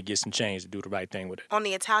 If I ever get some change, to do the right thing with it. On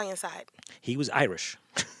the Italian side? He was Irish.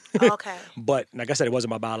 Okay. But, like I said, it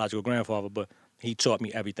wasn't my biological grandfather, but he taught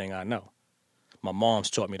me everything I know. My mom's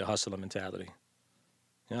taught me the hustler mentality.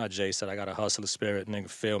 You know how Jay said, I got a hustler spirit, nigga,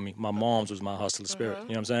 feel me. My mom's was my hustler spirit. You know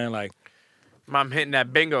what I'm saying? Like, Mom hitting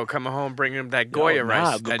that bingo, coming home, bringing him that Goya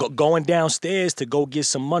rice. Going downstairs to go get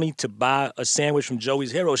some money to buy a sandwich from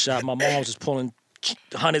Joey's Hero Shop. My mom was just pulling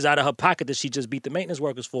hundreds out of her pocket that she just beat the maintenance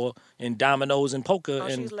workers for in dominoes and poker. Oh,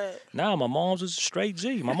 and she's lit. Nah, my mom's was a straight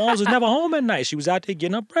G. My mom's was never home at night. She was out there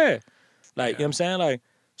getting her bread. Like, you know what I'm saying? Like,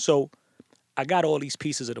 so I got all these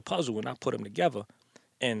pieces of the puzzle and I put them together.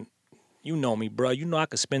 And you know me, bro. You know I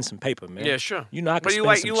could spend some paper, man. Yeah, sure. You know I could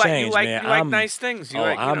spend some change, man. You like nice things.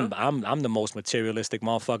 I'm the most materialistic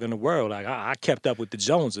motherfucker in the world. Like I kept up with the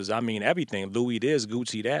Joneses. I mean everything. Louis this,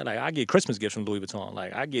 Gucci that. Like I get Christmas gifts from Louis Vuitton.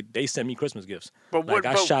 Like they send me Christmas gifts.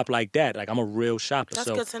 I shop like that. Like I'm a real shopper. That's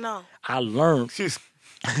good to know. I learned.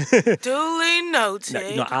 Duly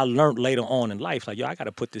noted. I learned later on in life, like, yo, I got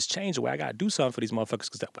to put this change away. I got to do something for these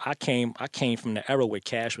motherfuckers because I came from the era where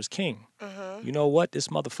cash was king. Mm-hmm. You know what? This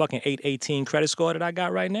motherfucking 818 credit score that I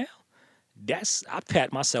got right now, I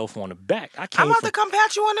pat myself on the back. I'm about to come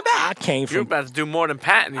pat you on the back. I came from. You're about to do more than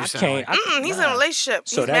patting. He's in a relationship.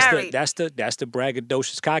 So he's married. That's the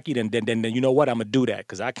braggadocious cocky. Then you know what? I'm gonna do that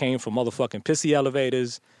because I came from motherfucking pissy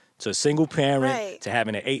elevators to a single parent, to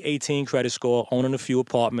having an 818 credit score, owning a few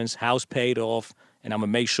apartments, house paid off, and I'm going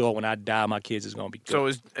to make sure when I die, my kids is going to be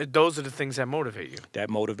good. So those are the things that motivate you?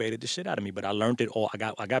 That motivated the shit out of me, but I learned it all. I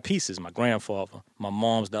got pieces. My grandfather, my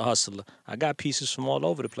mom's the hustler. I got pieces from all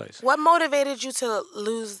over the place. What motivated you to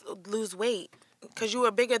lose weight? Because you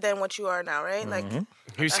were bigger than what you are now, right? Like,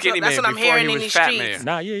 he was skinny man that's what I'm before hearing he in was these fat streets. man.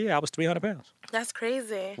 Nah, yeah, I was 300 pounds. That's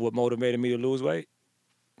crazy. What motivated me to lose weight?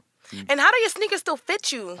 And how do your sneakers still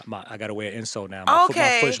fit you? I got to wear an insole now.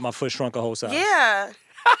 My foot shrunk a whole size. Yeah.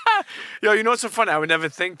 Yo, you know what's so funny? I would never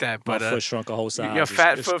think that, but my foot shrunk a whole size. Your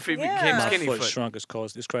fat foot became skinny foot. My foot foot. shrunk.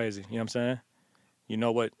 It's crazy. You know what I'm saying? You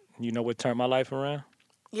know what turned my life around?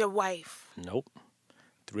 Your wife. Nope.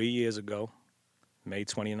 3 years ago, May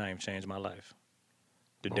 29th changed my life.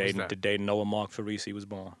 The day Noah Mark Farese was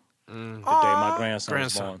born. The day my grandson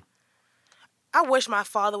was born. I wish my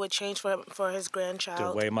father would change for his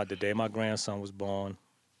grandchild. The day my grandson was born,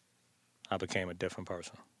 I became a different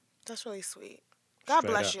person. That's really sweet. God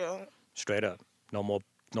bless you. Straight up. No more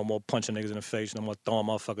punching niggas in the face. No more throwing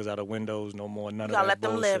motherfuckers out of windows. No more none of that. You gotta let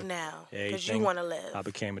them bullshit. live now, because you want to live. I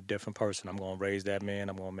became a different person. I'm gonna raise that man.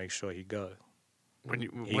 I'm gonna make sure he good.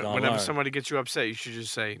 Whenever somebody gets you upset, you should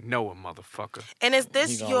just say, "Noah, motherfucker." And is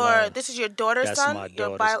this your daughter's son? My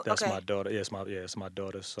daughter's my daughter. Yeah, it's my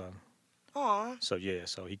daughter's son. Aw. So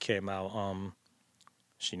he came out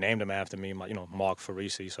She named him after me, Mark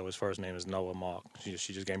Farese. So his first name is Noah Mark.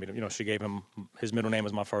 She just gave me, she gave him his middle name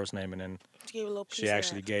as my first name, and then she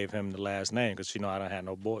actually gave him the last name because I don't have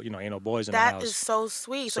no boy, ain't no boys in the house. That is so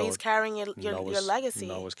sweet. So he's carrying your legacy.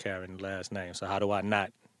 Noah's carrying the last name. So how do I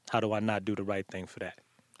not do the right thing for that?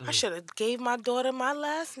 I should have gave my daughter my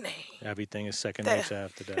last name. Everything is second nature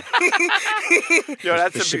after that. Yo,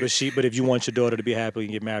 that's but if you want your daughter to be happy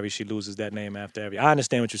and get married, she loses that name after every. I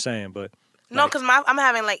understand what you're saying, but. No, because I'm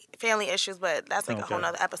having like family issues, but that's like a whole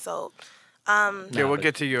nother episode. Yeah, we'll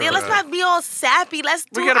get to your. Yeah, let's not be all sappy. Let's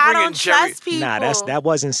do I don't trust people. Nah, that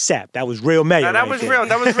wasn't sap. That was real mayor. Nah, that was real.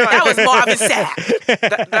 That was real. That was Marvin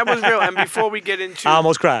Sapp. that was real. And before we get into, I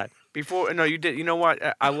almost cried. No, you did. You know what?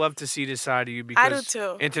 I love to see this side of you because I do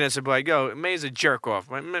too. Internet's be like, yo, May's a jerk off.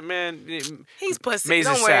 Man, he's pussy. May's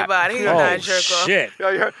Don't a worry sap. about it. He's not a jerk Shit.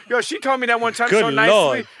 off. Yo, she told me that one time Good so nicely.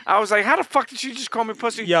 Lord. I was like, how the fuck did she just call me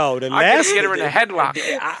pussy? Yo, I gotta get her in a headlock.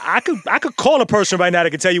 I could call a person right now that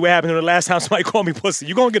can tell you what happened the last time somebody called me pussy.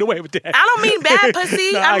 You gonna get away with that? I don't mean bad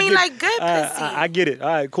pussy. No, I mean like good pussy. I get it. All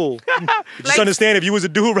right, cool. Just understand if you was a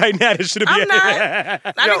dude right now, this should have been. I'm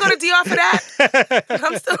not. I didn't go to DR for that.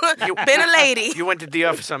 I'm still been a lady. You went to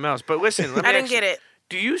DR for something else. But listen, let me I didn't get it.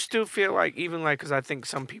 Do you still feel like, even like, because I think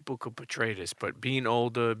some people could portray this, but being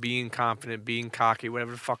older, being confident, being cocky,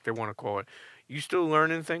 whatever the fuck they want to call it, you still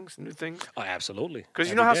learning things, new things? Oh, absolutely. Because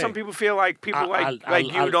you know how some people feel like people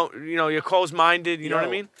you're closed-minded, you know what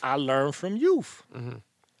I mean? I learn from youth. Mm-hmm.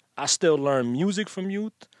 I still learn music from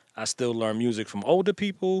youth. I still learn music from older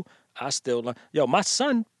people. I still learn. Yo, my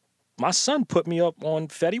son put me up on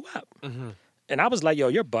Fetty Wap. Mm-hmm. And I was like, yo,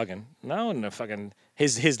 you're bugging. No, and the fucking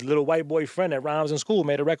his little white boy friend that rhymes in school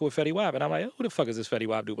made a record with Fetty Wap. And I'm like, who the fuck is this Fetty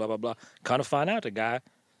Wap dude, blah, blah, blah. Kind of find out the guy,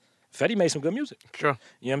 Fetty made some good music. Sure.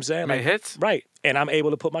 You know what I'm saying? Made hits? Right. And I'm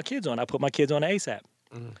able to put my kids on. I put my kids on ASAP.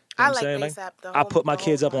 Mm. You know I like ASAP, though. I put my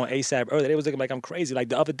kids up on ASAP early. They was looking like I'm crazy. Like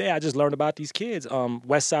the other day, I just learned about these kids,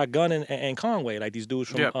 West Side Gun and Conway, like these dudes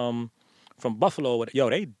from Buffalo. Yo,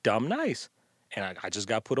 they dumb nice. And I just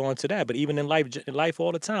got put on to that. But even in life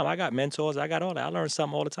all the time, I got mentors. I got all that. I learned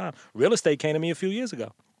something all the time. Real estate came to me a few years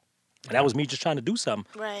ago. And that was me just trying to do something.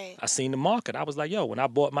 Right. I seen the market. I was like, yo, when I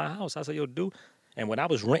bought my house, I said, yo, dude. And when I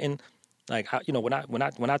was renting, like, when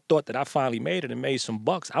I thought that I finally made it and made some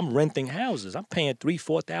bucks, I'm renting houses. I'm paying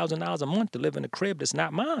 $3,000-$4,000 a month to live in a crib that's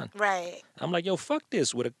not mine. Right. I'm like, yo, fuck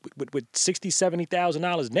this. With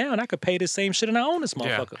 $60,000-$70,000 down, I could pay this same shit and I own this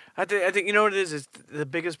motherfucker. Yeah. I think you know what it is the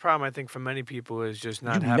biggest problem I think for many people is just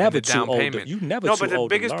not having never the down too old payment. You never no, too but the old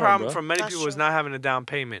to biggest learn, problem bro. for many people is not having a down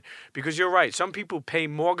payment. Because you're right, some people pay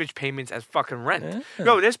mortgage payments as fucking rent. Yeah.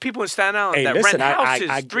 Yo, there's people in Staten Island that listen, rent houses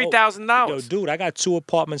 $3,000. Yo, dude, I got 2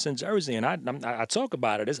 apartments in Jersey, and I talk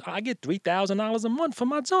about it. I get $3,000 a month for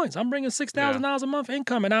my joints. I'm bringing $6,000 a month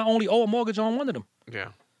income, and I only owe a mortgage on one of them. Yeah.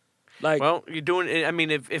 Like, well, you're doing it. I mean,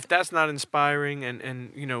 if that's not inspiring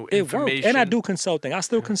and you know, it information. Worked. And I do consulting. I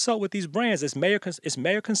still consult with these brands. It's Mayor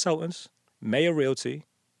Consultants, Mayor Realty,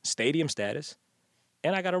 Stadium Status,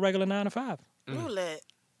 and I got a regular 9 to 5. You lit.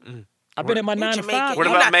 I've been at my 9 to 5. What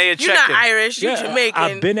about Mayor You're Check-in? not Irish. You're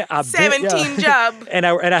Jamaican. I've 17 job. And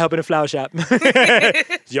I help in the flower shop.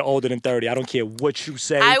 You're older than 30. I don't care what you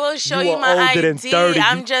say. I will show you my older ID. Than 30.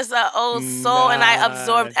 I'm just an old soul, and I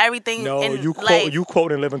absorbed everything in life. You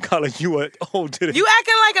quote in Living Color. You are older than. You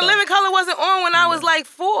acting like A Living Color wasn't on when I was like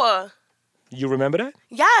 4. You remember that?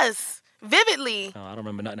 Yes, vividly. No, I don't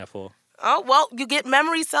remember nothing at 4. Oh, well, you get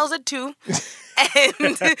memory cells at 2.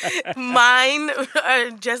 And mine are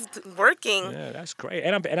just working. Yeah, that's great.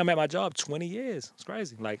 And I'm at my job 20 years. It's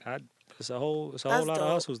crazy. Like it's a whole lot of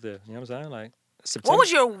hustles there. You know what I'm saying? Like September. What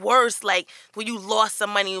was your worst, like, when you lost some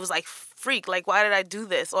money? It was like, freak, like, why did I do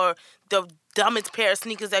this? Or the dumbest pair of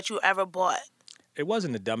sneakers that you ever bought? It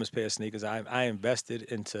wasn't the dumbest pair of sneakers. I invested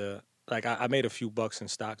into, like, I made a few bucks in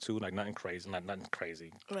stock too. Like nothing crazy.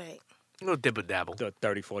 Right. A little dibble dabble. $30,000,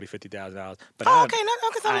 $40,000, $50,000. But okay, no,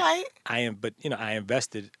 because I'm like. I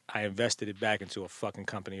invested it back into a fucking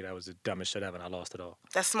company that was the dumbest shit ever, and I lost it all.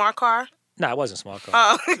 That smart car? No, it wasn't smart car.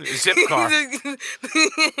 Oh. Zip car.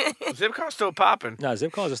 Zip car's still popping. No,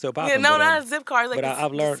 zip cars are still popping. Yeah, no, not a zip car. Like, but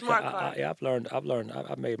I've learned. Smart car.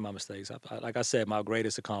 I've made my mistakes. Like I said, my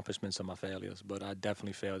greatest accomplishments are my failures. But I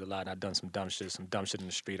definitely failed a lot. And I've done some dumb shit in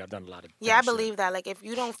the street. I've done a lot of. Yeah, I believe that. Like, if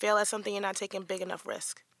you don't fail at something, you're not taking big enough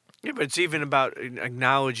risk. Yeah, but it's even about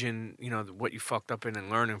acknowledging, you know, what you fucked up in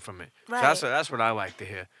and learning from it. Right. So that's what I like to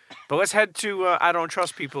hear. But let's head to I Don't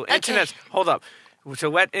Trust People. Okay. Internet. Hold up. to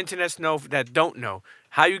let internets know that don't know.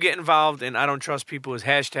 How you get involved in I Don't Trust People is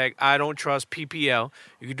hashtag I Don't Trust PPL.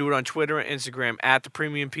 You can do it on Twitter and Instagram at The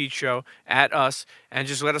Premium Pete Show, at us, and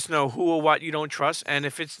just let us know who or what you don't trust. And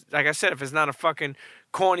if it's, like I said, if it's not a fucking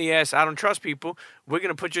corny ass I Don't Trust People, we're going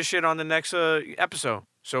to put your shit on the next episode.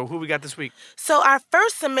 So who we got this week? So our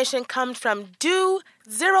first submission comes from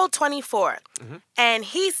Do024. And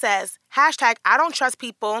he says, hashtag I don't trust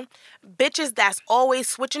people, bitches that's always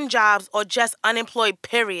switching jobs or just unemployed,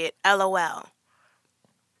 period, LOL.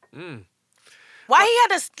 Why he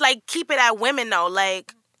had to, like, keep it at women, though?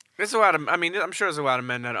 Like... There's a lot of... I mean, I'm sure there's a lot of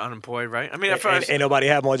men that are unemployed, right? I mean, at first... Ain't nobody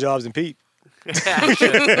have more jobs than Pete. He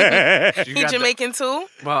Jamaican, too?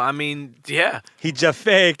 Well, I mean, yeah. He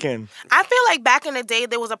Jamaican. I feel like back in the day,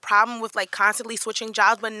 there was a problem with, like, constantly switching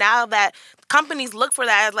jobs. But now that companies look for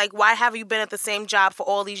that, like, why have you been at the same job for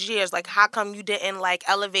all these years? Like, how come you didn't, like,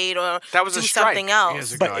 elevate or that was do a strike something else?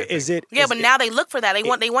 years ago, But is it... Yeah, is but it- now they look for that.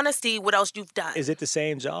 They want to see what else you've done. Is it the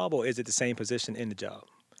same job or is it the same position in the job?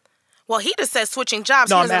 Well, he just said switching jobs.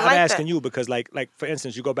 No, He I'm doesn't like asking that. you because, like for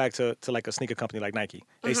instance, you go back to like a sneaker company like Nike.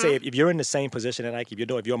 They say if you're in the same position at Nike,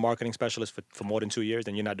 if you're a marketing specialist for more than 2 years,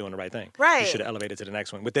 then you're not doing the right thing. Right. You should have elevated to the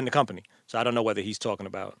next one within the company. So I don't know whether he's talking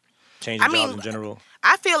about changing jobs in general.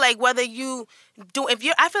 I feel like whether you do,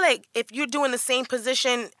 I feel like if you're doing the same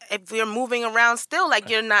position, if you're moving around still, like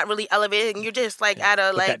you're not really elevated and you're just like at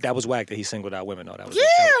a But like. that was whack that he singled out women. though. That was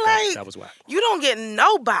that was whack. You don't get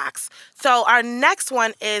no box. So our next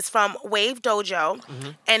one is from Wave Dojo,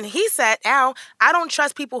 and he said, "Al, I don't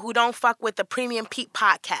trust people who don't fuck with the Premium Pete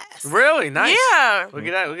podcast." Really? Nice. Yeah. Look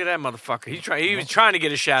at that motherfucker. He was trying to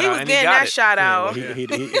get a shout He out, was and getting he got that it. shout out.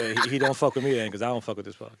 He don't fuck with me then because I don't fuck with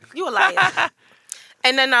this podcast. You a liar.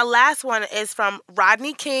 And then our last one is from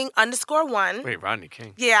Rodney King _1. Wait, Rodney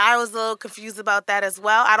King. Yeah, I was a little confused about that as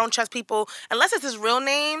well. I don't trust people unless it's his real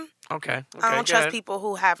name. Okay. I don't trust people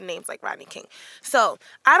who have names like Rodney King. So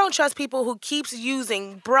I don't trust people who keeps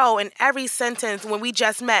using bro in every sentence when we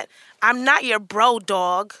just met. I'm not your bro,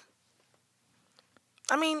 dog.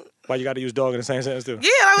 I mean... Why you got to use dog in the same sentence too? Yeah,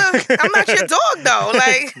 I'm not your dog, though.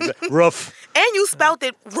 Like, rough. And you spelled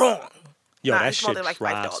it wrong. Yo, Nah, that you spelled shit it like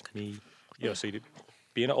Fight drives Dog. me. Yo, see,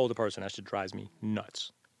 being an older person, that shit drives me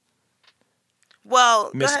nuts.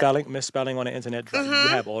 Well, Misspelling on the internet. You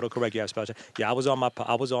have autocorrect. You have spell check. Yeah, I was on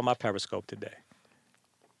my Periscope today.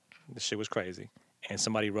 This shit was crazy, and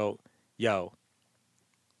somebody wrote, "Yo,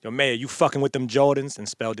 Mayor, you fucking with them Jordans?" and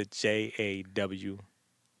spelled it JAWDIN.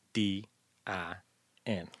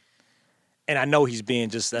 And I know he's being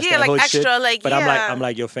just that's Yeah, that like hood extra, shit, like, but yeah. I'm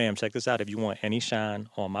like, yo, fam, check this out. If you want any shine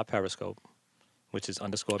on my Periscope, which is _ Have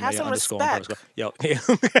Mayor some _ on respect. Periscope. Yo,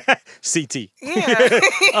 CT.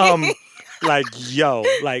 Yeah.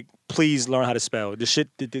 Like, please learn how to spell. The shit,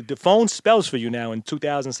 the phone spells for you now in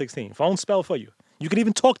 2016. Phone spell for you. You can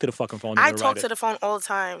even talk to the fucking phone. I talk to the phone all the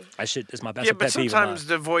time. That shit is my best. Yeah, a but pet peeve of mine. sometimes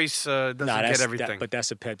the voice doesn't get everything. But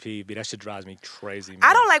that's a pet peeve. That shit drives me crazy, man.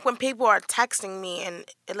 I don't like when people are texting me and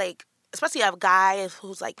like, especially a guy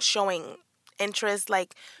who's like showing interest.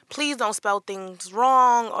 Like, please don't spell things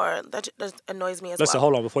wrong, or that annoys me as Listen, well.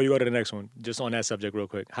 hold on. Before you go to the next one, just on that subject real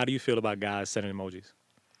quick. How do you feel about guys sending emojis?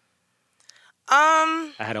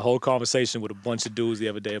 I had a whole conversation with a bunch of dudes the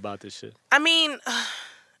other day about this shit. I mean,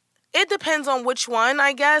 it depends on which one,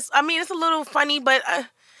 I guess. I mean, it's a little funny, but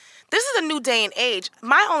this is a new day and age.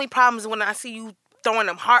 My only problem is when I see you throwing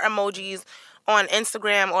them heart emojis on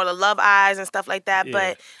Instagram or the love eyes and stuff like that. Yeah.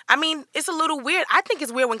 But, I mean, it's a little weird. I think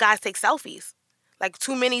it's weird when guys take selfies. Like,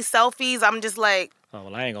 too many selfies. I'm just like... Oh,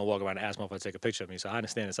 well, I ain't gonna walk around and ask motherfucker to take a picture of me, so I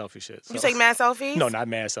understand the selfie shit. So. You take mad selfies? No, not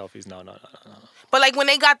mad selfies. No. But, like, when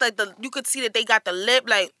they got the you could see that they got the lip,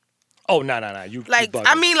 like... Oh, no. You Like, bugging.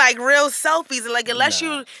 I mean, like, real selfies. Like, unless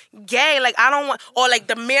you gay, like, I don't want... Or, like,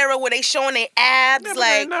 the mirror where they showing their abs,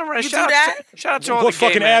 like, you do that? Shout out to all What the gay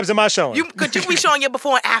fucking men. abs am I showing? Could you be showing your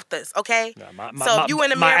before and afters, okay? Nah, So if you in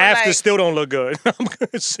the my mirror, afters like... still don't look good. I'm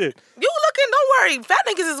good shit. You looking, don't worry. Fat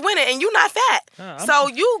niggas is winning, and you not fat. So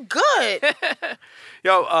you good.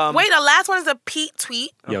 Yo, Wait, the last one is a Pete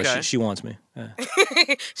tweet. Yo, Okay. she wants me. Yeah.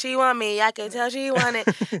 She want me. I can tell she want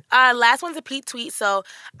it. Last one's a Pete tweet. So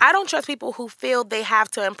I don't trust people who feel they have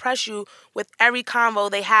to impress you with every convo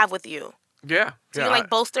they have with you. yeah. So yeah, you like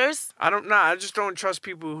boasters? I don't know. I just don't trust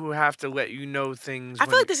people who have to let you know things. I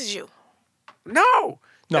feel like this is you. No.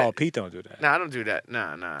 No, Pete don't do that. Nah, I don't do that.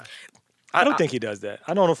 Nah. I don't think he does that.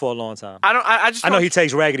 I known him for a long time. I just I know don't- he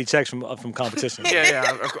takes raggedy checks from competition.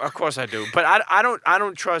 Yeah, of course I do. But I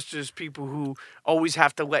don't trust just people who always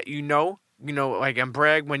have to let you know, like, and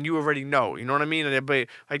brag when you already know. You know what I mean? But,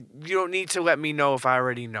 like, you don't need to let me know if I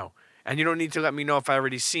already know. And you don't need to let me know if I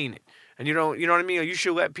already seen it. and you know what I mean. You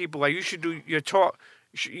should let people you should do your talk.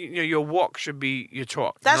 Your walk should be your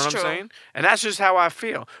talk. That's you know what true. I'm saying? And that's just how I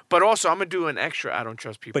feel. But also, I'm gonna do an extra. I don't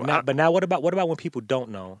trust people. But now, what about when people don't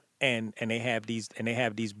know and they have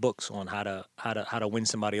these books on how to win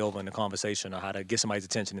somebody over in a conversation or how to get somebody's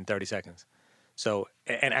attention in 30 seconds. So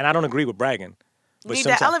and I don't agree with bragging. But Need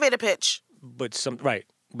that elevator pitch. But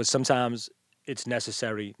sometimes it's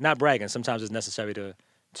necessary. Not bragging. Sometimes it's necessary to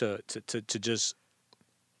just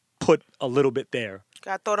put a little bit there.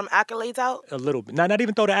 Gotta throw them accolades out? A little bit. Not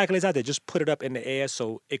even throw the accolades out there. Just put it up in the air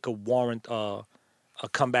so it could warrant a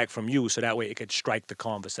comeback from you so that way it could strike the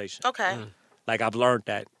conversation. Okay. Like I've learned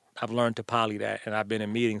that. I've learned to poly that, and I've been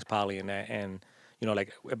in meetings polying that. And,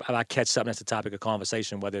 like if I catch something that's the topic of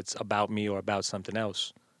conversation, whether it's about me or about something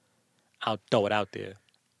else, I'll throw it out there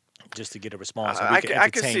just to get a response. I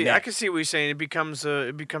can see what you're saying. It becomes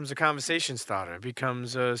a conversation starter. It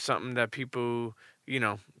becomes something that people,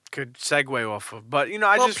 could segue off of. But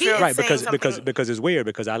I just feel right because it's weird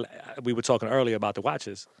because we were talking earlier about the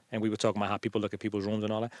watches and we were talking about how people look at people's rooms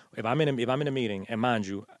and all that. If I'm in a meeting, and mind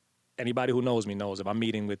you, anybody who knows me knows if I'm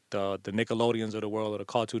meeting with the Nickelodeons of the world or the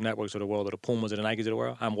Cartoon Networks of the world or the Pumas or the Nikes of the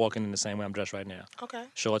world, I'm walking in the same way I'm dressed right now. Okay.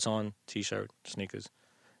 Shorts on, t-shirt, sneakers,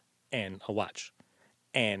 and a watch.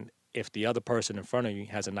 And if the other person in front of you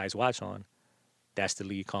has a nice watch on, that's the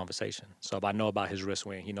lead conversation. So if I know about his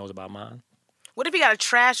wristwear, he knows about mine. What if he got a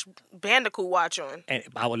trash Bandicoot watch on? And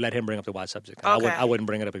I would let him bring up the watch subject. Okay. I wouldn't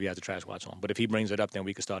bring it up if he has a trash watch on. But if he brings it up, then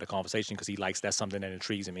we could start a conversation because that's something that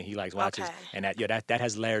intrigues him and he likes watches. Okay. And that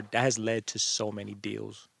has led to so many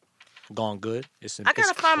deals gone good. I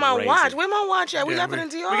gotta find my watch. Where my watch at? We left it in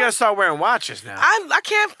DR. We gotta start wearing watches now. I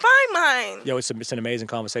can't find mine. Yo, it's an amazing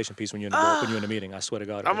conversation piece when you're in the meeting. I swear to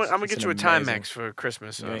God. I'm gonna get you a Timex for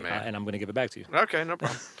Christmas, man. And I'm gonna give it back to you. Okay, no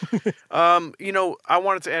problem. I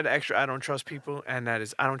wanted to add an extra. I don't trust people, and that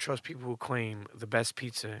is I don't trust people who claim the best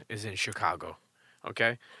pizza is in Chicago.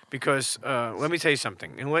 Okay, because let me tell you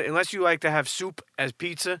something. Unless you like to have soup as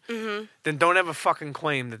pizza, then don't ever fucking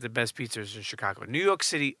claim that the best pizza is in Chicago. New York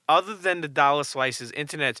City, other than the dollar slices,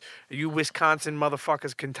 internets, you Wisconsin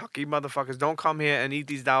motherfuckers, Kentucky motherfuckers, don't come here and eat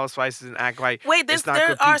these dollar slices and act like it's not good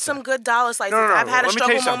there are pizza. some good dollar slices. No, I've had a let me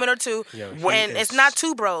tell you struggle moment or two, and it's not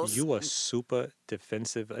two bros. You are super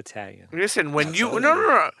defensive Italian. Listen, when you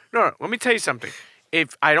no, let me tell you something.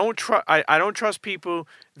 If I don't trust people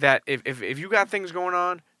that if you got things going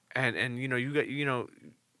on and you got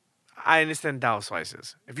I understand dollar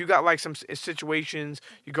slices. If you got like some situations,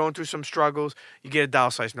 you're going through some struggles, you get a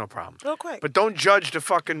dollar slice, no problem. Real quick. But don't judge the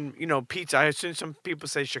fucking pizza. I've seen some people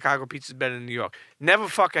say Chicago pizza is better than New York. Never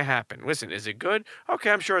fucking happened. Listen, is it good? Okay,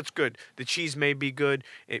 I'm sure it's good. The cheese may be good,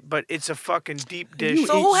 but it's a fucking deep dish.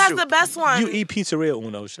 So who has the best one? You eat Pizzeria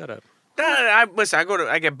Uno. Shut up. Listen,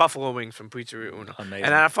 I get buffalo wings from Pizzeria Uno. Amazing.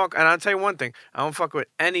 And I'll tell you one thing. I don't fuck with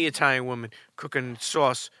any Italian woman cooking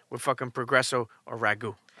sauce with fucking Progresso or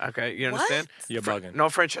Ragu. Okay, you understand? You're bugging. No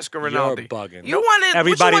Francesco Rinaldi. You're bugging. You wanted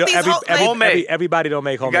everybody don't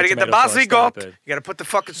make homemade. You gotta get the tomato sauce. basilico. You gotta put the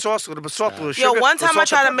fucking sauce with the sugar. Yo, one time I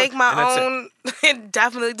tried to pepper, make my and own. It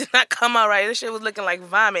definitely did not come out right. This shit was looking like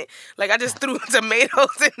vomit. Like I just threw tomatoes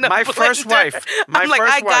in the My blender. first wife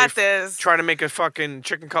I got this. tried to make a fucking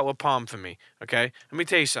chicken cutlet palm for me. Okay, let me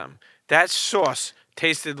tell you something. That sauce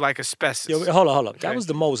tasted like asbestos. Yo, hold on. Okay. That was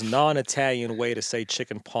the most non-Italian way to say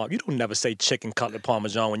chicken parm. You don't never say chicken cutlet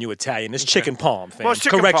parmesan when you Italian. It's chicken parm, fam. Well, it's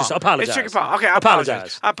chicken Correct palm. yourself. Apologize. It's chicken palm. Okay, I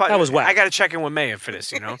apologize. That was whack. I got to check in with Mayor for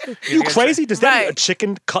this, You crazy? Does that mean a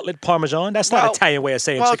chicken cutlet parmesan? That's not an Italian way of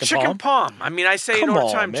saying chicken palm. I mean, I say it all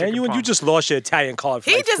the time. Man. You just lost your Italian card for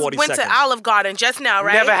He like 40 just went seconds. to Olive Garden just now,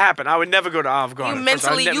 right? Never happened. I would never go to Olive Garden.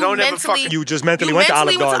 You just mentally went to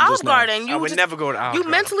Olive Garden just now. I would never go to Olive Garden. You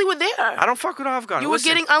mentally were there. I don't fuck with Olive Garden. You were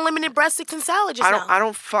getting unlimited breadsticks and salad just now. I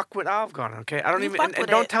don't fuck with Olive Garden, okay? I don't even and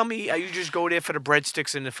don't tell me you just go there for the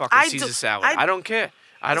breadsticks and the fucking Caesar salad. I don't care.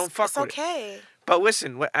 I don't fuck with it. It's okay. But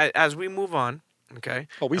listen, as we move on, okay?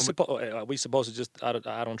 Are we supposed to just I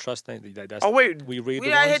don't trust things? Wait, we read we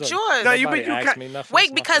the gotta ones. hit yours. No,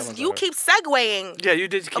 wait, because you keep segueing. Yeah, you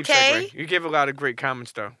did keep Okay? segueing. You gave a lot of great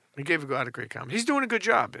comments, though. You gave a lot of great comments. He's doing a good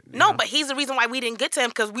job. But he's the reason why we didn't get to him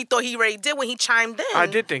because we thought he already did when he chimed in. I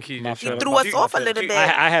did think he did. He threw us off a little bit.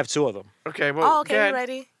 I have two of them. Okay, well, okay, you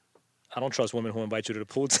ready? I don't trust women who invite you to the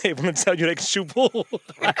pool table and tell you they can shoot pool.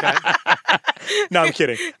 Okay. No, I'm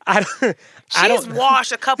kidding. She's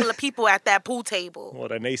washed a couple of people at that pool table. Well,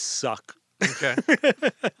 then they suck. Okay.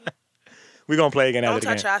 We're going to play again Don't after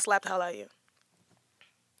the touch game. her. I slapped the hell out of you.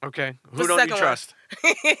 Okay. Who The don't you second trust?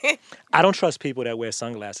 I don't trust people that wear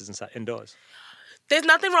sunglasses indoors. There's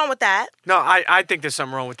nothing wrong with that. No, I think there's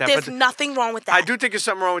something wrong with that. There's nothing wrong with that. I do think there's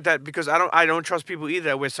something wrong with that because I don't trust people either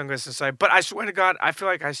that wear sunglasses inside. But I swear to God, I feel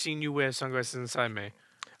like I seen you wear sunglasses inside, May.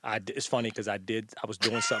 It's funny because I was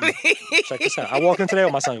doing something. Check this out. I walked in today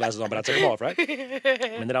with my sunglasses on, but I took them off, right?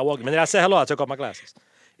 And then I said hello, I took off my glasses.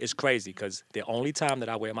 It's crazy because the only time that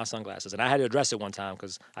I wear my sunglasses, and I had to address it one time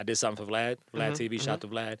because I did something for Vlad TV, shout to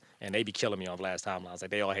Vlad, and they be killing me on Vlad's timelines. Like,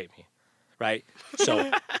 they all hate me, right? So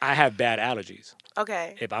I have bad allergies.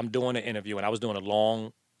 Okay. If I'm doing an interview, and I was doing a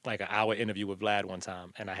long, like an hour interview with Vlad one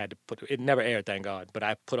time, and I had to it never aired, thank God, but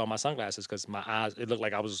I put on my sunglasses because my eyes, it looked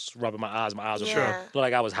like I was rubbing my eyes were looked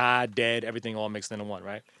like I was high, dead, everything all mixed into one,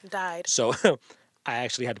 right? Died. So I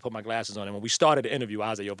actually had to put my glasses on, and when we started the interview, I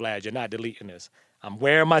was like, yo, Vlad, you're not deleting this. I'm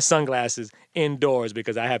wearing my sunglasses indoors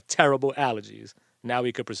because I have terrible allergies. Now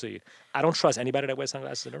we could proceed. I don't trust anybody that wears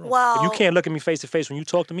sunglasses in the room. Well, if you can't look at me face to face when you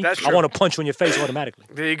talk to me, That's I true. want to punch you in your face automatically.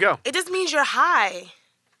 There you go. It just means you're high.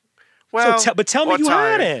 Well, But tell me or you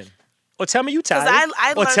high tired. then. Or tell me you tired.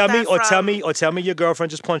 I or learned tell me, that or tell me your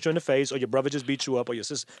girlfriend just punched you in the face, or your brother just beat you up, or your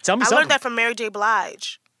sister. Tell me I something. learned that from Mary J.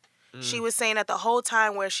 Blige. She was saying that the whole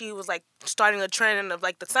time where she was like starting a trend of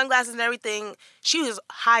like the sunglasses and everything, she was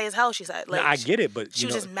high as hell, she said. Like, Now, I get it, but she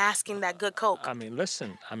was just masking that good coke. I mean,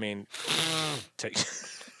 listen.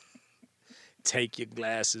 Take your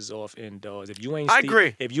glasses off indoors. If you ain't, I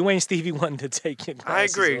agree. If you ain't Stevie Wonder, take your I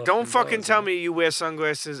glasses agree. off Don't indoors, fucking tell man. me you wear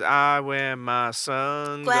sunglasses. I wear my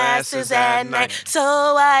sunglasses Glasses at night, so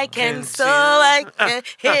I can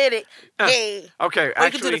hit it. Hey. Okay, Or you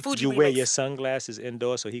actually, can do the Fuji You wear remix. your sunglasses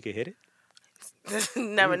indoors so he can hit it.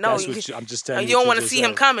 Never know. That's what I'm just telling you. You don't want want to see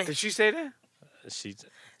him coming. did she say that?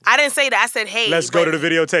 I didn't say that. I said, hey. Let's go to but- the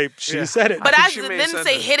videotape. She Yeah. said it. But I I think she may have didn't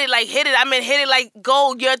said say that. hit it. I meant hit it like,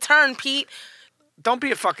 go, your turn, Pete. Don't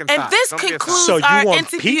be a fucking And thot. this Don't be a thot. concludes So you our want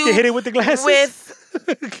interview Pete to hit it with the glasses?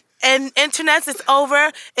 With and internets is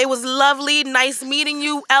over. It was lovely, nice meeting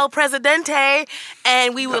you, El Presidente,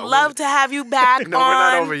 and we would love to have you back No, on. we're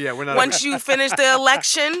not over yet. We're not once you finish the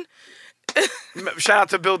election. Shout out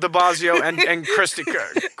to Bill de Blasio and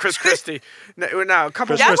Chris Christie. Now, a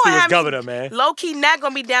couple. Chris Y'all Christie gonna was have governor, me, man. low key, Nat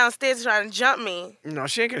gonna be downstairs trying to jump me. No,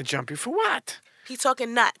 she ain't gonna jump you for what? He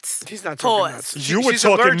talking nuts. He's not talking Pause. nuts. You were She's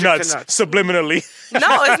talking allergic to nuts subliminally.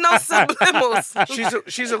 No, it's no subliminals.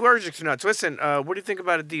 She's allergic to nuts. Listen, what do you think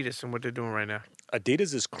about Adidas and what they're doing right now?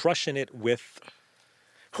 Adidas is crushing it with,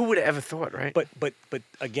 Who would have ever thought, right? but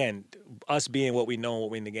again, us being what we know and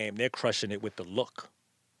what we in the game, they're crushing it with the look.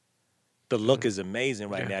 The look is amazing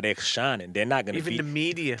right now. They're shining. They're not going to even beat the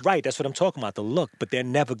media. Right, that's what I'm talking about. The look, but they're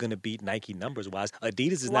never going to beat Nike numbers wise.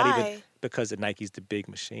 Adidas is not even Why? because Nike's the big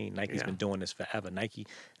machine. Nike's Yeah. been doing this forever. Nike,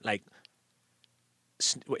 like,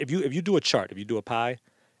 if you do a chart, if you do a pie,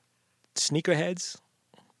 sneakerheads,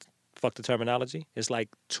 fuck the terminology, it's like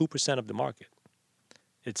 2% of the market.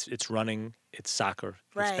 It's running, it's soccer,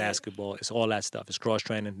 Right. it's basketball, it's all that stuff. It's cross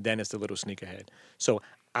training, then it's the little sneakerhead. So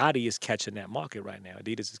Adi is catching that market right now.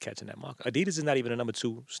 Adidas is catching that market. Adidas is not even the number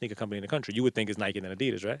 2 sneaker company in the country. You would think it's Nike and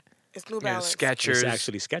Adidas, right? It's New Yeah, Balance. Skechers. It's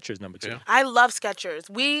actually Skechers number 2. Yeah. I love Skechers.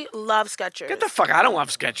 We love Skechers. Get the fuck. I don't love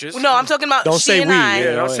Skechers. No, I'm talking about Don't she say and we, I.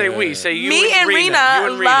 yeah. Don't say yeah, we. yeah. Say you. Me and You Rena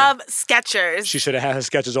and Rena. love Skechers. She should have had her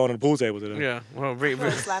Skechers on the pool table today. Yeah. Well,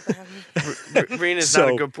 Slapping him. Rena's So-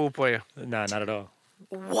 not a good pool player. Nah, not at all.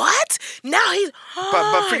 What? Now he's.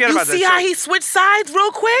 But forget you about that. see how he switched sides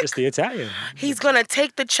real quick? It's the Italian. He's gonna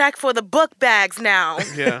take the check for the book bags now.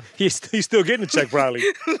 Yeah. He's still getting the check probably.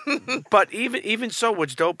 But even so,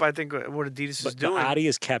 what's dope, I think, what Adidas is But the doing. Adi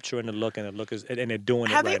is capturing the look, and the look is, and they're doing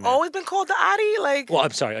Have it they right now. always been called the Adi? Like Well,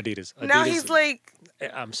 I'm sorry, Adidas. now Adidas- he's like,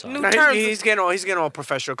 I'm sorry. new No, terms. he's getting all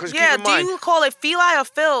professional. Because yeah. keep in Do mind, you call it Feli or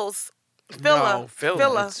Phil's? No, Fila.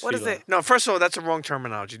 Fila. It's What is Fila. it? no. First of all, that's a wrong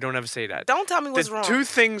terminology. Don't ever say that. Don't tell me what's the wrong. two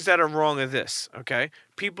things that are wrong are this. Okay,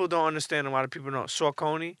 people don't understand. A lot of people don't.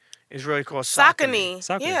 Saucony is really called Saucony. Saucony.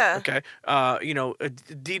 Saucony. Yeah. Okay,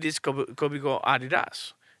 Adidas go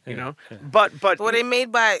Adidas. You know, yeah. but Were they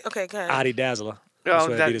made by? Okay, good. Adi Dazzler. Oh, That's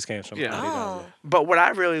where that- Adidas came from. yeah. Adi Oh. Dazzler. But what I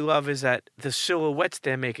really love is that the silhouettes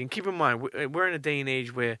they're making. Keep in mind, we're in a day and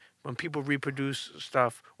age where when people reproduce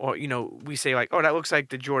stuff, or we say like, "Oh, that looks like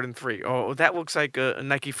the Jordan 3," or "That looks like a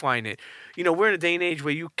Nike Flyknit." We're in a day and age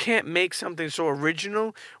where you can't make something so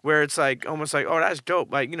original where it's like almost like, "Oh, that's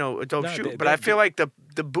dope," like a dope No, shoe. But I feel like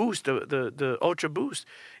the Boost, the Ultra Boost,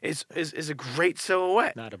 is a great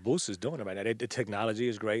silhouette. Nah, the Boost is doing it right now. The technology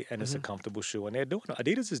is great, and Mm-hmm. it's a comfortable shoe, and they're doing it.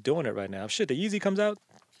 Adidas is doing it right now. Shit, the Yeezy comes out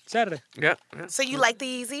Saturday. Yeah. Yeah. So you like the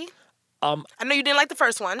Yeezy? I know you didn't like the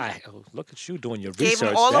first one. Look at you doing your Gave 'em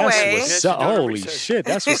research. all That's away. what's Yeah, up. she done her Holy research. shit,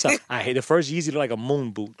 that's what's up. I hate the first Yeezy looked like a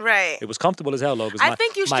moon boot. Right. It was comfortable as hell, though. 'Cause I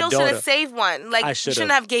think you my still should daughter- have saved one. Like, I you should've.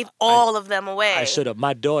 shouldn't have gave all of them away. I should have.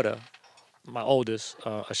 My daughter, my oldest,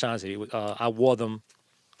 Ashanti, I wore them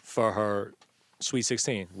for her Sweet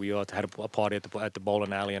 16. We had a party at the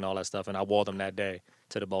bowling alley and all that stuff, and I wore them that day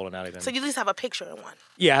to the bowling alley. Then. So you at least have a picture in one.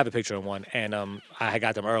 Yeah, I have a picture of one, and I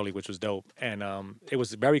got them early, which was dope, and it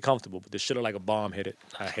was very comfortable. But the shit looked like a bomb hit it.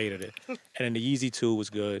 I hated it. And then the Yeezy 2 was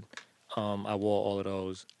good. I wore all of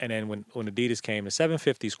those, and then when Adidas came, the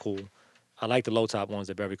 750's cool. I like the low top ones;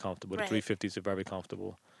 they're very comfortable. Right. The 350s are very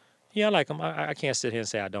comfortable. Yeah, I like them. I can't sit here and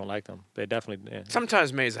say I don't like them. They're definitely. Yeah.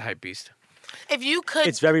 Sometimes May's a hype beast. If you could,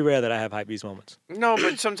 It's very rare that I have hype beast moments. No,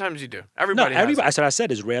 but sometimes you do. No, Everybody. everybody. Has I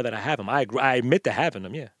said it's rare that I have them. I agree. I admit to having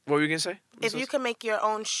them. Yeah. What were you gonna say? if you could make your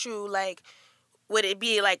own shoe, like, would it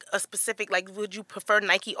be like a specific, like, would you prefer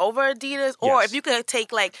Nike over Adidas? Or Yes. if you could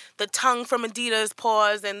take like the tongue from Adidas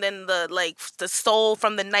paws and then the sole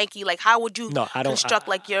from the Nike, like, how would you No, I don't- construct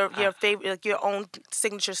like your favorite, like your own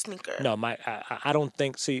signature sneaker? No, I don't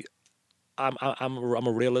think. See, I'm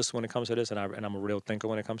a realist when it comes to this, and I'm a real thinker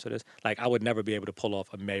when it comes to this. Like, I would never be able to pull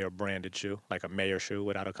off a Mayer branded shoe, like a Mayer shoe,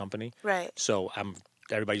 without a company. Right. So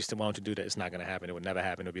everybody used to want to do that. It's not gonna happen. It would never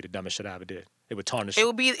happen. It would be the dumbest shit I ever did. It would tarnish. It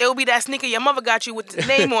would be that sneaker your mother got you with the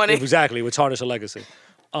name on it. Exactly. It would tarnish a legacy.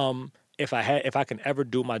 If I can ever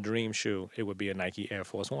do my dream shoe, it would be a Nike Air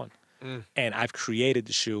Force One. And I've created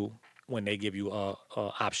the shoe when they give you a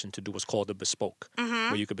option to do what's called the bespoke,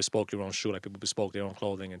 where you could bespoke your own shoe, like people bespoke their own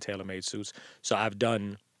clothing and tailor-made suits. So I've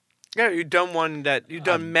done. Yeah, you've done one that you've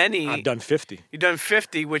done many. I've done 50. You've done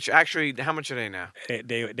 50, which actually, how much are they now?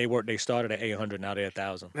 They started at 800. Now they're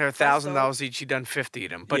 1,000. They're $1,000 each. You've done 50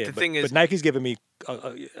 of them. But Yeah, the thing is, but Nike's giving me,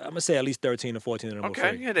 I'm gonna say at least 13 or 14 of them. okay, were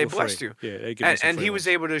free. yeah, they Were free. blessed you. Yeah, they give me some and free he ones. was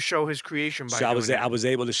able to show his creation by So I doing was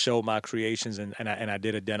able to show my creations, and I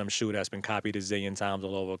did a denim shoe that's been copied a zillion times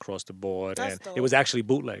all over across the board. That's and dope. it was actually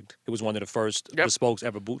bootlegged. It was one of the first Yep. bespokes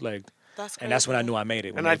ever bootlegged. That's And that's when I crazy. knew I made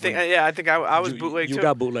it. And I think I was bootleg You too.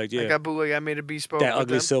 got bootlegged, yeah. I got bootleg. I made a bespoke. That with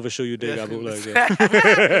ugly them. silver shoe you did got bootlegged,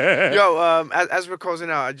 yeah. Yo, as we're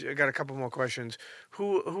closing out, I got a couple more questions.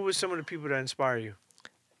 Who was some of the people that inspire you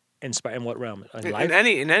In what realm? In in life?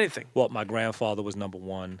 anything? Well, my grandfather was number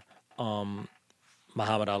one.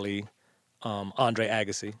 Muhammad Ali, Andre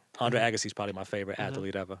Agassi. Andre Agassi's probably my favorite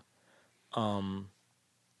athlete ever.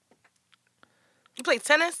 You play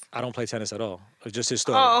tennis? I don't play tennis at all. It's just his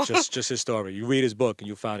story. Oh. Just his story. You read his book and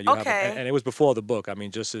you find it. You Okay. and it was before the book. I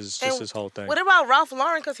mean, just his whole thing. What about Ralph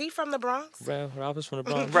Lauren? Because he's from the Bronx. Well, Ralph is from the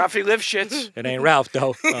Bronx. Ralphie live shits. It ain't Ralph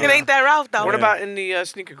though. It ain't that Ralph, though. What about in the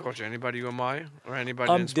sneaker culture? Anybody you admire or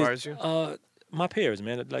anybody that inspires you? My peers,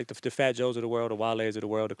 man, like the Fat Joes of the world, the Wale's of the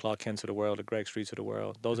world, the Clark Kents of the world, the Greg Streets of the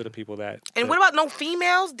world. Those are the people that. And what about no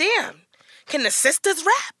females? Damn. Can the sisters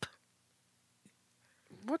rap?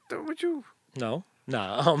 What you? No,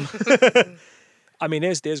 nah. I mean,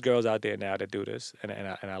 there's girls out there now that do this, and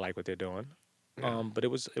I like what they're doing. But it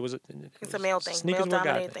was It's a male thing, Sneakers were a guy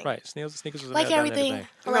male-dominated thing, thing. right? Sneakers was a Like male-dominated everything.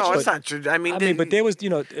 thing. No, it's not true. I mean, But there was,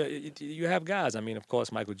 you have guys. I mean, of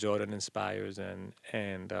course, Michael Jordan inspires, and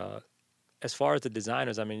as far as the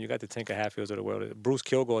designers, I mean, you got the Tinker Hatfields of the world. Bruce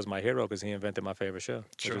Kilgore is my hero because he invented my favorite shoe,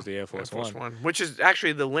 which was the Air Force One. Which is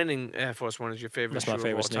actually the winning Air Force One is your favorite That's shoe my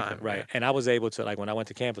favorite of all sneaker, time. right? Yeah. And I was able to, like, when I went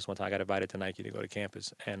to campus one time, I got invited to Nike to go to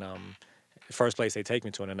campus, and the first place they take me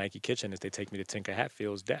to in the Nike kitchen is they take me to Tinker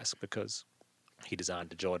Hatfield's desk because he designed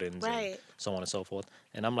the Jordans Right. and so on and so forth.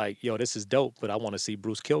 And I'm like, yo, this is dope, but I want to see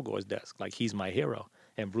Bruce Kilgore's desk. Like, he's my hero.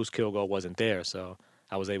 And Bruce Kilgore wasn't there, so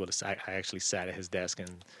I was able to, I actually sat at his desk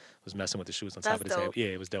and was messing with the shoes on top That's of the table. dope. Yeah,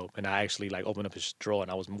 it was dope. And I actually, like, opened up his drawer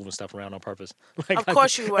and I was moving stuff around on purpose. Like, Of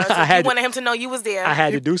course you were. So I you had to- wanted him to know you was there. I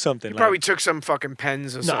had to do something. You like- probably took some fucking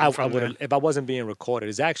pens or no, something I from would there. if I wasn't being recorded.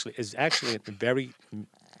 It's actually at the very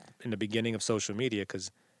in the beginning of social media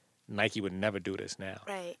because Nike would never do this now.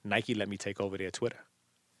 Right. Nike let me take over their Twitter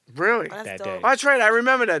Really? That's that dope. day. Oh, that's right. I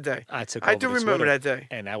remember that day. I took. I over do the remember Twitter, that day.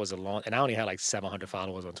 and that was and I only had like 700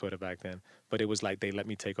 followers on Twitter back then. But it was like they let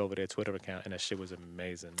me take over their Twitter account, and that shit was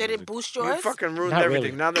amazing. Did was it boost You yours? fucking ruined Not everything.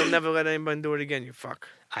 really. Now they'll never let anybody do it again. You fuck.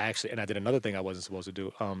 I actually, and I did another thing I wasn't supposed to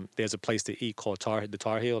do. There's a place to eat called the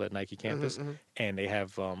Tar Heel at Nike campus, and they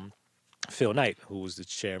have Phil Knight, who was the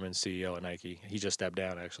chairman, CEO at Nike. He just stepped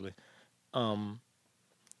down actually.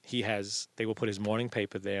 They will put his morning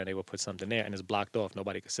paper there, and they will put something there, and it's blocked off.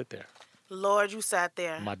 Nobody could sit there. Lord, you sat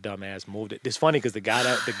there. My dumb ass moved it. It's funny because the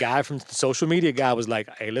guy from the social media guy was like,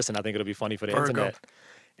 "Hey, listen, I think it'll be funny for the Virgo. internet."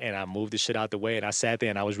 And I moved the shit out the way, and I sat there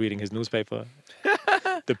and I was reading his newspaper.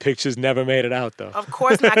 The pictures never made it out, though. Of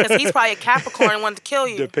course not, because he's probably a Capricorn and wanted to kill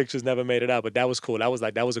you. The pictures never made it out, but that was cool. That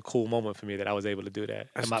was a cool moment for me that I was able to do that.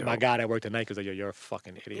 That's And my dope. guy that worked at night was like, yo, you're a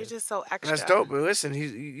fucking idiot. You're just so extra. That's dope. But listen,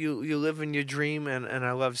 you live in your dream, and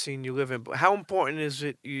I love seeing you live in. But how important is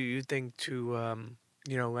it you think to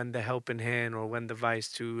lend a helping hand or lend advice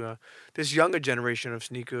to this younger generation of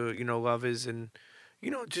sneaker lovers and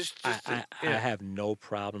I have no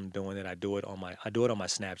problem doing it. I do it on my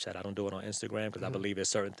Snapchat. I don't do it on Instagram because I believe there's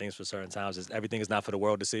certain things for certain times. Everything is not for the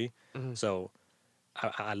world to see. So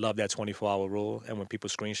I love that 24-hour rule. And when people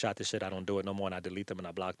screenshot the shit, I don't do it no more, and I delete them and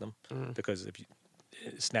I block them because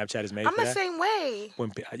Snapchat is made I'm for the that. same way.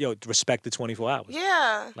 Respect the 24 hours.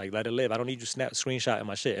 Yeah. Like, let it live. I don't need you screenshotting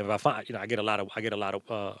my shit. If I find, I get a lot of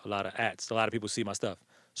ads. A lot of people see my stuff.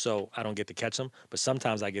 So I don't get to catch them, but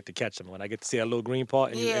sometimes I get to catch them. When I get to see that little green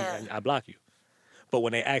part, and I block you. But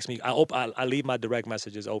when they ask me, I leave my direct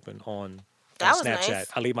messages open on Snapchat. Nice.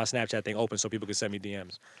 I leave my Snapchat thing open so people can send me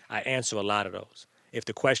DMs. I answer a lot of those. If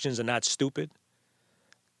the questions are not stupid,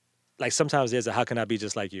 like sometimes there's a how can I be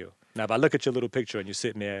just like you? Now, if I look at your little picture and you're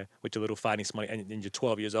sitting there with your little fighting smile and you're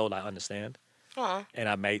 12 years old, I understand. And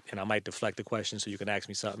I might deflect the question so you can ask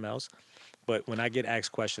me something else. But when I get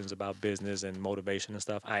asked questions about business and motivation and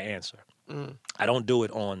stuff, I answer. I don't do it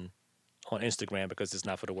on Instagram because it's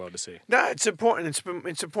not for the world to see. No, it's important.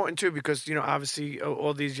 It's important too because obviously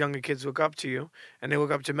all these younger kids look up to you, and they look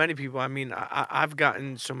up to many people. I mean, I've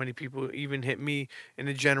gotten so many people even hit me in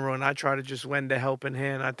the general, and I try to just lend a helping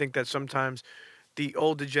hand. I think that sometimes the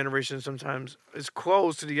older generation sometimes is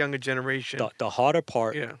closed to the younger generation. The harder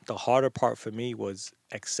part, the harder part for me was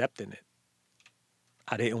accepting it.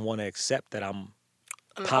 I didn't want to accept that I'm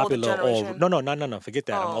popular or no. Forget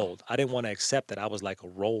that. I'm old. I didn't want to accept that I was like a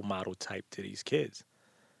role model type to these kids.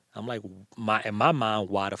 I'm like, in my mind,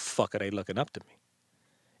 why the fuck are they looking up to me?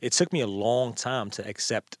 It took me a long time to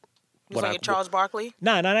accept. Charles Barkley?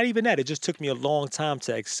 Nah, not even that. It just took me a long time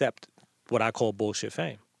to accept what I call bullshit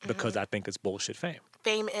fame because I think it's bullshit fame.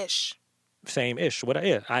 Fame-ish. Fame-ish.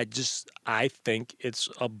 I think it's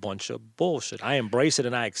a bunch of bullshit. I embrace it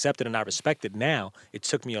and I accept it and I respect it now. It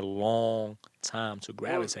took me a long time to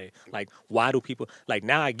gravitate. Like, why do people, like,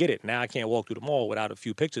 now I get it. Now I can't walk through the mall without a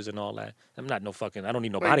few pictures and all that. I don't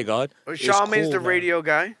need no bodyguard. Charmaine's cool, the radio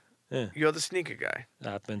guy. Yeah. You're the sneaker guy.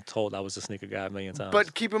 I've been told I was a sneaker guy a million times.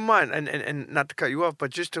 But keep in mind, and not to cut you off, but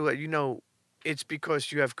just to let you know, it's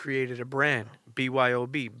because you have created a brand.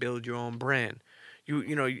 BYOB, build your own brand.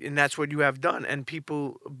 And that's what you have done, and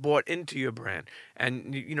people bought into your brand.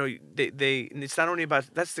 And it's not only about,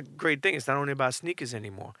 that's the great thing. It's not only about sneakers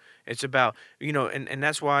anymore. It's about and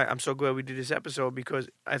that's why I'm so glad we did this episode because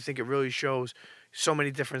I think it really shows so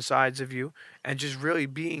many different sides of you, and just really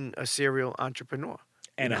being a serial entrepreneur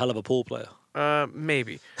and a hell of a pool player.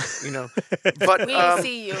 Maybe, but We didn't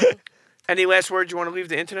see you. Any last words you want to leave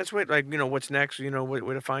the internets with? Like, what's next?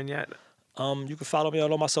 Where to find you at? You can follow me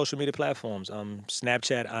on all my social media platforms.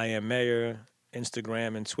 Snapchat, I am Mayor.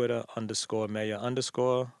 Instagram and Twitter,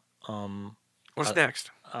 _Mayor_. What's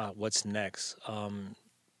next? What's next?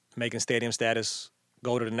 Making stadium status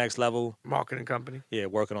go to the next level. Marketing company. Yeah,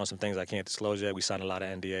 working on some things I can't disclose yet. We signed a lot of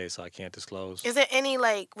NDAs, so I can't disclose. Is there any,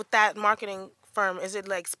 with that marketing firm, is it,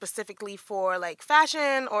 specifically for,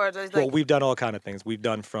 fashion or does, Well, we've done all kind of things. We've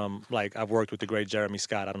done from, I've worked with the great Jeremy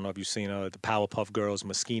Scott. I don't know if you've seen the Powerpuff Girls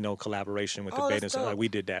Moschino collaboration with the Bathing. We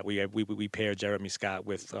did that. We paired Jeremy Scott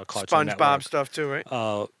with Cartoon Network. SpongeBob stuff too,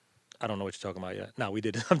 right? I don't know what you're talking about yet. No, we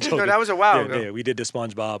did. I'm joking. No, that was a while ago. Yeah, we did the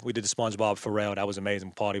SpongeBob. We did the SpongeBob Pharrell. That was amazing.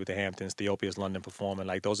 Party with the Hamptons, Theopia's London performing.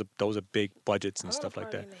 Those are big budgets and stuff like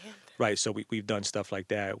that. Right. So we've done stuff like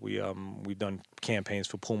that. We've done campaigns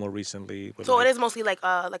for Puma recently. So it is mostly like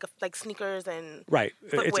sneakers and right.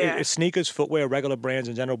 Footwear. It's sneakers, footwear, regular brands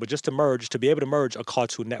in general. But just to be able to merge a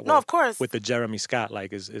Cartoon Network. No, of course. With the Jeremy Scott,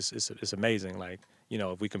 is amazing.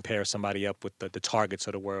 If we compare somebody up with the Targets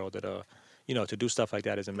of the world that are. To do stuff like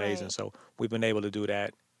that is amazing. Right. So we've been able to do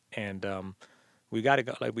that, and we got to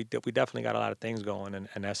go. We definitely got a lot of things going, and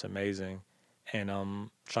that's amazing. And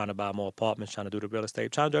trying to buy more apartments, trying to do the real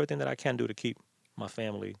estate, trying to do everything that I can do to keep my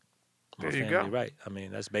family right. I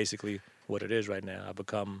mean, that's basically what it is right now. I've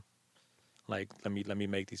become let me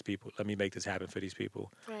make this happen for these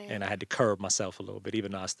people, right. And I had to curb myself a little bit,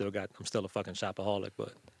 even though I'm still a fucking shopaholic,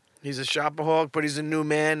 but. He's a shopaholic, but he's a new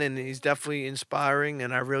man, and he's definitely inspiring.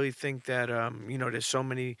 And I really think that, there's so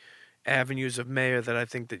many avenues of mayor that I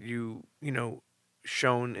think that you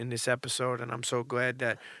shown in this episode, and I'm so glad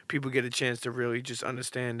that people get a chance to really just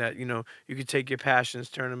understand that, you know, you could take your passions,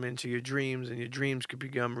 turn them into your dreams, and your dreams could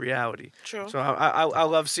become reality. True. So I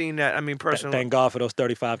love seeing that. I mean, personally, Thank God for those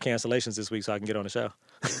 35 cancellations this week so I can get on the show.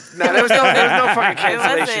 no, there was no fucking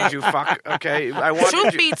cancellations, you fuck. Okay, I wanted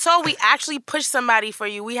Truth you. be told, we actually pushed somebody for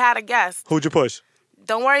you. We had a guest. Who'd you push?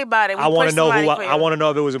 Don't worry about it. We I want to pushed know somebody who. for you. I want to know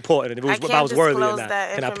if it was important, if it was, I if I was can't worthy or disclose not.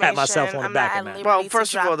 that Can I pat myself on the information. back I'm on not that? at Well, liberty to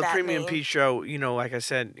first of all, drop the that Premium name. Pete show, you know, like I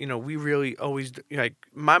said, you know, we really always, like,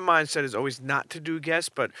 my mindset is always not to do guests,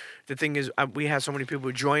 but the thing is, we have so many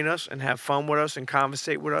people join us and have fun with us and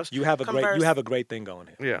conversate with us. You have a Converse. great thing going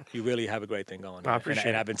here. Yeah. You really have a great thing going here. I appreciate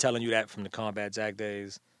and it. I've been telling you that from the Combat Jack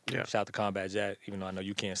days. Yeah. Shout out to Combat Jack, even though I know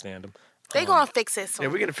you can't stand them. They gonna fix it soon. Yeah,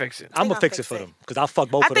 we're going to fix it. I'm gonna gonna fix it fix for it. them because I'll fuck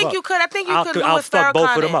both I of them think up. you could. I think you could I'll with fuck both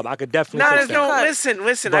of them Farrakhan up. I could definitely No, fix there's no, Could.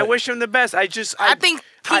 listen, I But- wish him the best. I think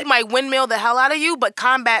Pete might windmill the hell out of you, but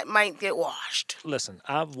Combat might get washed. Listen,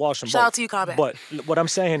 I've watched them Shout both. out to you, Combat. But what I'm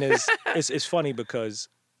saying is, it's funny because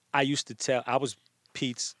I used to tell, I was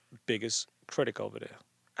Pete's biggest critic over there.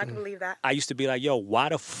 I can believe that. I used to be like, yo, why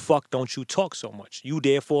the fuck don't you talk so much? You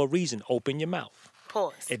there for a reason. Open your mouth.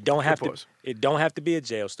 Pause. It don't have to. pause. It don't have to be a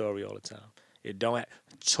jail story all the time. It don't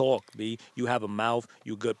talk. B. You have a mouth.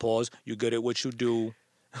 You good. Pause. You good at what you do.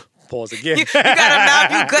 Pause again. You got a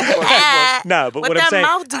mouth. You good. No, but what I'm that saying.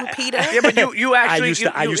 mouth do, Peter? Yeah, but you actually,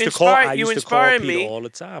 I used to call Peter all the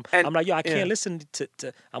time. And- I'm like, yo, I can't yeah. listen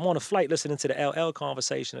to. I'm on a flight listening to the LL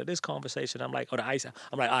conversation or this conversation. I'm like, or the ice.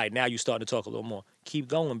 I'm like, all right, now you starting to talk a little more. Keep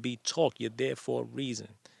going, B. Talk. You're there for a reason.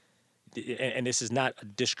 And this is not a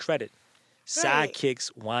discredit. Right.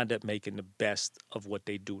 Sidekicks wind up making the best of what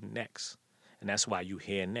they do next. And that's why you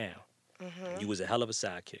here now. You was a hell of a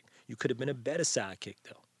sidekick. You could have been a better sidekick,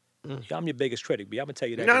 though. Yeah, I'm your biggest critic, B. I'm going to tell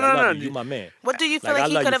you that. No, 'cause no, I love no. you. You my man. What do you feel Like, I like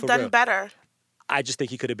he love could you have for done real. better? I just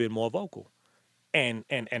think he could have been more vocal. And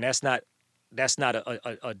that's not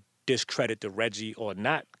a discredit to Reggie or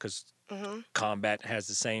not, because Combat has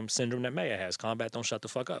the same syndrome that Maya has. Combat don't shut the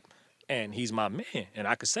fuck up. And he's my man. And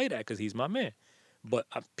I could say that because he's my man. But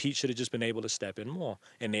Pete should have just been able to step in more.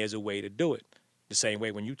 And there's a way to do it. The same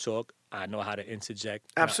way when you talk, I know how to interject.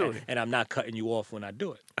 Absolutely. And I'm not cutting you off when I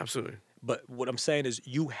do it. Absolutely. But what I'm saying is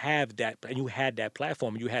you have that, and you had that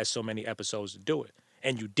platform. You had so many episodes to do it.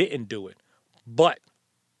 And you didn't do it. But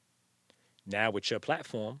now with your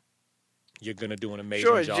platform, you're going to do an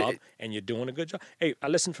amazing job, and you're doing a good job. Hey, I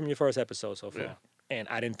listened from your first episode so far, and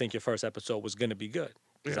I didn't think your first episode was going to be good.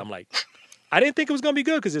 Because I'm like, I didn't think it was going to be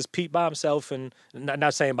good because it's Pete by himself, and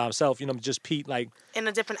not saying by himself, just Pete, like, In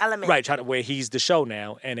a different element. right, trying to where he's the show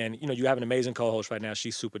now. And then, you have an amazing co-host right now.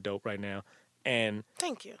 She's super dope right now. And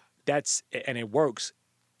Thank you. and it works.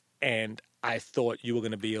 And I thought you were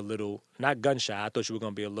going to be a little, not gun shy, I thought you were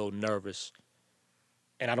going to be a little nervous.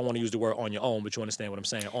 And I don't want to use the word on your own, but you understand what I'm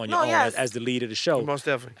saying. On your own yes. as the lead of the show. Most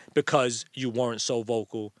definitely. Because you weren't so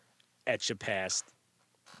vocal at your past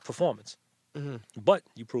performance. But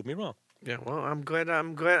you proved me wrong. Yeah, well, I'm glad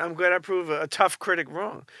I proved a tough critic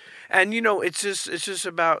wrong, and it's just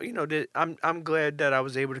about that I'm glad that I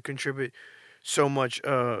was able to contribute so much,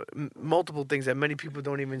 multiple things that many people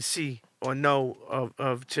don't even see or know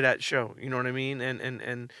of to that show. You know what I mean?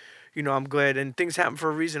 And I'm glad, and things happen for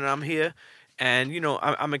a reason, and I'm here, and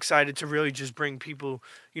I'm excited to really just bring people,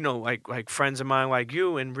 like friends of mine like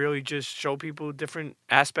you, and really just show people different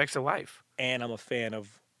aspects of life. And I'm a fan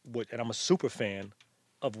of and I'm a super fan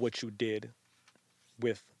of what you did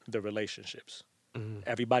with the relationships.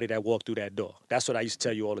 Everybody that walked through that door. That's what I used to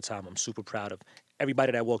tell you all the time. I'm super proud of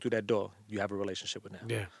everybody that walked through that door. You have a relationship with now.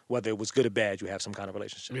 Yeah. Whether it was good or bad, you have some kind of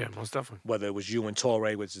relationship. Yeah, most definitely. Whether it was you and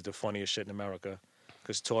Torre, which is the funniest shit in America,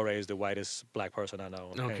 because Torre is the whitest black person I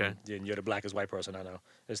know. Okay. And you're the blackest white person I know.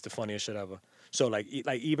 It's the funniest shit ever. So like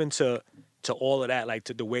even to all of that, like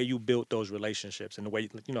to the way you built those relationships and the way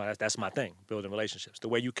that's my thing, building relationships. The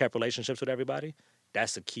way you kept relationships with everybody,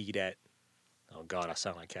 that's the key that. Oh God, I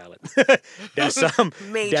sound like Khaled. That's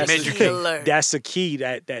Major that's key alert. That's a key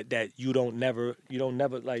that you don't never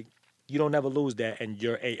lose that, and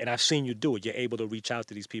and I've seen you do it. You're able to reach out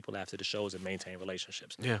to these people after the shows and maintain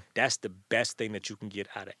relationships. Yeah. That's the best thing that you can get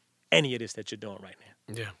out of any of this that you're doing right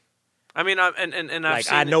now. Yeah. I mean, I've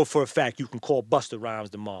seen I know for a fact you can call Busta Rhymes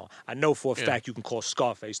tomorrow. I know for a fact you can call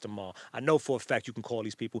Scarface tomorrow. I know for a fact you can call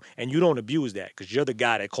these people, and you don't abuse that because you're the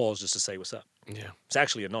guy that calls just to say what's up. Yeah. It's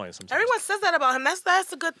actually annoying sometimes. Everyone says that about him.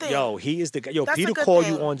 That's a good thing. He is the guy. That's a Peter good called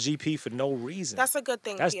thing. you on GP for no reason. That's a good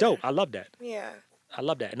thing. That's Peter. dope. I love that. Yeah. I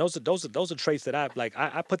love that. And those are traits that I like.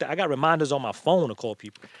 I got reminders on my phone to call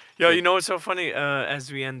people. Yo, you know what's so funny?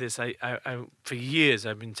 As we end this, I for years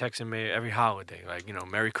I've been texting May every holiday, like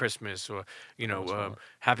Merry Christmas or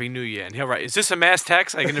Happy New Year, and he'll write, "Is this a mass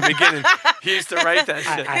text?" Like in the beginning, he used to write that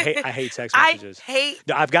shit. I hate text messages.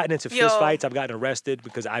 I've gotten into fist fights. I've gotten arrested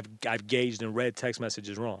because I've gauged and read text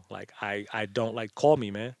messages wrong. Like I don't like call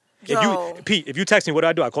me, man. If you text me,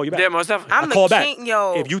 what do? I call you back. Yeah, most definitely. I'm I call the back. king,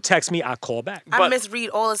 yo. If you text me, I call back. I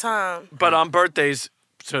misread all the time. But on birthdays,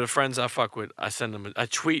 to the friends I fuck with, I send them a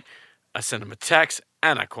tweet, I send them a text,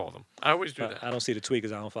 and I call them. I always do that. I don't see the tweet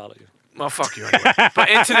because I don't follow you. Well, fuck you anyway. But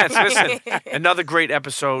internets, listen, another great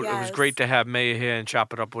episode. Yes. It was great to have Maya here and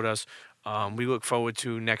chop it up with us. We look forward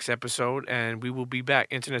to next episode, and we will be back.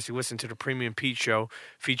 Internets, you listen to the Premium Pete Show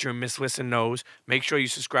featuring Miss Listen Knows. Make sure you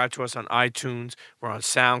subscribe to us on iTunes. We're on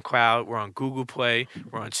SoundCloud. We're on Google Play.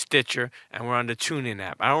 We're on Stitcher, and we're on the TuneIn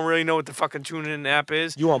app. I don't really know what the fucking TuneIn app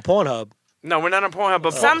is. You on Pornhub? No, we're not on Pornhub,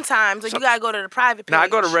 but sometimes you gotta go to the private page. Now I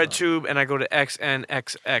go to RedTube and I go to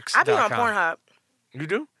XNXX. I be on Pornhub. You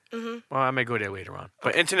do? Mm-hmm. Well, I may go there later on.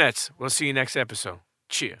 But internets, we'll see you next episode.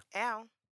 Cheer. Ow.